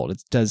hot to cold.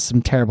 It does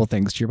some terrible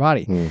things to your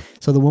body.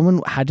 So the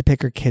woman had to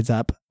pick her kids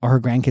up or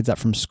her grandkids up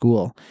from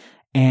school.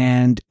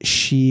 And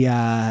she,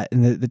 and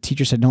the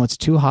teacher said, no, it's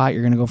too hot.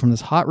 You're going to go from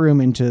this hot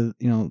room into,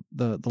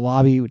 the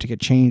lobby to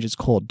get changed. It's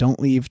cold. Don't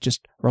leave.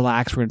 Just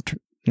relax. We're going to,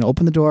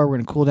 open the door. We're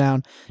going to cool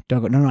down.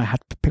 Don't go. No, I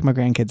have to pick my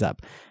grandkids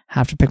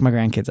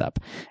up.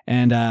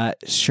 And,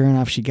 sure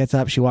enough, she gets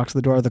up, she walks to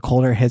the door, the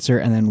cold air hits her,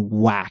 and then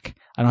whack.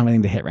 I don't have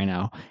anything to hit right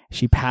now.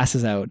 She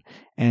passes out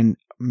and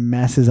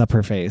messes up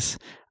her face.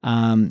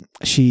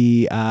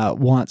 She,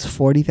 wants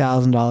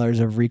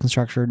 $40,000 of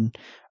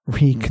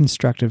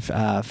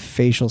reconstructive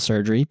facial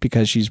surgery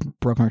because she's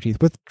broken her teeth,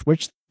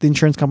 which the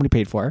insurance company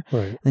paid for.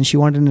 Right. And she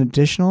wanted an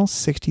additional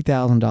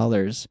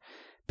 $60,000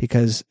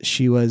 because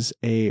she was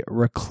a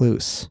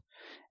recluse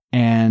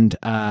and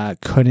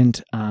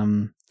couldn't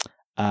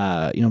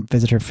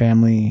visit her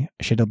family.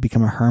 She had to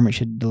become a hermit.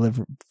 She had to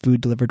deliver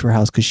food delivered to her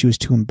house because she was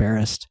too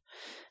embarrassed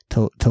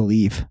to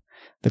leave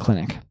the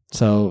clinic.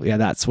 So yeah,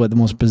 that's what the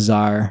most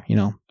bizarre,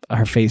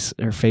 her face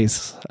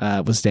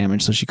was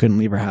damaged, so she couldn't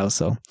leave her house.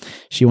 So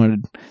she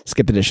wanted to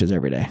skip the dishes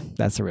every day.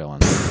 That's the real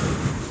one.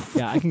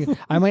 Yeah,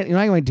 I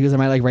might do is I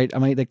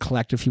might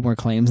collect a few more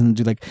claims and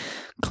do like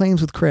claims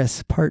with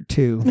Chris part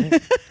 2.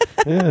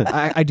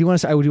 Yeah. I do want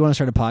to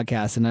start a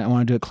podcast, and I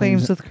want to do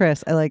claims with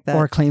Chris. I like that.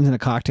 Or claims in a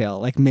cocktail,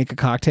 like make a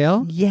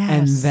cocktail. Yes.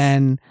 And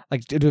then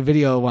like do a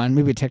video one,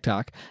 maybe a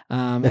TikTok.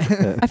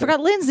 I forgot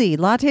Lindsay,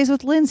 lattes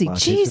with Lindsay.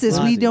 Jesus,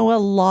 we know a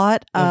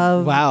lot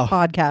of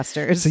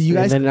podcasters. So you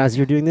guys, and then as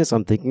you're doing this,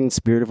 I'm thinking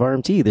Spirit of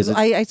RMT.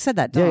 I said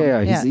that.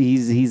 Yeah.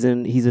 He's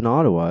in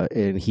Ottawa,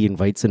 and he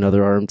invites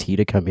another RMT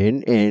to come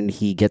in and and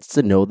he gets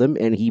to know them,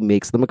 and he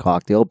makes them a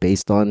cocktail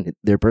based on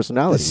their The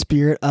personality.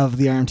 spirit of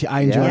the RMT.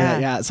 I enjoy Yeah.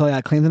 that. Yeah. So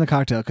yeah, claims in a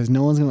cocktail, because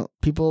no one's gonna.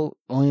 People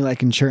only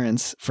like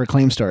insurance for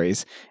claim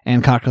stories,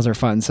 and cocktails are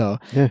fun. So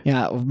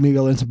Yeah. maybe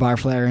I'll learn some bar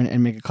flair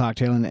and make a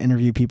cocktail and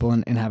interview people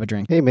and have a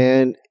drink. Hey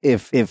man,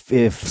 if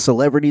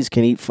celebrities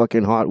can eat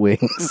fucking hot wings,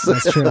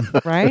 That's true.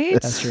 Right?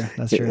 That's true.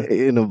 That's true.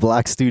 in a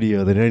black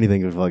studio, then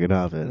anything could fucking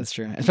happen. That's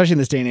true. Especially in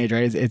this day and age,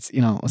 right? It's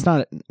it's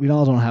not. We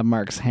all don't have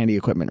Mark's handy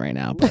equipment right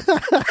now, but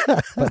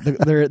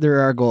there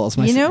are goals.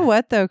 You know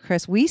what though,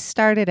 Chris? We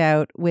started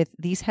out with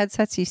these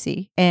headsets you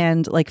see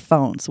and like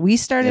phones. We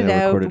started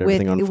Yeah, out recorded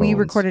everything on with we phones.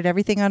 recorded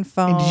everything on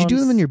phones. And did you do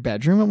them in your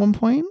bedroom at one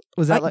point?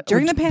 Was that like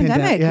during the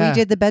pandemic? Yeah. We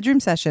did the bedroom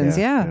sessions.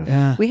 Yeah.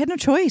 Yeah. We had no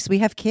choice. We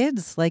have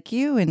kids like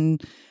you,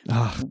 and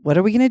Ugh. what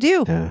are we going to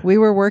do? Yeah. We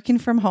were working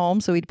from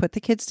home, so we'd put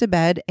the kids to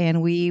bed, and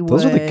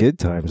Those are the good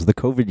times, the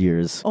COVID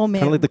years. Oh, man.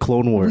 Kind of like the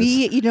Clone Wars.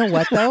 You know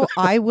what though?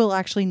 I will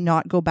actually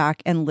not go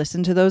back and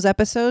listen to those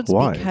episodes.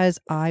 Why? Because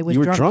I was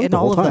You were drunk in the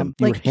all whole of time. them.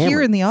 You were Like here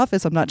hammered. in the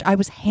office, I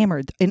was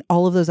hammered in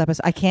all of those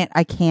episodes. I can't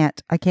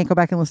go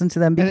back and listen to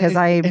them because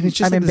and it's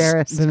just I'm like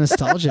embarrassed. The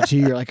nostalgia too.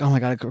 You're like, oh my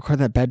god, I record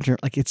that bedroom.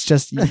 Like it's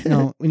just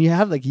when you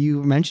have like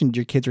you mentioned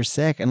your kids were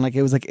sick and like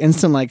it was like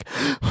instant like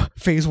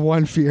phase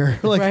one fear.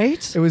 Like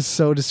Right? it was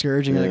so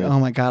discouraging. You're Yeah. like, oh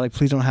my god, like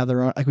please don't have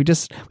their own. Like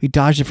we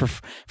dodged it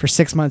for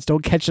 6 months.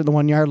 Don't catch it at the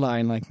 1 yard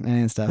line, like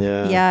and stuff.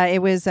 Yeah. Yeah,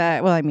 it was.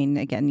 Well, I mean,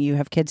 again, you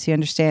have kids, so you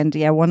understand.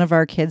 Yeah, one of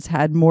our kids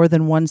had more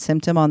than one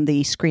symptom on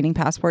the screening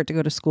passport to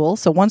go to school.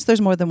 So once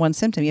there's more than one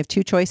symptom, you have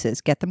two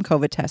choices: get them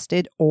COVID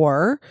tested,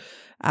 or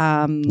they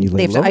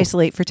lay have to low.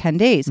 isolate for 10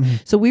 days. Mm-hmm.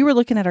 So we were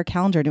looking at our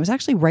calendar, and it was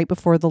actually right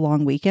before the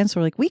long weekend. So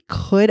we're like, we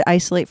could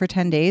isolate for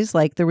 10 days.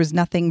 Like there was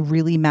nothing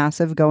really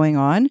massive going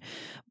on.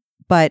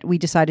 But we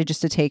decided just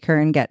to take her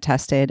and get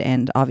tested.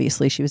 And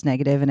obviously she was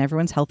negative and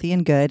everyone's healthy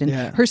and good. And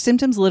Yeah. her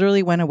symptoms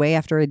literally went away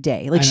after a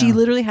day. Like I she know.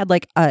 literally had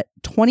like a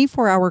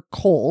 24-hour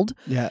cold.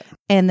 Yeah.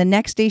 And the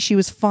next day she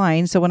was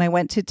fine. So when I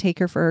went to take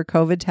her for her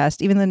COVID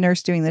test, even the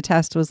nurse doing the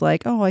test was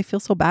like, oh, I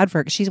feel so bad for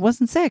her. 'Cause she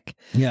wasn't sick.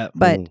 Yeah.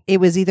 But it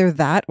was either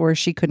that or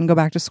she couldn't go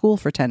back to school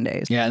for 10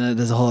 days. Yeah, and then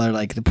there's a whole other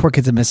like the poor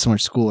kids have missed so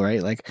much school,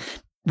 right? Like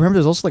remember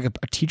there's also like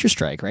a teacher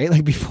strike, right?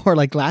 Like before,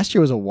 like last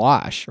year was a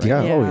wash, right?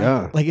 Yeah. Oh, Yeah.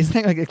 yeah. Like isn't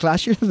that like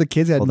last year the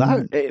kids had Well,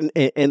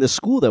 that and the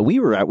school that we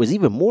were at was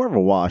even more of a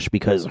wash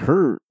because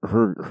her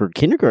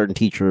kindergarten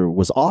teacher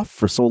was off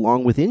for so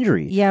long with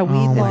injury. Yeah, we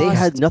Oh, my lost. And they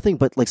had nothing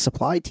but like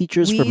supply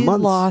teachers for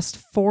months. lost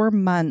 4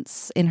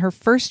 months. In her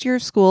first year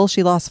of school,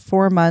 she lost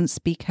 4 months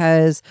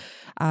because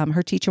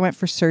her teacher went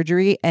for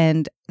surgery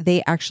and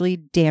they actually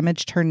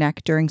damaged her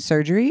neck during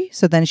surgery.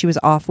 So then she was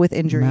off with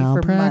injury for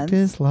months.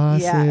 malpractice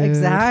lawsuit. Yeah,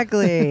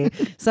 exactly.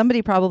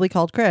 Somebody probably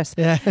called Chris.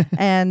 Yeah.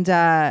 And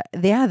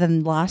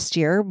then last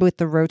year with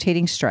the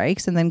rotating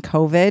strikes and then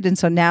COVID. And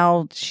so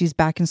now she's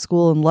back in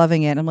school and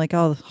loving it. I'm like,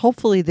 oh,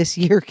 hopefully this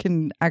year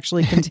can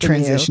actually continue.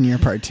 Transition year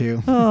part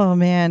 2. Oh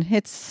man,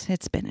 it's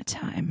been a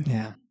time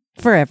Yeah.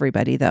 for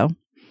everybody though.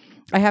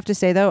 I have to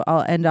say though,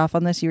 I'll end off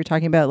on this. You were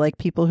talking about like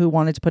people who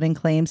wanted to put in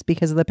claims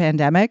because of the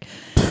pandemic,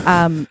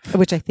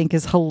 which I think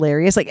is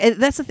hilarious. Like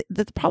that's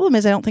the problem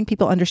is I don't think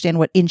people understand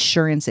what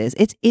insurance is.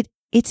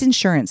 It's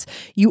insurance.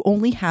 You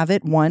only have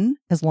it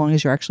as long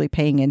as you're actually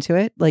paying into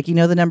it. Like, you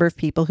know, the number of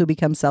people who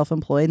become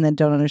self-employed and then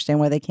don't understand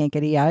why they can't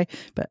get EI,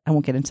 but I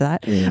won't get into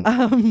that. Yeah.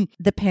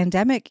 The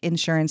pandemic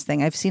insurance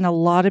thing, I've seen a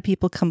lot of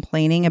people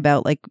complaining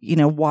about like, you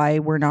know, why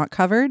we're not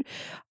covered.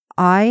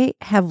 I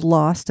have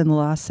lost in the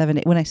last 7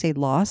 days. When I say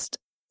lost,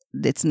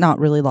 it's not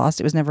really lost.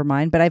 It was never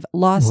mine, but I've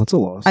lost. Well, it's a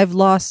loss. I've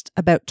lost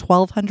about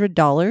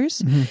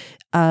 $1,200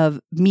 of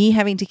me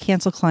having to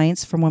cancel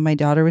clients from when my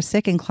daughter was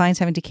sick and clients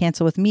having to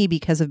cancel with me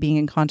because of being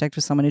in contact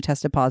with someone who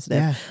tested positive.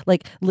 Yeah.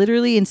 Like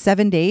literally in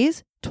 7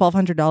 days,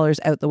 $1,200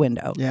 out the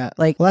window. Yeah.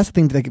 Like, Well, that's the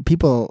thing. Like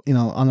people, you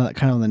know, on the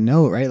kind of on the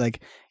note, right?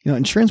 Like, you know,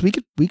 insurance, we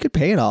could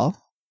pay it all,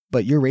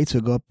 but your rates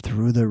would go up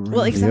through the roof.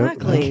 well,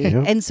 exactly.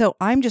 Okay. And so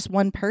I'm just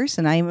one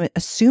person. I'm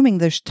assuming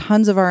there's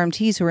tons of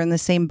RMTs who are in the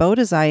same boat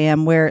as I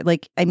am where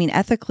like, I mean,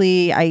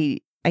 ethically,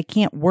 I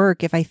can't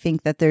work if I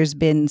think that there's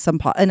been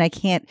and I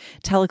can't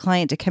tell a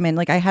client to come in.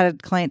 Like I had a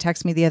client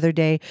text me the other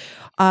day.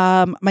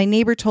 My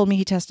neighbor told me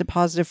he tested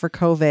positive for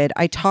COVID.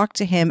 I talked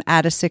to him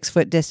at a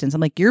 6-foot distance. I'm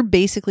like, you're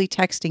basically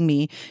texting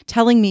me,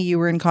 telling me you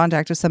were in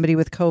contact with somebody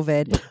with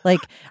COVID.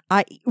 Like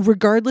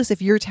regardless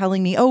if you're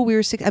telling me, oh, we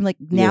were sick. I'm like,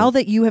 now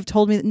that you have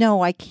told me that,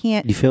 no, I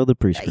can't. You failed the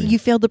pre-screen. You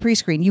failed the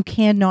pre-screen. You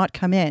cannot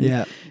come in.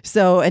 Yeah.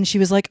 So, and she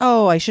was like,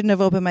 oh, I shouldn't have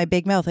opened my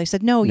big mouth. I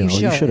said, no, you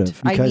should.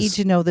 have, I need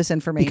to know this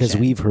information. Because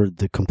we've heard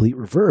the complete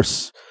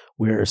reverse,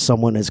 where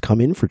someone has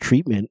come in for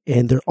treatment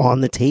and they're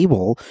on the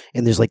table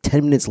and there's like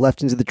 10 minutes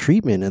left into the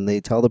treatment and they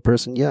tell the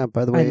person, yeah,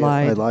 by the way,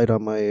 I lied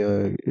on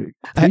my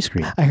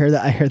pre-screen. I heard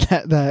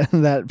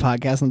that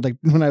podcast, and like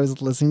when I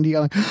was listening to you,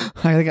 I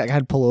think I had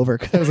to pull over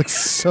because I was like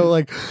so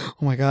like, oh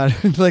my god,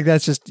 like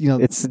that's just, you know,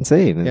 It's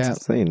insane. It's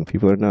insane.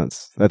 People are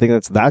nuts. I think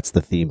that's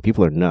the theme.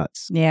 People are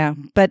nuts. Yeah,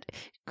 but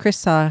Chris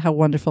saw how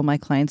wonderful my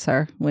clients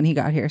are when he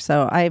got here,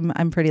 so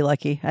I'm pretty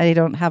lucky. I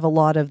don't have a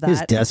lot of that.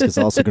 His desk is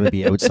also going to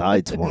be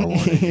outside tomorrow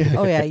morning.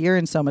 Oh yeah, you're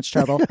in so much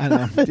trouble. I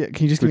know. Can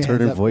you just give me a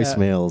Returning heads up?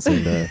 voicemails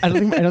and I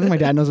don't think my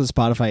dad knows what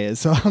Spotify is,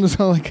 so I'll just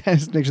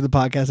make sure the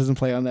podcast doesn't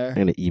play on there. I'm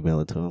going to email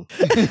it to him.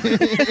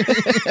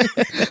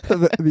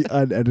 the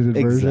unedited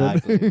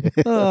Exactly. version.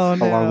 Oh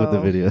no. Along with the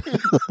video.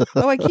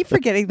 Oh, I keep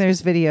forgetting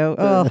there's video.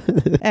 Oh,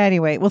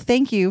 anyway. Well,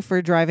 thank you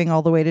for driving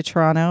all the way to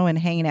Toronto and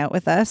hanging out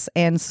with us.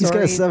 And He's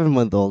got sorry, a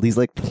 7-month-old. He's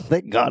like,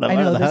 thank God I'm I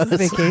out know of the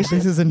this is house. vacation.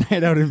 This is a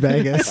night out in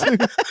Vegas.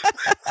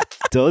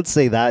 Don't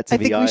say that to I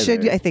me think we either.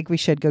 should. I think we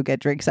should go get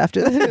drinks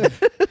after this.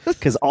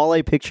 Because all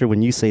I picture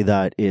when you say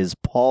that is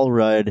Paul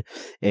Rudd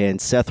and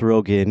Seth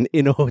Rogen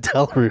in a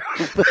hotel room.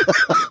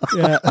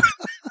 Yeah.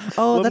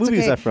 Oh, What that's movie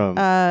is okay. that from?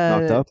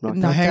 Knocked Up? Knocked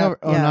No, Knocked hangover. Up,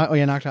 Oh, yeah.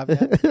 yeah, knocked up.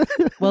 Yeah.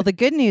 Well, the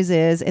good news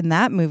is in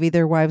that movie,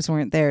 their wives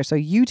weren't there, so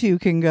you two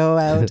can go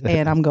out,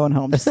 and I'm going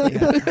home to sleep.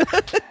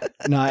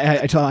 No,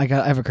 I told him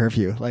I have a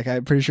curfew. Like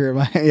I'm pretty sure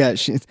I'll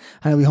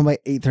be home by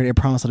 8:30. I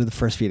promise I'll do the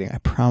first feeding. I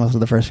promise I'll do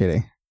the first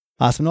feeding.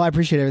 Awesome. No, I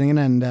appreciate everything,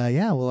 and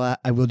I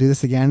will do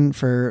this again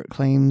for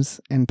claims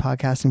and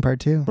podcasting part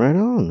 2. Right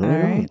on. All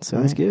Right on. right.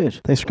 Sounds good.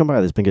 Thanks for coming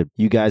by. This has been good.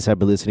 You guys have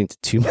been listening to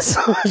 2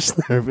 Massage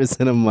Therapists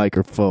and a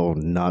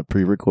Microphone, not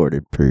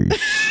pre-recorded. Peace.